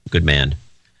 Good man.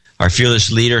 Our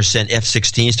fearless leader sent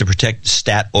F-16s to protect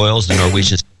Stat Oil's, the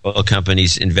Norwegian oil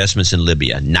company's investments in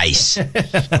Libya. Nice.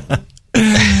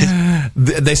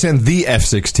 They sent the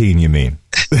F-16, you mean?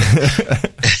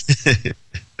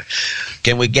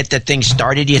 Can we get the thing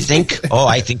started, you think? Oh,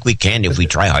 I think we can if we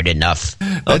try hard enough.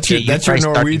 That's your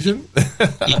Norwegian?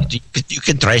 You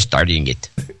can try starting it.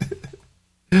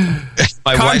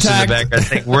 My wife's in the back. I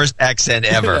think worst accent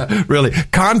ever. Yeah, really.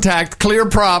 Contact, clear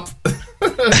prop.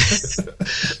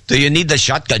 Do you need the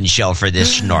shotgun shell for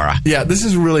this, Nora? Yeah, this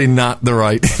is really not the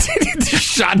right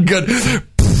shotgun.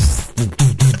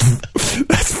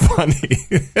 That's funny.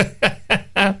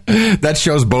 That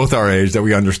shows both our age that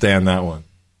we understand that one.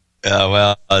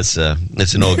 Well, it's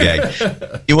an old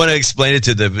gag. You want to explain it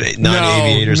to the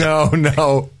non-aviators?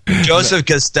 No. Joseph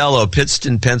Costello,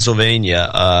 Pittston,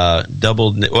 Pennsylvania,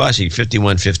 doubled. Well, actually,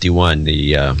 5151.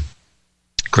 The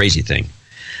crazy thing.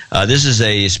 This is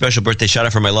a special birthday shout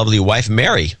out for my lovely wife,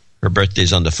 Mary. Her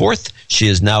birthday's on the 4th. She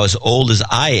is now as old as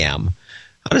I am.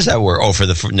 How does that work? Oh, for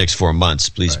the next 4 months,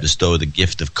 please bestow the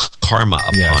gift of karma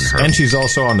upon her. And she's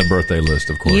also on the birthday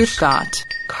list, of course. You've got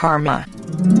karma.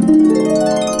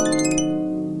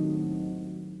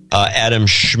 Adam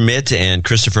Schmidt and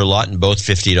Christopher Lawton, both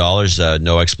 $50,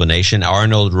 no explanation.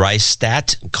 Arnold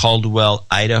Reistat, Caldwell,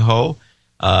 Idaho.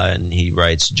 And he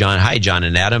writes, Hi, John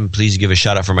and Adam. Please give a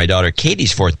shout-out for my daughter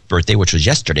Katie's 4th birthday, which was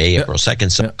yesterday, April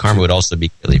 2nd. So karma would also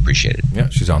be really appreciated. Yeah,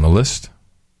 she's on the list.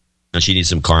 And she needs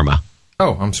some karma.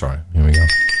 Oh, I'm sorry. Here we go.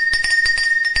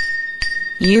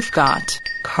 You've got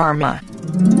karma.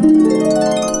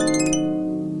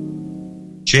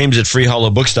 James at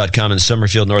freehollowbooks.com in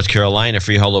Summerfield, North Carolina,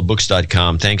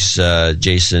 freehollowbooks.com. Thanks,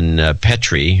 Jason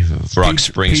Petrie of Rock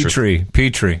Springs.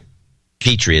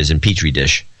 Petrie as in Petri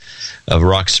dish of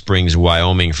Rock Springs,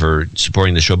 Wyoming, for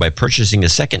supporting the show by purchasing a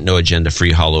second No Agenda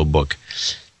Free Hollow book.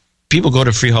 People go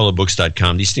to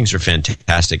freehollowbooks.com. These things are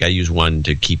fantastic. I use one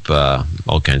to keep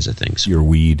all kinds of things. Your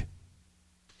weed.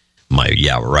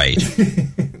 Yeah, right.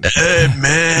 Hey,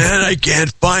 man, I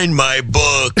can't find my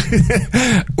book.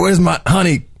 Where's my,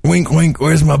 honey, wink, wink,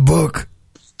 where's my book?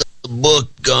 The book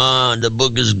gone. The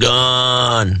book is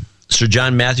gone. Sir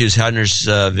John Matthews,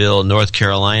 Huntersville, North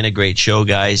Carolina. Great show,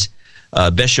 guys.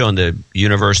 Best show in the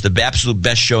universe. The absolute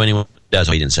best show anyone does.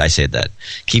 Oh, he didn't say. I said that.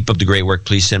 Keep up the great work.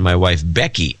 Please send my wife,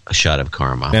 Becky, a shot of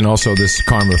karma. And also this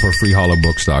karma for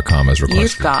freehollowbooks.com as requested.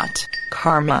 You've got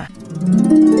karma.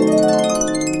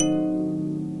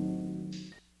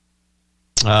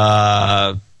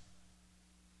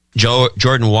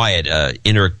 Jordan Wyatt,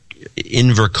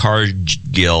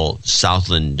 Invercargill,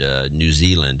 Southland, New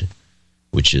Zealand,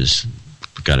 which is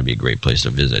got to be a great place to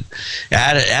visit.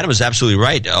 Adam is absolutely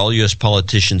right. All U.S.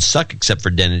 politicians suck except for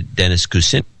Dennis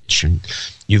Kucinich.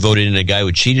 You voted in a guy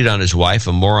who cheated on his wife,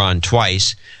 a moron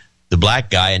twice, the black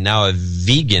guy, and now a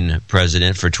vegan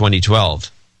president for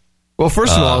 2012. Well,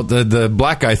 first of all, the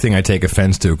black guy thing I take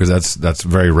offense to because that's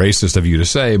very racist of you to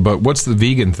say. But what's the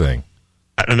vegan thing?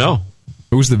 I don't know.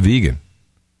 Who's the vegan?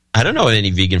 I don't know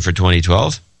any vegan for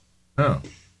 2012. Oh.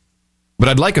 But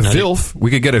I'd like a VILF. We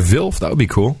could get a VILF. That would be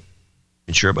cool.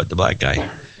 I'm sure about the black guy.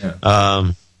 Yeah.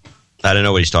 I don't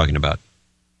know what he's talking about.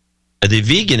 The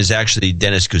vegan is actually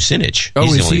Dennis Kucinich.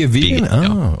 Oh, is he a vegan?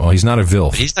 Oh, he's not a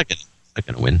VILF. But he's not going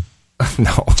to win.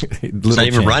 No, he's not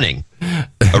even running.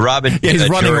 Robin, he's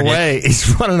running away.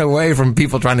 He's running away from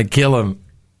people trying to kill him.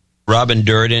 Robin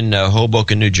Durden,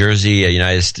 Hoboken, New Jersey,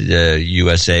 USA,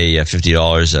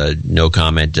 $50. No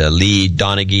comment. Lee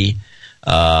Donaghy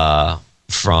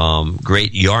from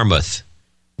Great Yarmouth,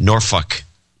 Norfolk,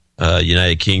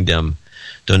 United Kingdom.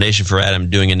 Donation for Adam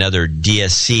doing another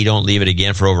DSC. Don't leave it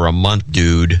again for over a month,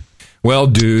 dude. Well,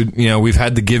 dude, we've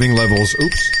had the giving levels.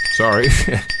 Oops, sorry.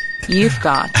 You've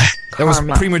got that was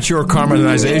premature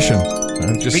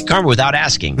karmanization. Just karma without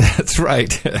asking. That's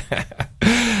right.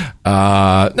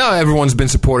 No, everyone's been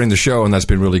supporting the show, and that's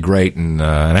been really great. And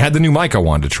I had the new mic I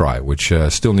wanted to try, which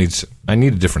still needs. I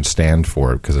need a different stand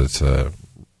for it because it's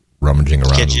rummaging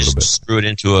around a little bit. Can't you screw it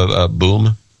into a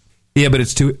boom? Yeah, but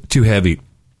it's too heavy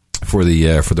for the.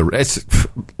 It's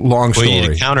long story. Well, you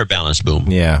need a counterbalance boom.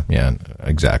 Yeah,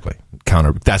 exactly.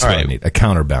 That's what I need. A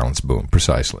counterbalance boom,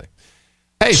 precisely.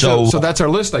 Hey, so that's our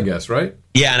list, I guess, right?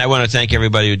 Yeah, and I want to thank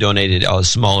everybody who donated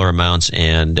smaller amounts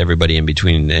and everybody in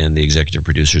between and the executive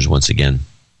producers once again.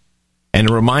 And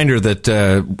a reminder that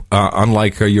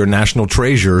unlike your national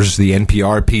treasures, the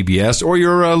NPR, PBS, or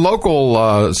your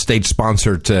local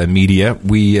state-sponsored media,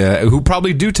 we who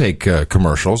probably do take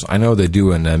commercials. I know they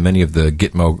do in many of the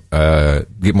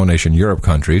Gitmo Nation Europe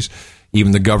countries.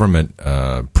 Even the government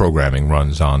programming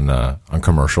runs on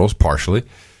commercials, partially.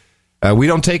 We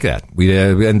don't take that.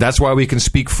 And that's why we can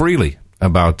speak freely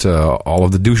about all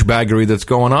of the douchebaggery that's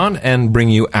going on and bring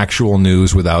you actual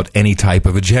news without any type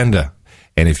of agenda.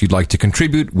 And if you'd like to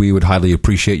contribute, we would highly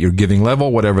appreciate your giving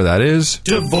level, whatever that is.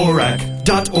 Dvorak.org/NA.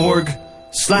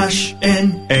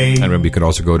 And remember, you can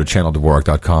also go to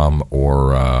channeldvorak.com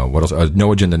or what else?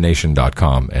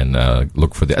 NoAgendaNation.com and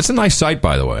look for that. That's a nice site,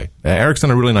 by the way. Eric's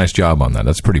done a really nice job on that.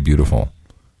 That's pretty beautiful.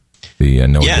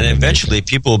 And eventually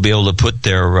people will be able to put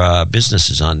their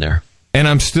businesses on there. And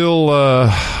I'm still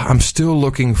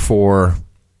looking for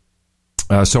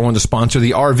someone to sponsor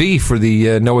the RV for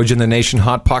the No Agenda Nation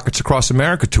Hot Pockets Across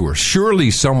America tour. Surely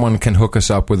someone can hook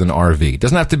us up with an RV.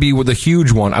 Doesn't have to be with a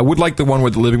huge one. I would like the one where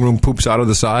the living room poops out of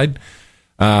the side,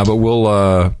 but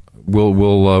we'll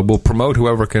we'll promote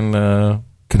whoever can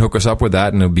hook us up with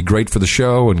that, and it'll be great for the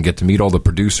show and get to meet all the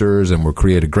producers, and we'll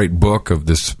create a great book of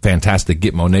this fantastic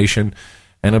Gitmo Nation,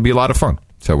 and it'll be a lot of fun.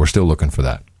 So we're still looking for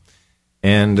that.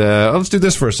 And let's do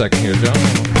this for a second here, John.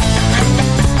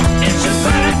 It's your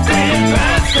birthday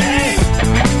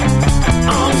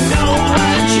on No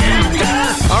Agenda.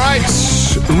 All right,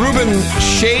 Ruben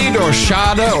Shade or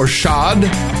Shada or Shad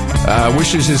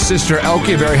wishes his sister Elke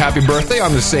a very happy birthday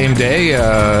on the same day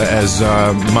as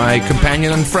my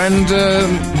companion and friend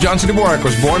Johnson Dvorak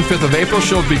was born 5th of April.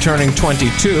 She'll be turning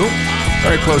 22.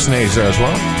 Very close in age there as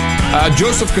well.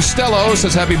 Joseph Costello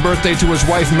says happy birthday to his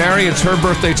wife Mary. It's her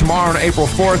birthday tomorrow on April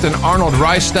 4th. And Arnold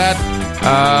Reistadt,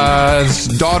 his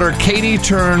daughter Katie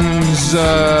turned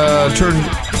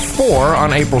 4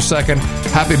 on April 2nd.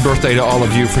 Happy birthday to all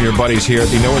of you from your buddies here at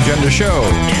the No Agenda Show.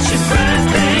 It's your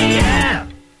birthday, yeah.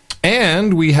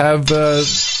 And we have a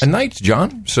night,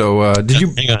 John. So did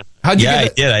you? Hang on. How'd you I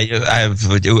get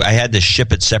it? did. I had to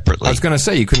ship it separately. I was going to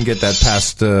say you couldn't get that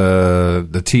past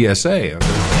the TSA.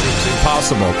 It's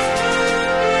impossible.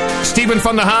 Stephen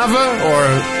van der Have or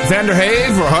Van der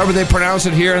Have, or however they pronounce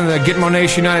it here in the Gitmo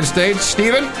Nation, United States.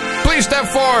 Stephen, please step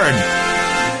forward.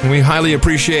 And we highly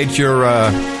appreciate your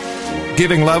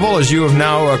giving level, as you have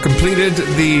now completed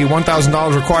the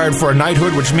 $1,000 required for a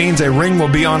knighthood, which means a ring will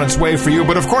be on its way for you.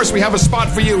 But of course, we have a spot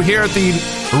for you here at the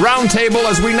round table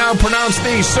as we now pronounce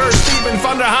the Sir Stephen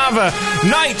van der Have,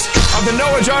 Knight of the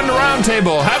No Agenda Round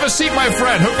Table. Have a seat, my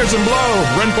friend. Hookers and Blow,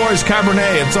 Brent Boys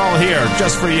Cabernet. It's all here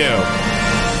just for you.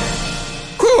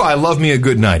 Whew, I love me a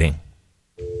good knighting.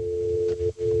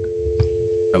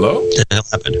 Hello? What the hell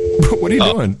happened? What are you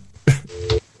doing?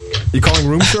 You calling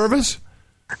room service?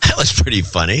 That was pretty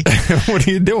funny. What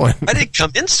are you doing? I didn't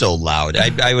come in so loud.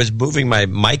 I was moving my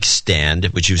mic stand,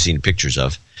 which you've seen pictures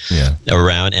of,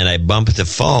 around, and I bumped the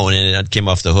phone, and it came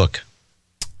off the hook.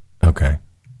 Okay.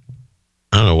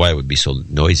 I don't know why it would be so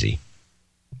noisy.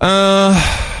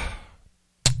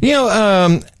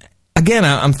 Again,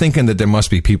 I'm thinking that there must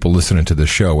be people listening to this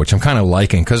show, which I'm kind of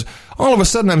liking, because all of a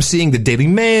sudden I'm seeing the Daily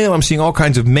Mail, I'm seeing all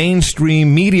kinds of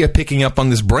mainstream media picking up on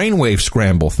this brainwave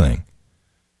scramble thing.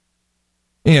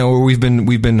 You know, where we've been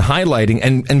highlighting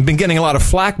and been getting a lot of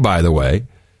flack, by the way.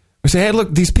 We say, hey,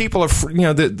 look, these people are,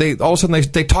 they all of a sudden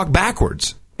they talk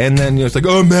backwards, and then it's like,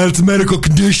 oh man, it's a medical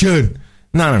condition.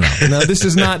 No, this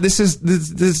is not. This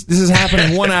is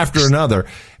happening one after another,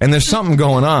 and there's something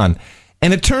going on.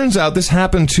 And it turns out this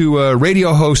happened to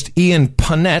radio host Ian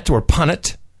Punnett or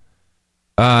Punnett.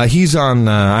 He's on,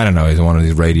 I don't know, he's on one of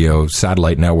these radio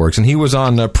satellite networks, and he was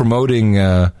on promoting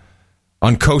on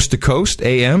Coast to Coast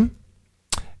AM.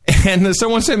 And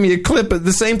someone sent me a clip, but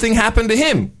the same thing happened to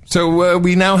him. So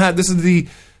we now have, this is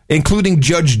including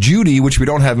Judge Judy, which we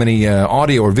don't have any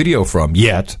audio or video from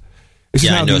yet.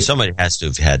 I know somebody has to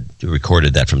have had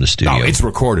recorded that from the studio. No, it's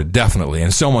recorded, definitely,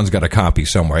 and someone's got a copy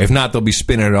somewhere. If not, they'll be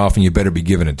spinning it off, and you better be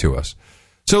giving it to us.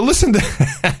 So listen to,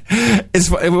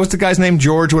 what's the guy's name?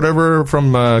 George whatever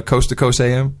from Coast to Coast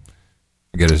AM?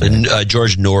 Forget his name.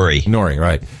 George Norrie. Norrie,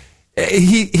 right.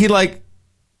 He like,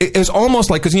 it was almost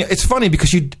like, because it's funny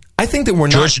because I think that we're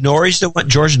not. George Norrie's the one.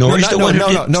 George Norrie's the one.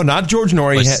 No, not George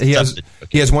Norrie. He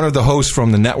has one of the hosts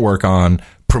from the network on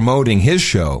promoting his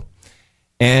show.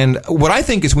 And what I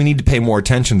think is we need to pay more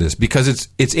attention to this, because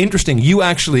it's interesting. You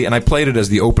actually, and I played it as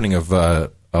the opening of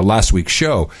last week's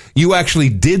show. You actually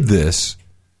did this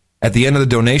at the end of the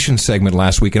donation segment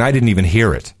last week, and I didn't even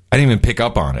hear it. I didn't even pick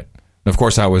up on it. And of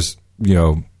course, I was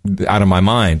out of my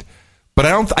mind. But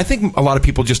I think a lot of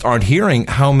people just aren't hearing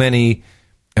how many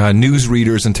news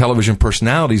readers and television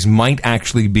personalities might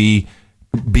actually be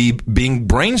being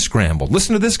brain scrambled.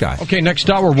 Listen to this guy. Okay, next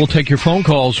hour we'll take your phone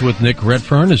calls with Nick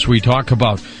Redfern as we talk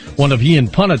about one of Ian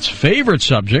Punnett's favorite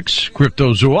subjects,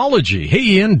 cryptozoology. Hey,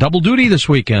 Ian, double duty this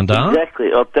weekend, huh? Exactly.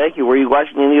 Oh, thank you. Were you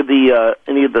watching any of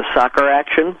the soccer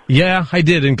action? Yeah, I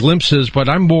did in glimpses, but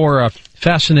I'm more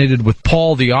fascinated with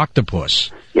Paul the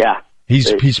Octopus. Yeah.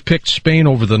 He's picked Spain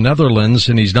over the Netherlands,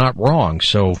 and he's not wrong.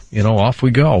 So, off we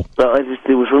go. Well, it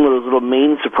was one of those little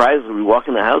main surprises. We walk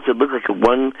in the house, it looked like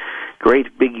one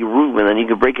great big room, and then you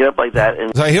could break it up like that.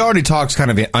 And so he already talks kind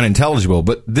of unintelligible,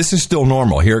 but this is still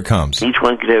normal. Here it comes. Each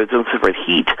one could have its own separate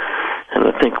heat, and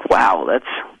I think, wow, that's.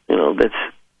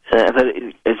 I thought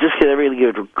it's just everybody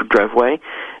give it a driveway,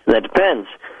 and that depends.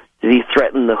 Did he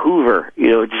threaten the Hoover? Has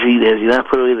he not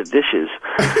put away the dishes?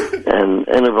 and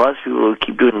a lot of people will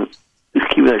keep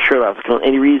keeping their shirt off for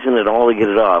any reason at all to get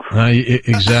it off.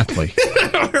 Exactly.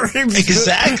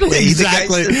 Exactly.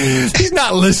 He's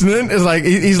not listening. It's like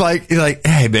he's like,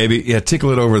 hey baby, yeah,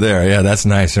 tickle it over there. Yeah, that's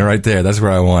nice. And right there, that's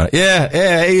where I want it.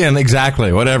 Yeah, Ian,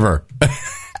 exactly. Whatever.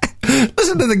 Listen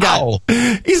Listen to the guy.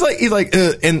 He's like,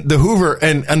 in the Hoover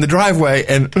and the driveway,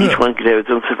 and each one could have its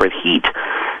own separate heat.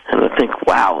 And I think,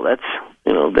 wow, that's.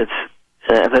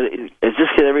 It's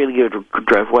just going to really give it a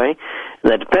driveway,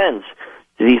 and that depends.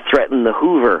 Did he threaten the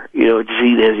Hoover? Has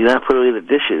he not put away the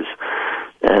dishes?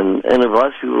 And if a lot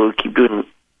of people would keep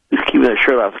keeping their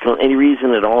shirt off for any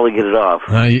reason at all to get it off.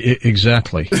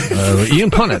 Exactly.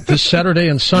 Ian Punnett this Saturday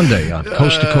and Sunday on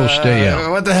Coast to Coast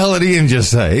AM. What the hell did Ian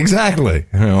just say? Exactly.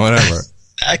 Whatever.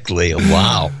 Exactly.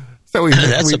 Wow. So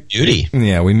that's a beauty.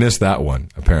 Yeah, we missed that one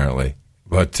apparently,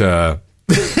 but.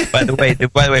 By the way,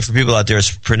 for people out there,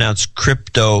 it's pronounced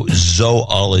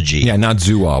cryptozoology. Yeah, not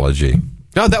zoology.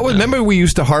 No, that was. Remember, we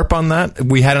used to harp on that.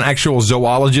 We had an actual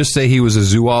zoologist say he was a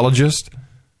zoologist.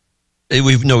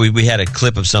 We had a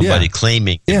clip of somebody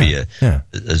claiming to be a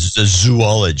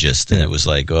zoologist, and it was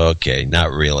like, okay,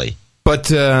 not really. But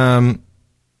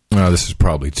this is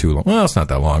probably too long. Well, it's not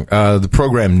that long. The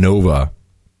program Nova.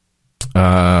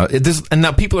 And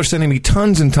now people are sending me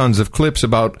tons and tons of clips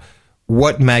about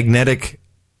what magnetic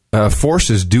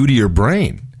forces do to your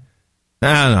brain. No,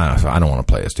 I don't want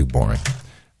to play. It's too boring.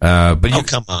 But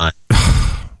come on.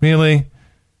 Really?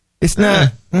 It's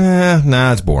not.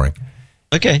 It's boring.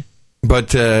 Okay. But,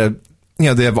 they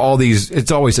have all these.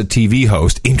 It's always a TV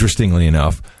host, interestingly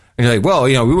enough. And you're like, well,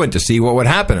 we went to see what would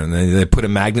happen. And they put a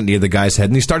magnet near the guy's head,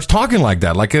 and he starts talking like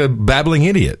that, like a babbling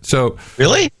idiot. So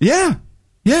really? Yeah.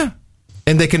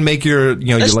 And they can make your,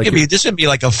 this would be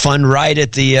like a fun ride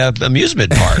at the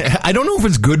amusement park. I don't know if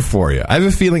it's good for you. I have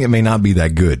a feeling it may not be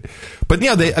that good. But they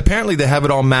have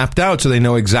it all mapped out so they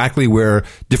know exactly where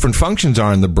different functions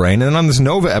are in the brain. And on this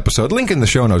Nova episode, link in the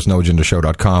show notes,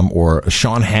 noagendashow.com or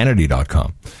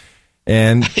SeanHannity.com.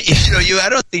 And I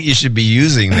don't think you should be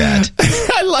using that.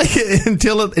 I like it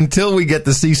until we get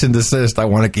the cease and desist. I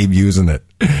want to keep using it.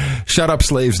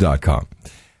 Shutupslaves.com.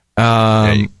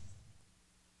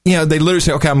 They literally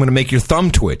say, okay, I'm going to make your thumb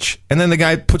twitch. And then the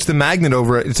guy puts the magnet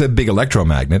over it. It's a big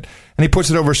electromagnet. And he puts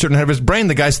it over a certain head of his brain.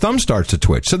 The guy's thumb starts to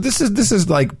twitch. So this is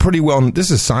like pretty well, this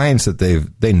is science that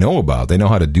they know about. They know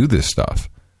how to do this stuff.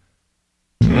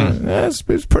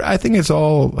 I think it's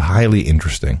all highly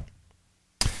interesting.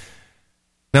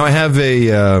 Now I have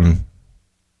a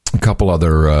couple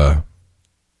other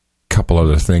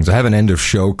things. I have an end of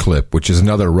show clip, which is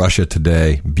another Russia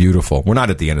Today. Beautiful. We're not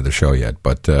at the end of the show yet,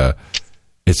 but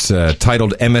it's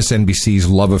titled MSNBC's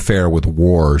Love Affair with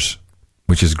Wars,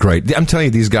 which is great. I'm telling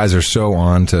you, these guys are so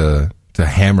on to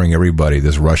hammering everybody,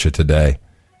 this Russia Today.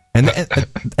 And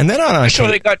then on so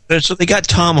they got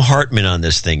Thom Hartmann on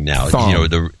this thing now.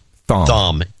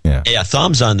 Thom. Yeah,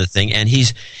 Thom's on the thing, and he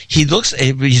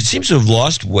seems to have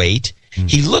lost weight.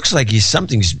 He looks like he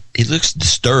looks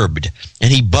disturbed,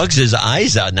 and he bugs his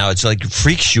eyes out now. It's like it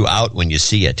freaks you out when you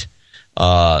see it.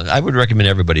 I would recommend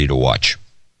everybody to watch.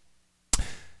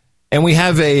 And we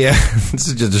have this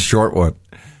is just a short one.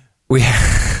 We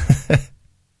have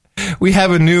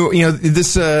a new,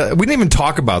 this, we didn't even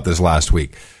talk about this last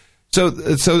week. So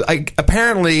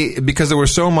apparently, because there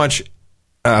was so much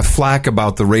flack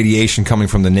about the radiation coming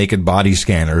from the naked body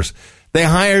scanners, they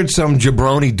hired some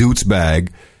jabroni douchebag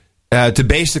to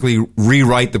basically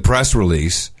rewrite the press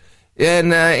release.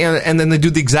 And then they do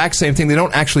the exact same thing. They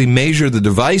don't actually measure the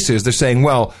devices. They're saying,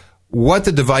 well, what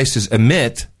the devices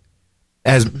emit,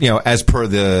 as per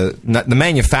the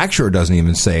manufacturer doesn't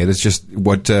even say it. It's just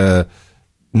what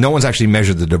no one's actually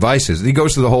measured the devices. He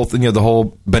goes to the whole thing, the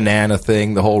whole banana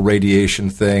thing, the whole radiation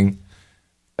thing.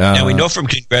 Now we know from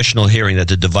congressional hearing that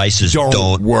the devices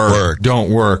don't work.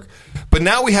 Don't work. But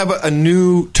now we have a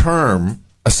new term,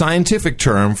 a scientific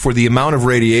term for the amount of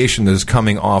radiation that is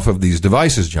coming off of these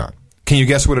devices, John. Can you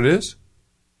guess what it is?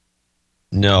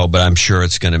 No, but I'm sure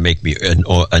it's going to make me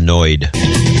annoyed.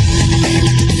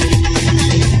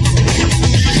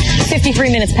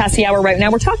 53 minutes past the hour right now.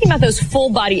 We're talking about those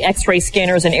full-body X-ray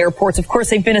scanners in airports. Of course,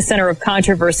 they've been a center of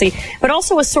controversy, but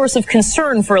also a source of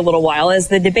concern for a little while as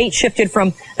the debate shifted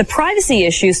from the privacy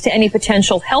issues to any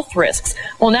potential health risks.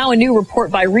 Well, now a new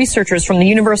report by researchers from the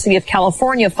University of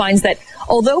California finds that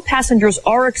although passengers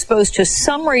are exposed to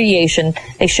some radiation,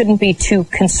 they shouldn't be too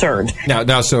concerned.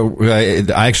 So I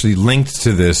actually linked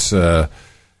to this,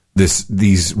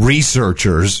 these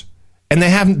researchers. And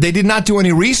they did not do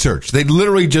any research. They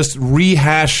literally just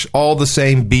rehash all the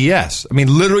same BS. I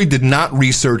mean, literally did not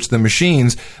research the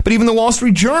machines. But even the Wall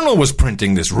Street Journal was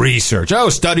printing this research. Oh,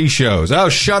 study shows. Oh,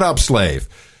 shut up, slave.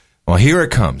 Well, here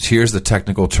it comes. Here's the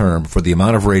technical term for the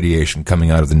amount of radiation coming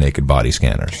out of the naked body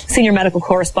scanners. Senior medical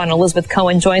correspondent Elizabeth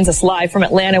Cohen joins us live from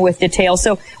Atlanta with details.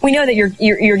 So we know that you're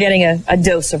getting a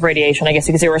dose of radiation, I guess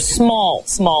you could say, or a small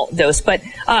dose. But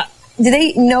Do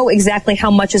they know exactly how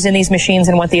much is in these machines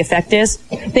and what the effect is?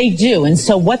 They do. And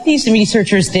so what these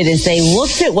researchers did is they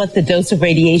looked at what the dose of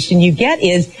radiation you get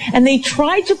is, and they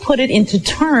tried to put it into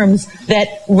terms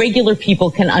that regular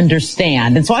people can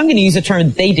understand. And so I'm going to use a term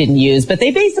that they didn't use, but they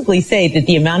basically say that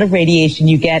the amount of radiation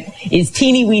you get is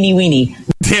teeny weeny weeny.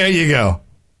 There you go.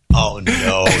 Oh,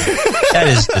 no. That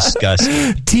is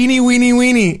disgusting. Teeny weeny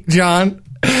weeny, John.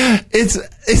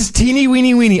 It's teeny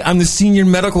weeny weeny. I'm the senior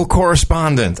medical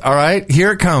correspondent. All right,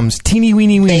 here it comes. Teeny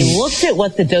weeny weeny. They looked at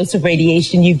what the dose of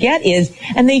radiation you get is,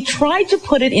 and they tried to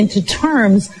put it into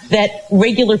terms that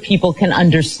regular people can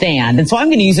understand. And so I'm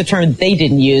going to use a term that they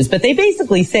didn't use, but they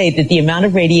basically say that the amount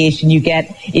of radiation you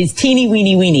get is teeny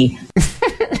weeny weeny.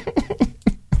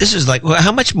 This is like, well,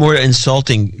 how much more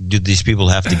insulting do these people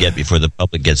have to get before the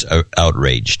public gets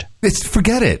outraged?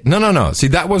 Forget it. No. See,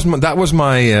 that was my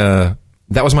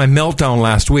meltdown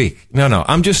last week. No.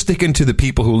 I'm just sticking to the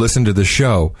people who listen to the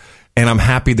show, and I'm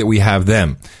happy that we have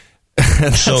them.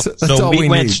 that's all we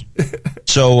need.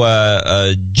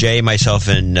 So Jay, myself,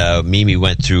 and Mimi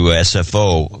went through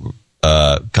SFO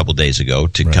a couple days ago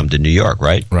to come to New York,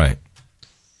 right? Right.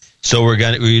 So we're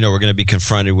gonna be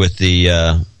confronted with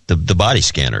the body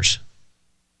scanners.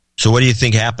 So what do you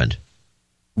think happened?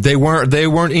 They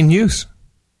weren't in use.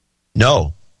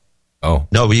 No. Oh.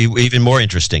 No, even more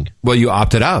interesting. Well, you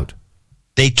opted out.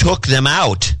 They took them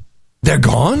out. They're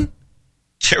gone?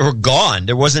 They were gone.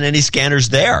 There wasn't any scanners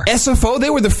there. SFO, they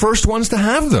were the first ones to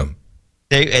have them.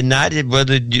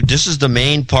 This is the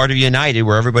main part of United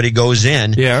where everybody goes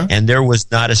in, and there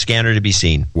was not a scanner to be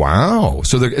seen. Wow.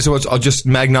 So it's just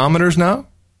magnometers now?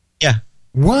 Yeah.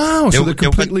 Wow. So they're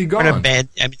completely gone.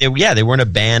 They weren't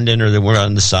abandoned or they weren't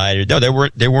on the side. No, they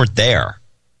weren't there.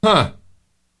 Huh.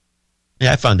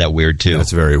 Yeah, I found that weird, too.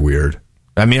 That's very weird.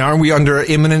 I mean, aren't we under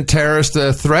imminent terrorist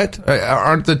threat?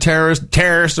 Aren't the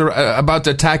terrorists about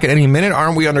to attack at any minute?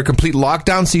 Aren't we under complete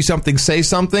lockdown? See something, say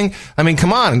something? I mean,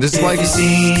 come on. Just if you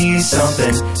see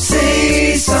something,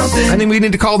 say something. I think we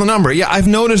need to call the number. Yeah, I've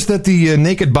noticed that the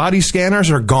naked body scanners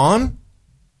are gone.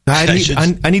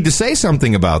 I need to say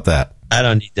something about that. I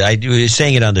don't need to.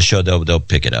 Saying it on the show, they'll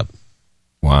pick it up.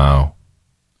 Wow.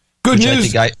 Good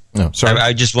news. I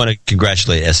just want to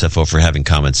congratulate SFO for having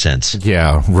common sense.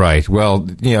 Yeah, right. Well,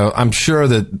 I'm sure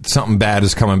that something bad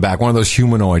is coming back. One of those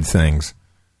humanoid things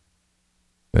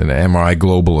that MRI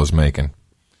Global is making.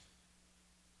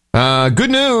 Good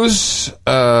news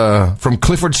from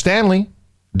Clifford Stanley,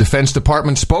 Defense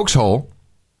Department spokeshole.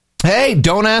 Hey,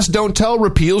 don't ask, don't tell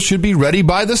repeal should be ready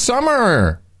by the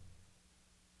summer.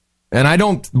 And I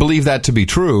don't believe that to be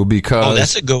true because... Oh,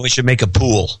 that's a good... We should make a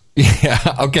pool. Yeah,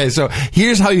 okay, so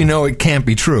here's how you know it can't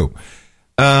be true.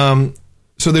 So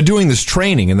they're doing this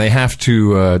training, and they have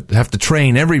to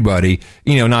train everybody,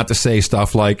 not to say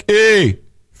stuff like, hey,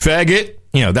 faggot.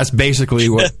 That's basically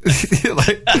what...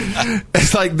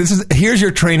 it's like, here's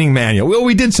your training manual. Well,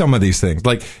 we did some of these things.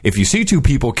 Like, if you see two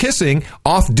people kissing,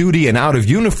 off duty and out of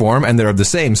uniform, and they're of the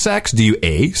same sex, do you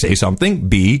A, say something,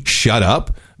 B, shut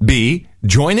up, B,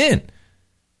 join in?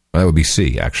 Well, that would be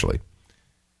C, actually.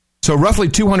 So roughly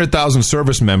 200,000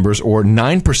 service members, or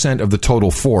 9% of the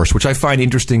total force, which I find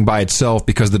interesting by itself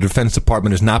because the Defense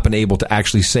Department has not been able to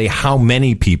actually say how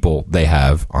many people they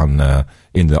have in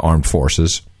the armed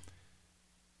forces,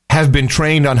 have been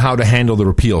trained on how to handle the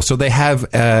repeal. So they have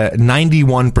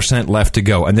 91% left to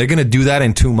go. And they're going to do that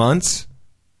in 2 months?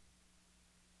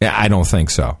 Yeah, I don't think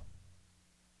so.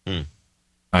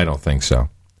 I don't think so.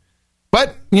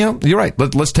 But, you're right.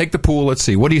 Let's take the pool. Let's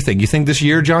see. What do you think? You think this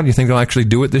year, John? You think they'll actually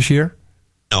do it this year?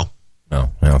 No,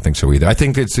 I don't think so either. I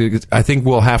think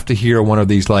we'll have to hear one of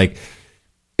these, like,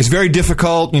 it's very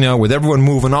difficult, with everyone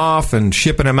moving off and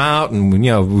shipping them out, and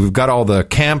we've got all the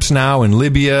camps now in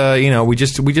Libya. We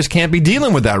just can't be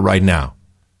dealing with that right now.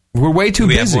 We're way too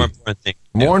busy. Have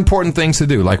more important things to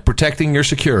do, like protecting your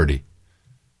security.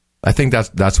 I think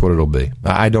that's what it'll be.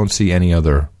 I don't see any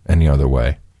other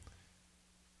way.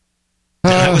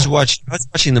 I was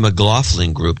watching the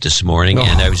McLaughlin group this morning,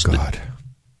 and I was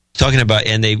talking about,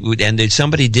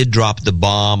 somebody did drop the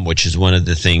bomb, which is one of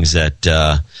the things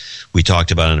that we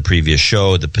talked about on a previous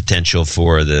show. The potential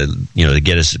for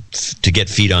to get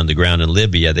feet on the ground in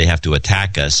Libya, they have to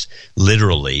attack us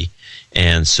literally,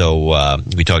 and so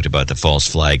we talked about the false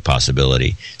flag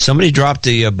possibility. Somebody dropped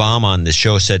the bomb on the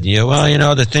show. Said,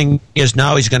 the thing is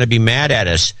now he's going to be mad at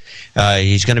us.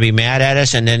 He's going to be mad at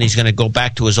us, and then he's going to go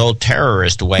back to his old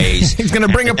terrorist ways. He's going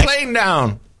to bring a plane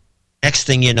down. Next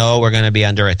thing you know, we're going to be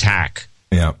under attack.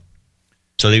 Yeah.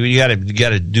 So you got to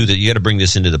do that. You got to bring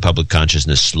this into the public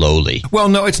consciousness slowly. Well,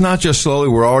 no, it's not just slowly.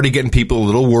 We're already getting people a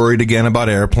little worried again about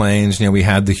airplanes. We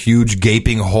had the huge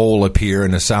gaping hole appear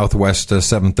in the Southwest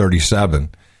 737.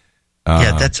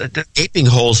 That's the gaping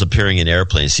holes appearing in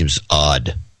airplanes seems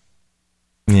odd.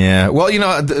 Yeah, well,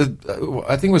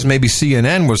 I think it was maybe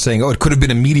CNN was saying, it could have been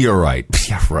a meteorite.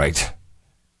 Yeah, right.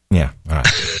 Yeah, all right.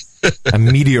 A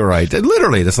meteorite.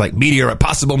 Literally, it's like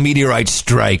possible meteorite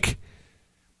strike.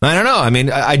 I don't know. I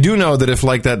mean, I do know that if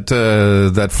like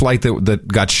that flight that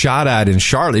got shot at in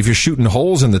Charlotte, if you're shooting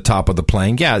holes in the top of the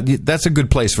plane, that's a good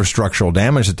place for structural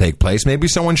damage to take place. Maybe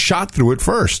someone shot through it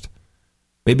first.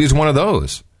 Maybe it's one of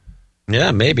those.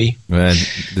 Yeah, maybe. And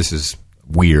this is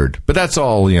weird, but that's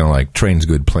all. Like train's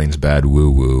good, plane's bad.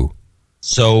 Woo woo.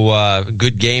 So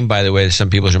good game, by the way. Some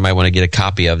people might want to get a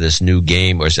copy of this new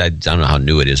game, or I don't know how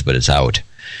new it is, but it's out.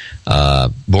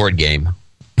 Board game.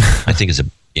 I think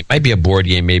it might be a board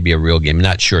game, maybe a real game. I'm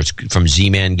not sure. It's from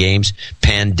Z-Man Games.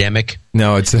 Pandemic.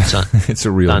 No, it's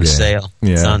a real game. On sale.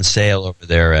 Yeah. It's on sale over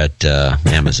there at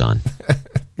Amazon.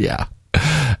 Yeah.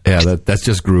 That's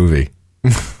just groovy.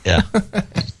 Yeah.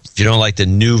 If you don't like the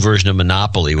new version of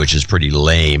Monopoly, which is pretty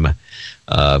lame,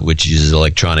 which uses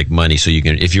electronic money, so you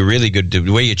can, if you're really good, the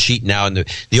way you cheat now in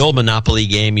the old Monopoly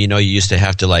game, you used to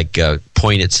have to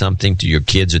point at something to your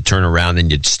kids would turn around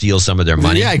and you'd steal some of their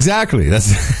money. Yeah, exactly.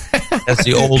 That's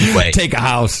the old way. Take a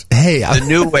house. Hey, the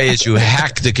new way is you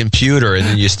hack the computer and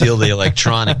then you steal the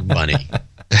electronic money.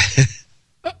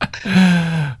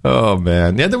 Oh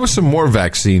man, yeah, there was some more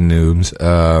vaccine news.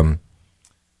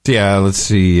 Let's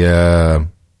see.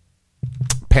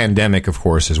 Pandemic, of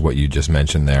course, is what you just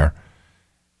mentioned there.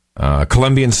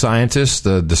 Colombian scientist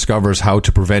discovers how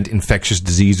to prevent infectious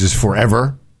diseases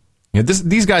forever.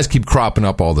 These guys keep cropping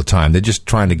up all the time. They're just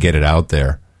trying to get it out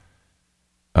there.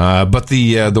 But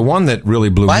the one that really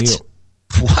blew me...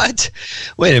 What?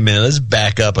 Wait a minute. Let's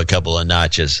back up a couple of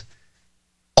notches.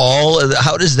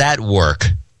 How does that work?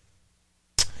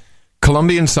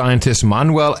 Colombian scientist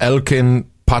Manuel Elkin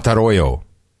Patarroyo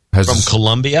from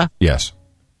Colombia? Yes.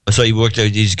 So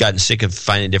he's gotten sick of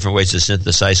finding different ways to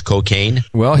synthesize cocaine?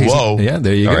 Well,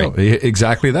 there you go. Right.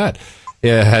 Exactly that.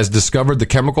 Has discovered the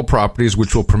chemical properties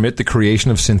which will permit the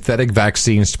creation of synthetic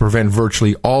vaccines to prevent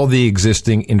virtually all the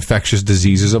existing infectious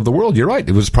diseases of the world. You're right.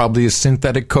 It was probably a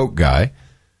synthetic coke guy.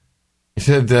 He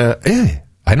said,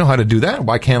 I know how to do that.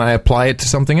 Why can't I apply it to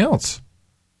something else?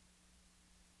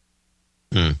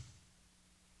 And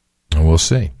we'll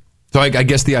see. So I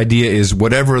guess the idea is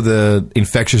whatever the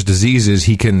infectious disease is,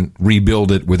 he can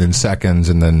rebuild it within seconds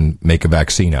and then make a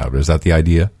vaccine out of it. Is that the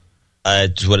idea?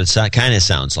 It's what it kind of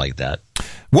sounds like that.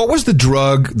 What was the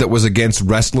drug that was against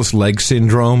restless leg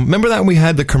syndrome? Remember that we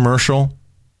had the commercial?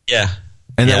 Yeah.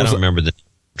 I don't remember the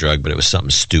drug, but it was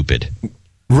something stupid.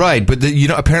 Right, but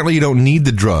apparently you don't need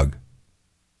the drug.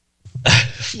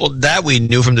 Well, that we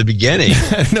knew from the beginning.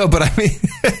 No, but I mean,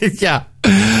 yeah.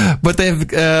 But they've,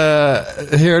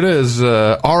 here it is,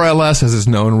 RLS as it's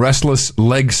known, restless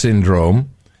leg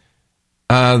syndrome.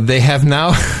 They have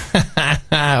now,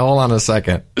 hold on a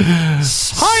second.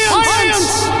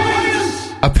 Science!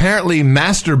 Apparently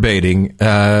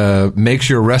masturbating makes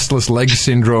your restless leg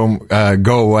syndrome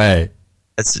go away.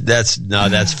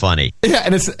 That's funny. Yeah,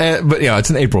 and it's it's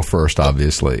an April 1st,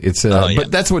 obviously. It's but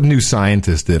that's what New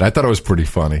Scientist did. I thought it was pretty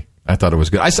funny. I thought it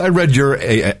was good. I read your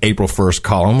April 1st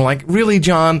column. I'm like, really,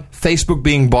 John? Facebook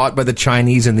being bought by the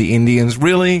Chinese and the Indians?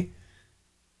 Really?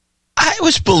 It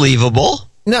was believable.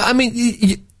 No, I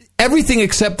mean, everything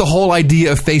except the whole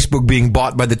idea of Facebook being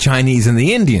bought by the Chinese and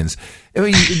the Indians. I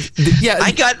mean,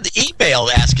 I got the email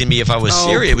asking me if I was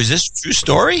serious. Was this a true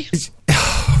story?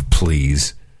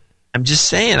 Please. I'm just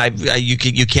saying,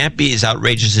 you can't be as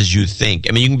outrageous as you think.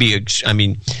 I mean,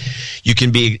 you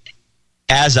can be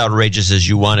as outrageous as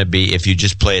you want to be if you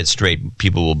just play it straight.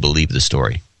 People will believe the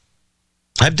story.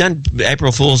 I've done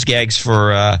April Fool's gags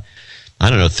for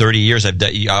 30 years. I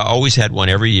always had one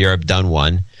every year. I've done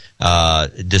one.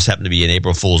 This happened to be an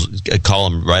April Fool's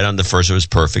column right on the first. It was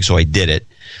perfect, so I did it.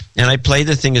 And I played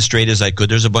the thing as straight as I could.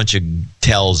 There's a bunch of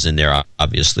tells in there,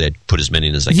 obviously. I put as many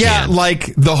in as I can. Yeah,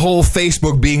 like the whole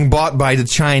Facebook being bought by the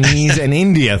Chinese and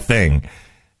India thing.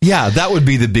 Yeah, that would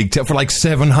be the big tell for like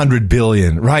 $700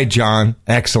 billion. Right, John?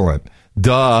 Excellent.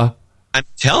 Duh. I'm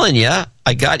telling you,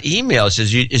 I got emails.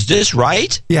 Is this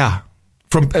right? Yeah.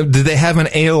 From did they have an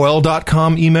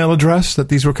AOL.com email address that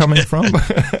these were coming from?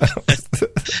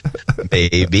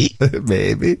 Maybe.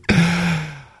 Maybe.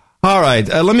 All right.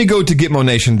 Let me go to Gitmo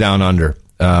Nation Down Under.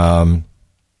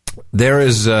 There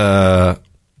is an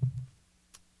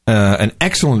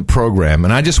excellent program,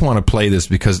 and I just want to play this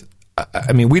because,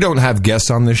 I mean, we don't have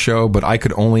guests on this show, but I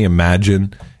could only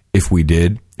imagine if we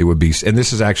did. It would be, and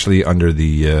this is actually under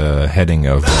the heading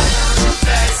of.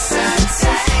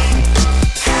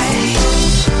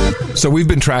 So we've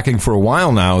been tracking for a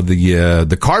while now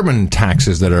the carbon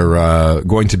taxes that are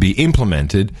going to be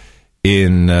implemented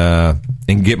in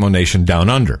Gitmo Nation Down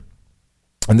Under,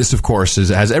 and this, of course,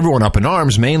 has everyone up in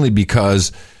arms, mainly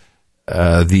because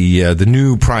the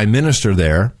new prime minister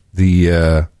there,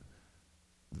 the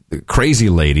crazy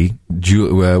lady,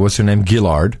 what's her name,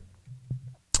 Gillard.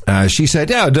 She said,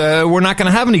 "Yeah, we're not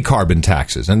going to have any carbon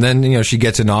taxes." And then, she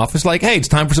gets in office like, "Hey, it's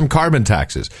time for some carbon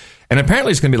taxes." And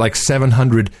apparently it's going to be like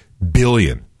 $700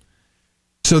 billion.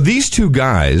 So these two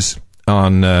guys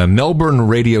on Melbourne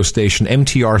radio station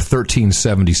MTR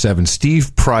 1377,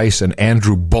 Steve Price and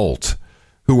Andrew Bolt,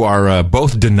 who are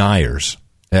both deniers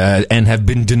and have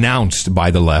been denounced by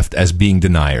the left as being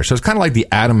deniers. So it's kind of like the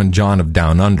Adam and John of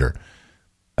Down Under,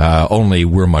 only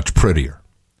we're much prettier.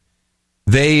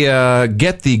 They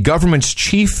get the government's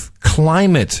chief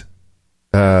climate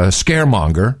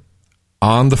scaremonger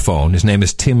on the phone. His name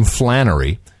is Tim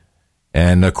Flannery.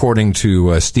 And according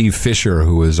to Steve Fisher,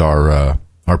 who is our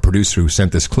producer who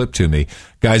sent this clip to me,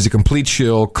 guy's a complete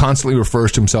shill, constantly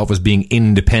refers to himself as being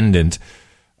independent,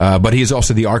 but he is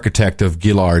also the architect of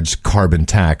Gillard's carbon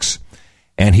tax.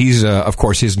 And he's, of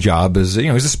course, his job is,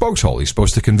 he's a spokeshole. He's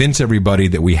supposed to convince everybody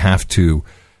that we have to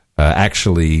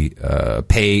actually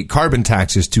pay carbon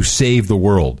taxes to save the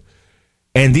world.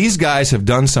 And these guys have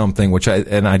done something,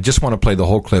 I just want to play the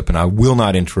whole clip, and I will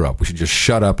not interrupt. We should just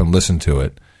shut up and listen to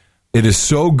it. It is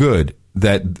so good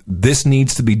that this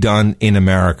needs to be done in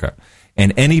America.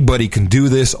 And anybody can do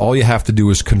this. All you have to do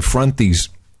is confront these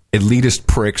elitist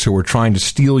pricks who are trying to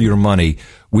steal your money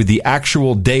with the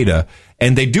actual data.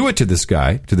 And they do it to this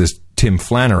guy, to this Tim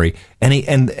Flannery, and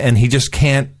he just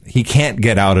can't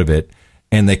get out of it.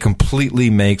 And they completely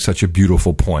make such a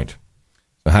beautiful point.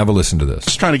 So have a listen to this.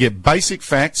 Just trying to get basic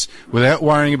facts without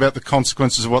worrying about the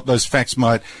consequences of what those facts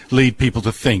might lead people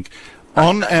to think.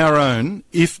 On our own,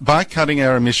 if by cutting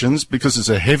our emissions, because it's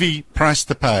a heavy price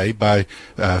to pay, by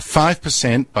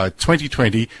 5% by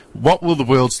 2020, what will the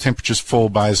world's temperatures fall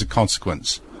by as a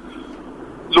consequence?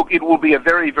 Look, it will be a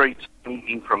very, very tiny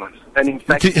increment. And in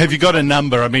fact, have you got a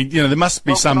number? I mean, there must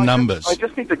be some numbers. I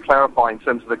just need to clarify in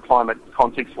terms of the climate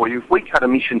context for you. If we cut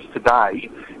emissions today,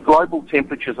 global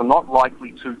temperatures are not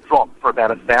likely to drop for about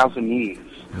 1,000 years.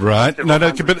 Right. No,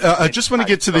 but I just want to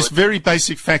get to this very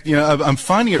basic fact. I'm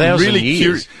finding it really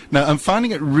curious. No, I'm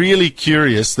finding it really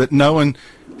curious that no one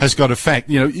has got a fact.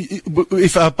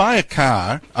 If I buy a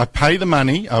car, I pay the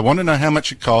money, I want to know how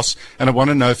much it costs, and I want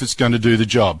to know if it's going to do the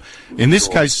job. In this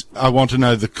case, I want to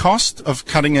know the cost of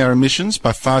cutting our emissions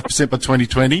by 5% by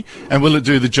 2020, and will it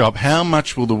do the job? How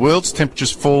much will the world's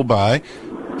temperatures fall by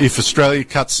if Australia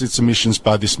cuts its emissions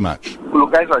by this much? Well,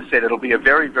 look, as I said, it'll be a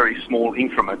very, very small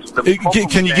increment.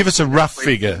 Can you give us a rough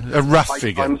figure?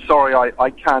 I'm sorry,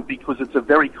 I can't, because it's a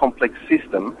very complex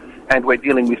system, and we're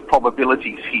dealing with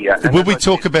probabilities here. And will we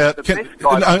talk about...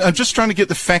 I'm just trying to get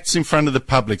the facts in front of the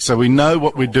public so we know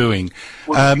what we're doing.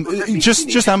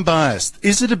 Just unbiased.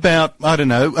 Is it about, I don't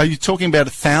know, are you talking about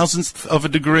 1,000th of a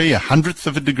degree, 100th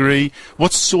of a degree?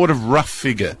 What sort of rough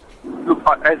figure? Look,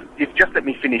 just let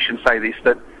me finish and say this,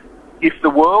 that if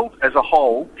the world as a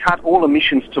whole cut all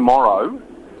emissions tomorrow,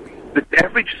 the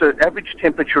average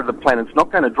temperature of the planet's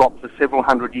not going to drop for several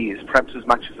hundred years, perhaps as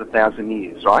much as 1,000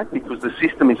 years, right? Because the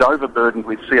system is overburdened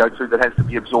with CO2 that has to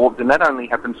be absorbed, and that only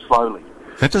happens slowly.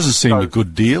 That doesn't seem a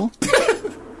good deal.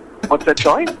 What's that,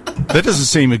 sorry? That doesn't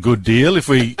seem a good deal. If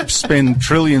we spend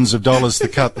trillions of dollars to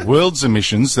cut the world's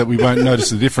emissions, that we won't notice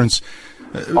the difference.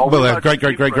 Our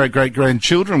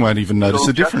great-great-great-great-grandchildren won't even notice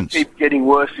the difference. It'll just keep getting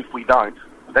worse if we don't.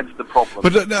 That's the problem.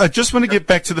 But I just want to get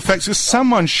back to the facts, because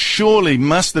someone surely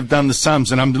must have done the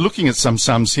sums, and I'm looking at some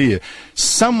sums here.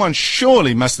 Someone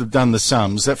surely must have done the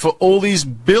sums that for all these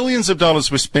billions of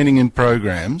dollars we're spending in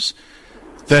programs,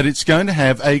 that it's going to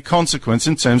have a consequence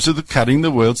in terms of cutting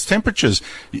the world's temperatures.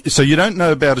 So you don't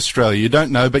know about Australia, you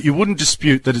don't know, but you wouldn't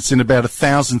dispute that it's in about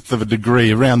 1,000th of a degree,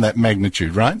 around that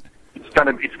magnitude, right? It's going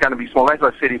to be small. As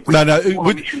I said, if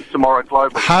we emissions tomorrow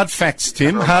globally... Hard facts,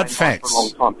 Tim, hard facts. For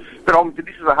a long time. But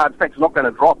this is a hard fact. It's not going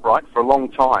to drop, right, for a long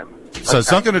time. So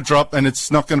it's not going to drop, and it's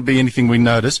not going to be anything we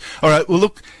notice. All right, well,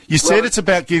 look, you said it's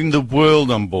about getting the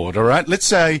world on board, all right? Let's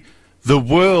say the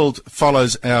world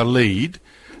follows our lead.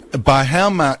 By how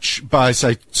much, by,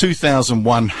 say,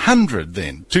 2100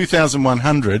 then,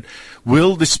 2100,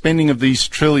 will the spending of these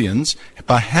trillions,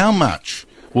 by how much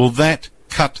will that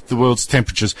cut the world's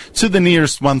temperatures to the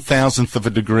nearest 1,000th of a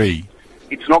degree?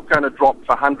 It's not going to drop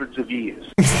for hundreds of years.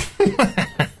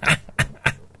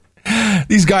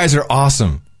 These guys are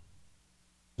awesome.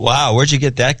 Wow, where'd you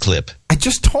get that clip? I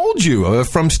just told you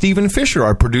from Stephen Fisher,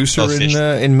 our producer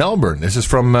in Melbourne. This is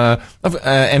from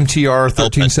MTR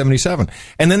 1377.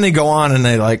 And then they go on and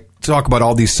they like talk about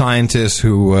all these scientists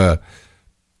who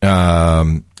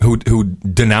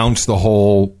denounce the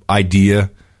whole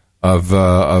idea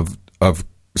of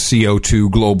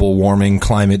CO2, global warming,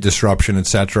 climate disruption,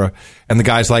 etc. And the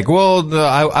guy's like, well,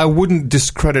 I wouldn't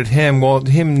discredit him. Well,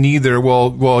 him neither.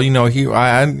 Well, you know,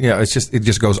 it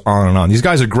just goes on and on. These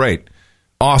guys are great.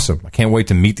 Awesome. I can't wait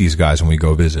to meet these guys when we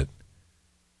go visit.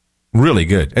 Really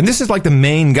good. And this is like the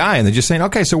main guy, and they're just saying,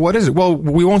 okay, so what is it? Well,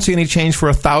 we won't see any change for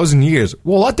 1,000 years.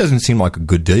 Well, that doesn't seem like a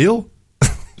good deal.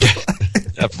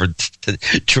 For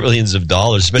trillions of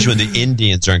dollars, especially when the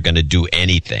Indians aren't going to do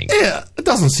anything. Yeah, it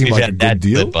doesn't seem like a good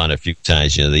deal. We've had that clip on a few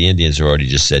times. You know, the Indians have already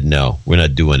just said, no, we're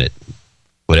not doing it.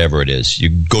 Whatever it is, you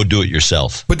go do it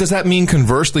yourself. But does that mean,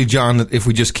 conversely, John, that if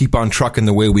we just keep on trucking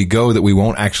the way we go, that we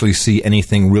won't actually see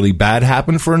anything really bad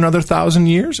happen for another 1,000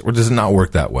 years? Or does it not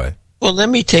work that way? Well, the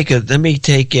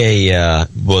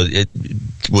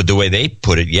way they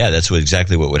put it, yeah, that's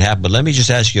exactly what would happen. But let me just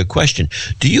ask you a question.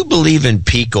 Do you believe in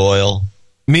peak oil?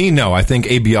 Me, no. I think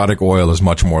abiotic oil is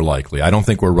much more likely. I don't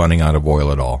think we're running out of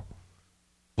oil at all.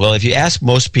 Well, if you ask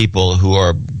most people who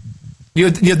are...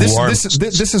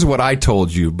 This is what I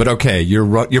told you, but okay,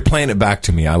 you're playing it back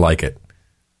to me. I like it.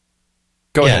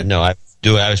 Go ahead. No, I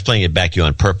was playing it back to you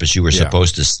on purpose. You were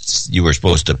supposed to.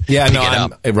 Yeah, pick it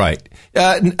up. Right.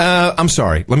 I'm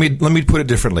sorry. Let me put it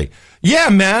differently. Yeah,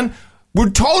 man. We're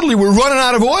running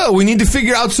out of oil. We need to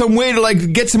figure out some way to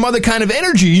like get some other kind of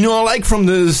energy, you know, like from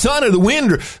the sun or the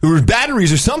wind or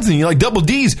batteries or something, you know, like double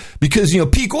D's, because, you know,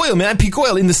 peak oil, man, peak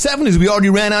oil. In the 70s, we already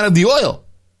ran out of the oil.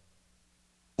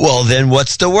 Well, then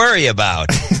what's to worry about?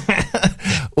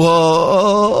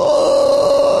 Well,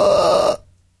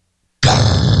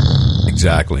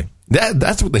 exactly.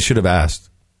 That's what they should have asked.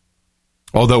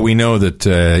 Although we know that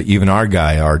even our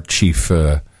guy, our chief,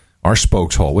 our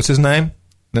spokeshole, what's his name?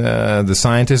 The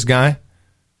scientist guy?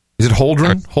 Is it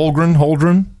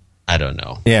Holgren? I don't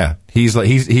know. Yeah, he's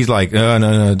like,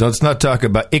 no, let's not talk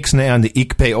about Ixnay on the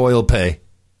Ikpe oil pay.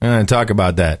 Talk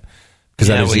about that. He's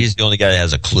the only guy that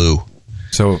has a clue.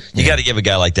 So you got to give a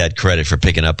guy like that credit for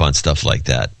picking up on stuff like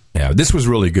that. Yeah, this was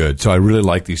really good. So I really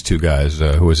like these two guys.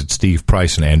 Who was it? Steve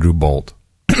Price and Andrew Bolt.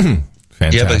 Fantastic.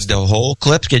 Do you have the whole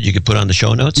clip you could put on the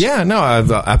show notes? Yeah, no,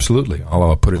 absolutely.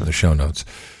 I'll put it in the show notes.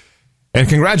 And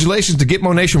congratulations to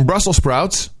Gitmo Nation Brussels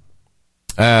sprouts.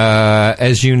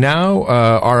 As you now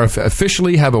are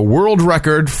officially have a world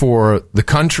record for the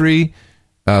country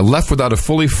left without a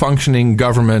fully functioning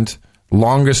government,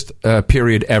 longest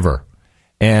period ever.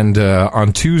 And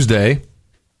on Tuesday,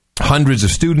 hundreds of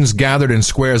students gathered in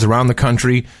squares around the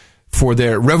country for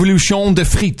their Révolution des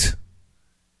Frites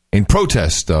in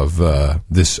protest of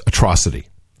this atrocity.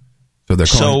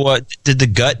 So did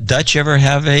the Dutch ever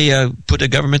have put a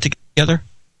government together?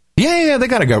 Yeah, they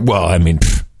got a government. Well, I mean,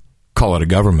 call it a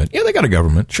government. Yeah, they got a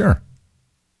government, sure.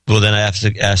 Well, then I have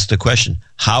to ask the question,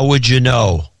 how would you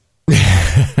know?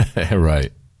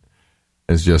 Right.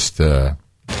 It's just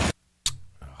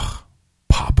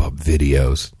pop-up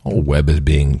videos. The whole web is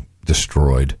being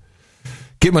destroyed.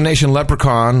 Gitmo Nation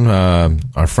Leprechaun,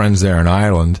 our friends there in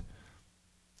Ireland.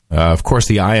 Of course,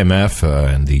 the IMF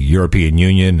and the European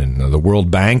Union and the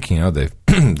World Bank, you know,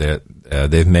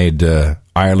 they've made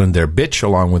Ireland their bitch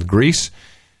along with Greece.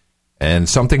 And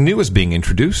something new is being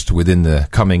introduced within the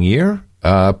coming year,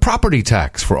 property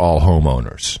tax for all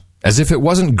homeowners. As if it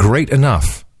wasn't great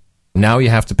enough. Now you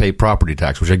have to pay property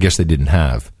tax, which I guess they didn't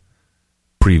have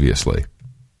previously.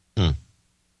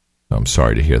 I'm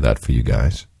sorry to hear that for you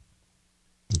guys.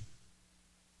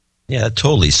 Yeah, it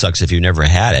totally sucks if you never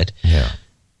had it. Yeah.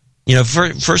 You know,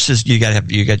 first is you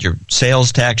got your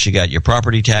sales tax, you got your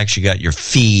property tax, you got your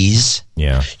fees.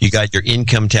 Yeah. You got your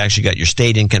income tax, you got your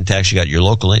state income tax, you got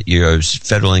your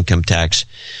federal income tax,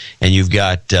 and you've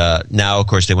got now, of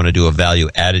course, they want to do a value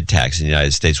added tax in the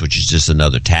United States, which is just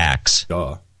another tax.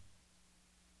 Duh.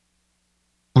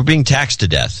 We're being taxed to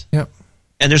death. Yep.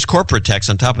 And there's corporate tax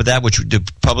on top of that, which the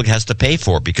public has to pay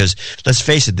for, because let's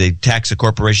face it, they tax a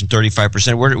corporation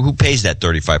 35%. Who pays that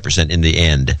 35% in the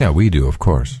end? Yeah, we do, of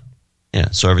course.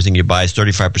 Yeah, so everything you buy is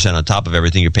 35% on top of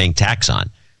everything you're paying tax on.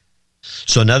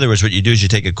 So in other words, what you do is you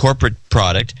take a corporate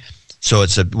product, so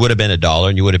would have been $1,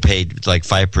 and you would have paid like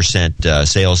 5%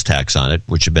 sales tax on it,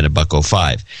 which would have been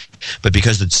 $1.05. But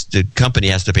because the company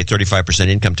has to pay 35%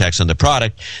 income tax on the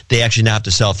product, they actually now have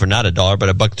to sell for not $1,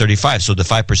 but $1.35. So the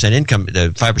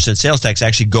 5% sales tax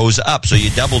actually goes up. So you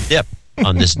double dip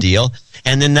on this deal.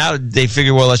 And then now they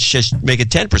figure, well, let's just make it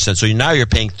 10%. So now you're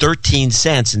paying 13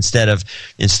 cents instead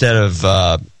of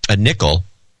a nickel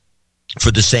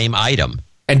for the same item.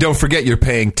 And don't forget, you're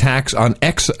paying tax on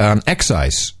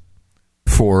excise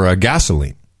for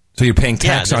gasoline. So you're paying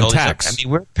tax on tax. I mean,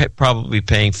 we're probably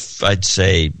paying, I'd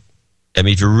say, I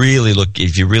mean, if you really,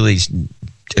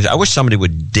 I wish somebody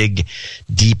would dig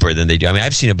deeper than they do. I mean,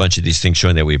 I've seen a bunch of these things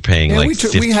showing that we're paying like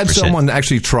 50%. We had someone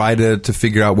actually try to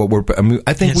figure out what we're. I mean,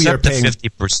 I think we are paying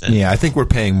 50%. Yeah, I think we're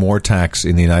paying more tax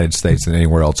in the United States than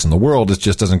anywhere else in the world. It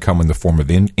just doesn't come in the form of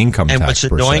income tax. And what's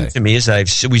annoying to me is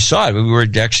we saw it. We were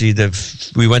actually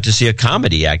we went to see a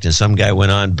comedy act, and some guy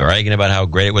went on bragging about how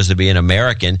great it was to be an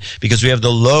American because we have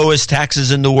the lowest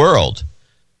taxes in the world.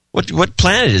 What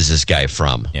planet is this guy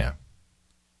from? Yeah.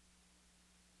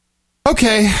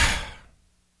 Okay.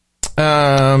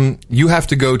 You have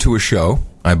to go to a show,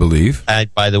 I believe.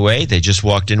 By the way, they just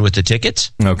walked in with the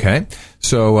tickets. Okay.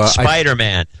 So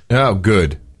Spider-Man. Oh,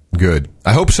 good.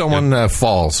 I hope someone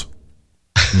falls.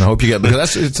 And I hope you get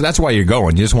that's why you're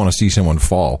going. You just want to see someone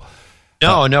fall.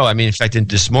 No. I mean, in fact,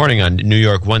 this morning on New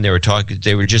York One, they were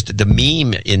just the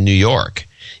meme in New York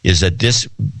is that this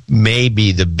may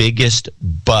be the biggest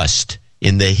bust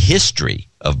in the history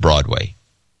of Broadway.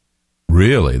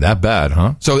 Really? That bad,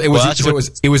 huh? So it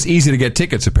was easy to get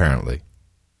tickets, apparently.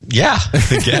 Yeah,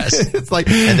 I guess. It's like,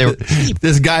 and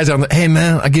this guy's on hey,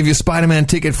 man, I'll give you a Spider-Man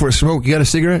ticket for a smoke. You got a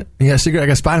cigarette? I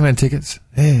got Spider-Man tickets.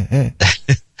 Hey.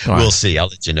 We'll see. I'll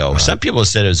let you know. Some people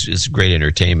said it's great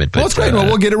entertainment. But, it's great. Well,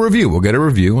 we'll get a review.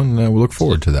 And we'll look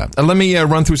forward to that. Let me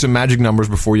run through some magic numbers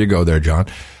before you go there, John.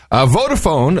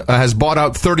 Vodafone has bought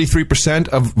out 33%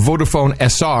 of Vodafone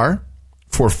SR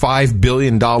for $5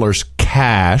 billion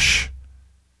cash.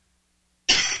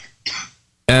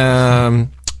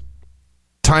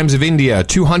 Times of India,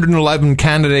 211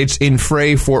 candidates in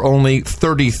fray for only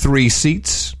 33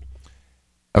 seats.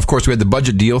 Of course, we had the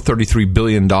budget deal, $33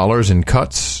 billion in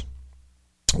cuts.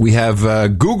 We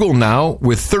have Google now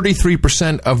with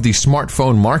 33% of the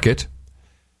smartphone market.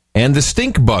 And the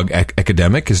stink bug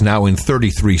epidemic is now in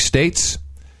 33 states.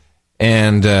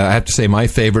 And I have to say, my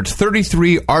favorite,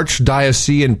 33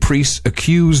 archdiocesan priests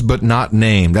accused but not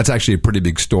named. That's actually a pretty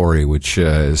big story, which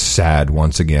is sad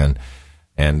once again.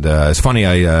 And it's funny,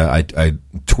 I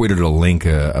tweeted a link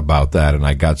about that, and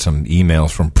I got some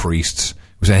emails from priests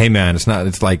who say, "Hey, man, it's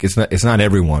not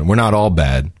everyone. We're not all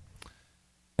bad."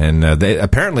 And they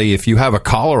apparently, if you have a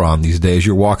collar on these days,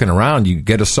 you're walking around, you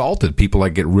get assaulted. People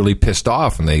get really pissed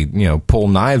off, and they pull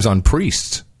knives on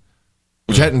priests.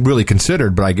 Which I hadn't really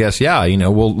considered, but I guess,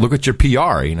 well, look at your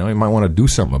PR. You might want to do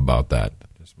something about that.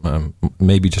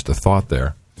 Maybe just a thought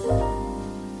there.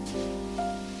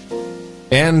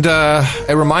 And a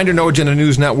reminder,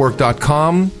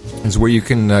 NoAgendaNewsNetwork.com is where you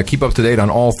can keep up to date on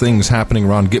all things happening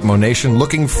around Gitmo Nation.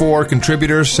 Looking for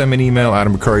contributors, send me an email,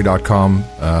 AdamMcCurry.com.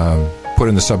 Put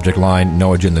in the subject line,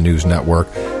 No Agenda News Network.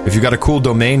 If you've got a cool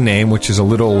domain name, which is a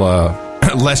little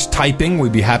less typing,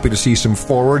 we'd be happy to see some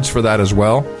forwards for that as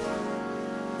well.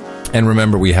 And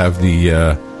remember, we have the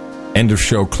end of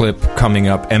show clip coming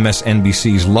up,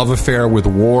 MSNBC's love affair with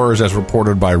wars as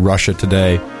reported by Russia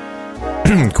today.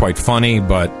 Quite funny,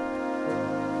 but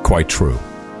quite true.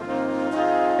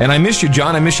 And I miss you,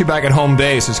 John. I miss you back at home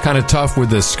base. It's kind of tough with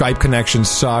the Skype connection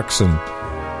sucks. And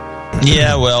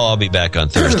yeah, well, I'll be back on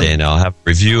Thursday, and I'll have a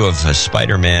review of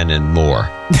Spider-Man and more.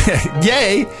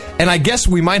 Yay! And I guess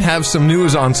we might have some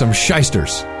news on some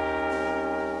shysters.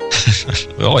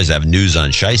 We always have news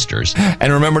on shysters.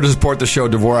 And remember to support the show,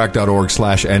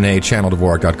 Dvorak.org/NA,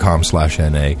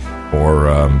 channeldvorak.com/NA, or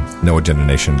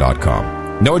NoAgendaNation.com.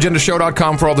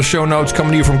 NoAgendaShow.com for all the show notes.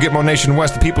 Coming to you from Gitmo Nation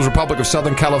West, the People's Republic of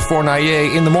Southern California.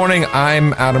 In the morning,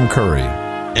 I'm Adam Curry.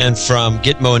 And from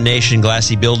Gitmo Nation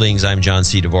Glassy Buildings, I'm John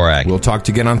C. Dvorak. We'll talk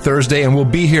to you again on Thursday, and we'll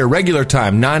be here regular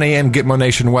time, 9 a.m. Gitmo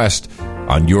Nation West,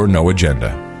 on your No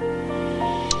Agenda.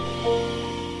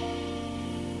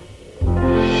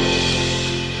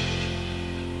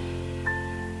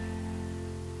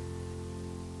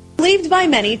 Believed by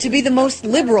many to be the most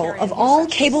liberal of all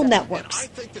cable networks,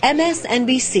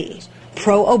 MSNBC,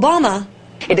 pro-Obama.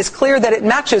 It is clear that it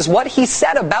matches what he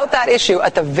said about that issue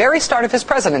at the very start of his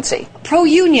presidency.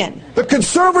 Pro-union. The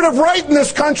conservative right in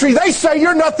this country, they say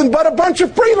you're nothing but a bunch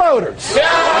of freeloaders. Yeah.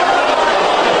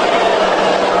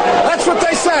 That's what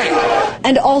they say.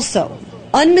 And also,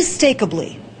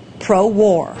 unmistakably,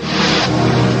 pro-war.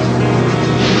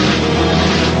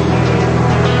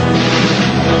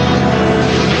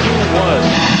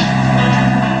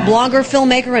 Blogger,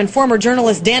 filmmaker, and former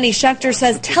journalist Danny Schechter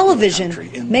says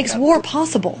television makes war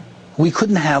possible. We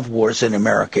couldn't have wars in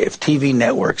America if TV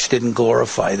networks didn't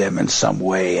glorify them in some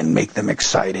way and make them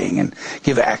exciting and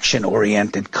give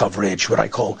action-oriented coverage, what I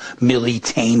call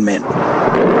militainment.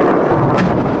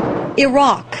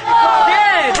 Iraq.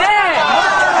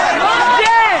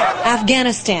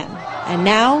 Afghanistan, and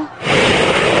now,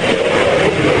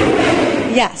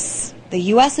 yes, the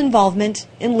U.S. involvement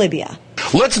in Libya.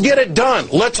 Let's get it done.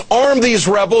 Let's arm these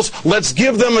rebels. Let's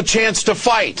give them a chance to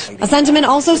fight. A sentiment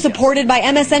also supported by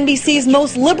MSNBC's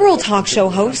most liberal talk show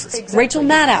hosts, Rachel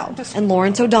Maddow and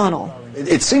Lawrence O'Donnell.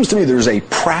 It seems to me there's a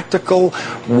practical,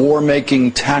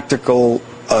 war-making, tactical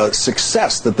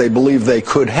success that they believe they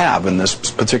could have in this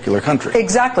particular country.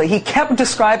 Exactly. He kept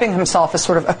describing himself as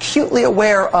sort of acutely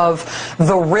aware of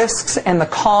the risks and the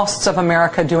costs of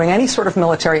America doing any sort of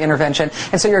military intervention.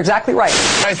 And so you're exactly right.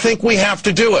 I think we have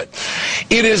to do it.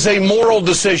 It is a moral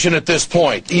decision at this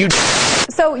point.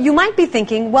 So you might be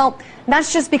thinking, well,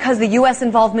 that's just because the U.S.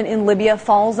 involvement in Libya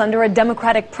falls under a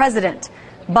Democratic president.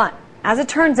 But as it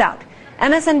turns out,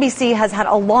 MSNBC has had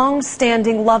a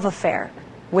long-standing love affair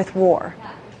with war.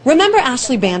 Remember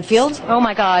Ashley Banfield? Oh,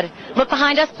 my God. Look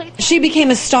behind us, please. She became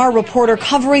a star reporter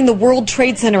covering the World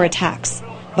Trade Center attacks.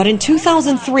 But in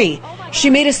 2003,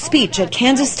 she made a speech at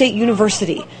Kansas State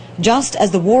University just as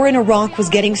the war in Iraq was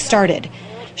getting started.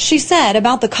 She said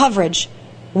about the coverage,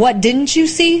 "What didn't you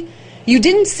see? You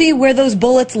didn't see where those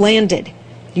bullets landed.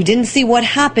 You didn't see what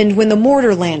happened when the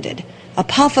mortar landed. A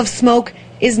puff of smoke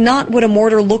is not what a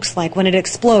mortar looks like when it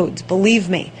explodes, believe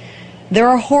me. There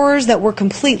are horrors that were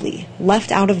completely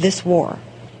left out of this war."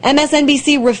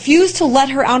 MSNBC refused to let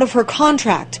her out of her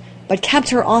contract, but kept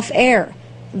her off air,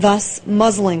 thus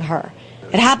muzzling her.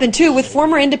 It happened too with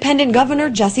former independent governor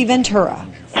Jesse Ventura.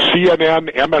 CNN,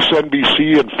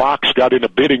 MSNBC, and Fox got in a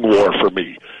bidding war for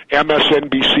me.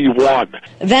 MSNBC won.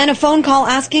 Then a phone call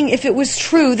asking if it was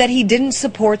true that he didn't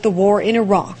support the war in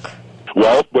Iraq.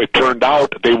 Well, it turned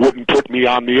out they wouldn't put me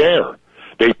on the air.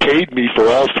 They paid me for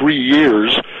all 3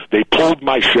 years. They pulled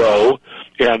my show,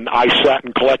 and I sat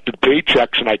and collected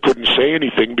paychecks, and I couldn't say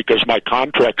anything because my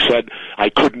contract said I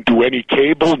couldn't do any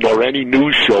cable nor any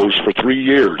news shows for 3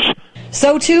 years.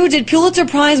 So too did Pulitzer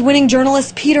Prize-winning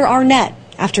journalist Peter Arnett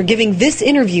after giving this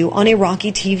interview on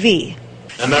Iraqi TV.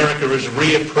 America is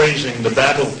reappraising the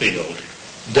battlefield,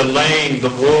 delaying the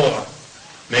war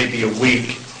maybe a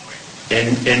week,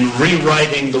 and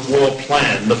rewriting the war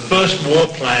plan. The first war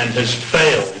plan has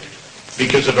failed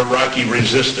because of Iraqi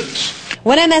resistance.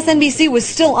 When MSNBC was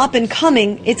still up and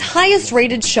coming, its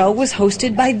highest-rated show was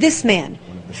hosted by this man,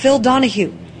 Phil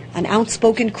Donahue, an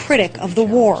outspoken critic of the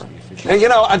war. You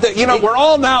know, we're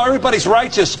all now, everybody's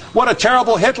righteous. What a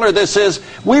terrible Hitler this is.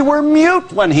 We were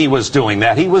mute when he was doing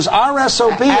that. He was our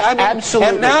SOB. Absolutely.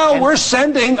 And now we're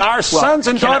sending our sons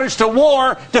and daughters to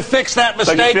war to fix that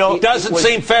mistake. Doesn't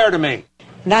seem fair to me.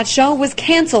 That show was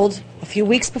canceled a few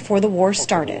weeks before the war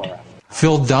started.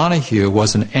 Phil Donahue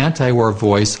was an anti-war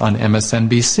voice on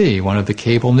MSNBC, one of the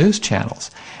cable news channels.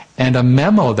 And a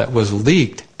memo that was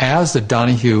leaked as the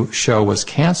Donahue show was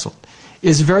canceled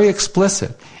is very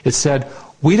explicit. It said,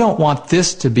 "We don't want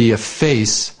this to be a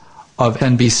face of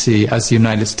NBC as the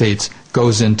United States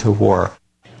goes into war."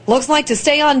 Looks like to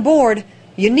stay on board,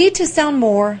 you need to sound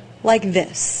more like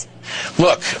this.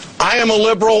 Look, I am a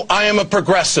liberal, I am a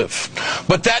progressive,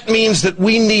 but that means that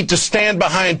we need to stand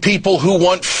behind people who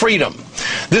want freedom.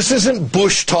 This isn't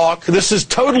Bush talk. This is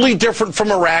totally different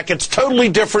from Iraq. It's totally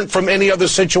different from any other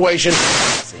situation.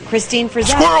 Christine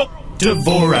Frizzell. Squirrel!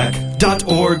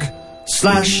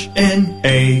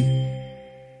 Dvorak.org/NA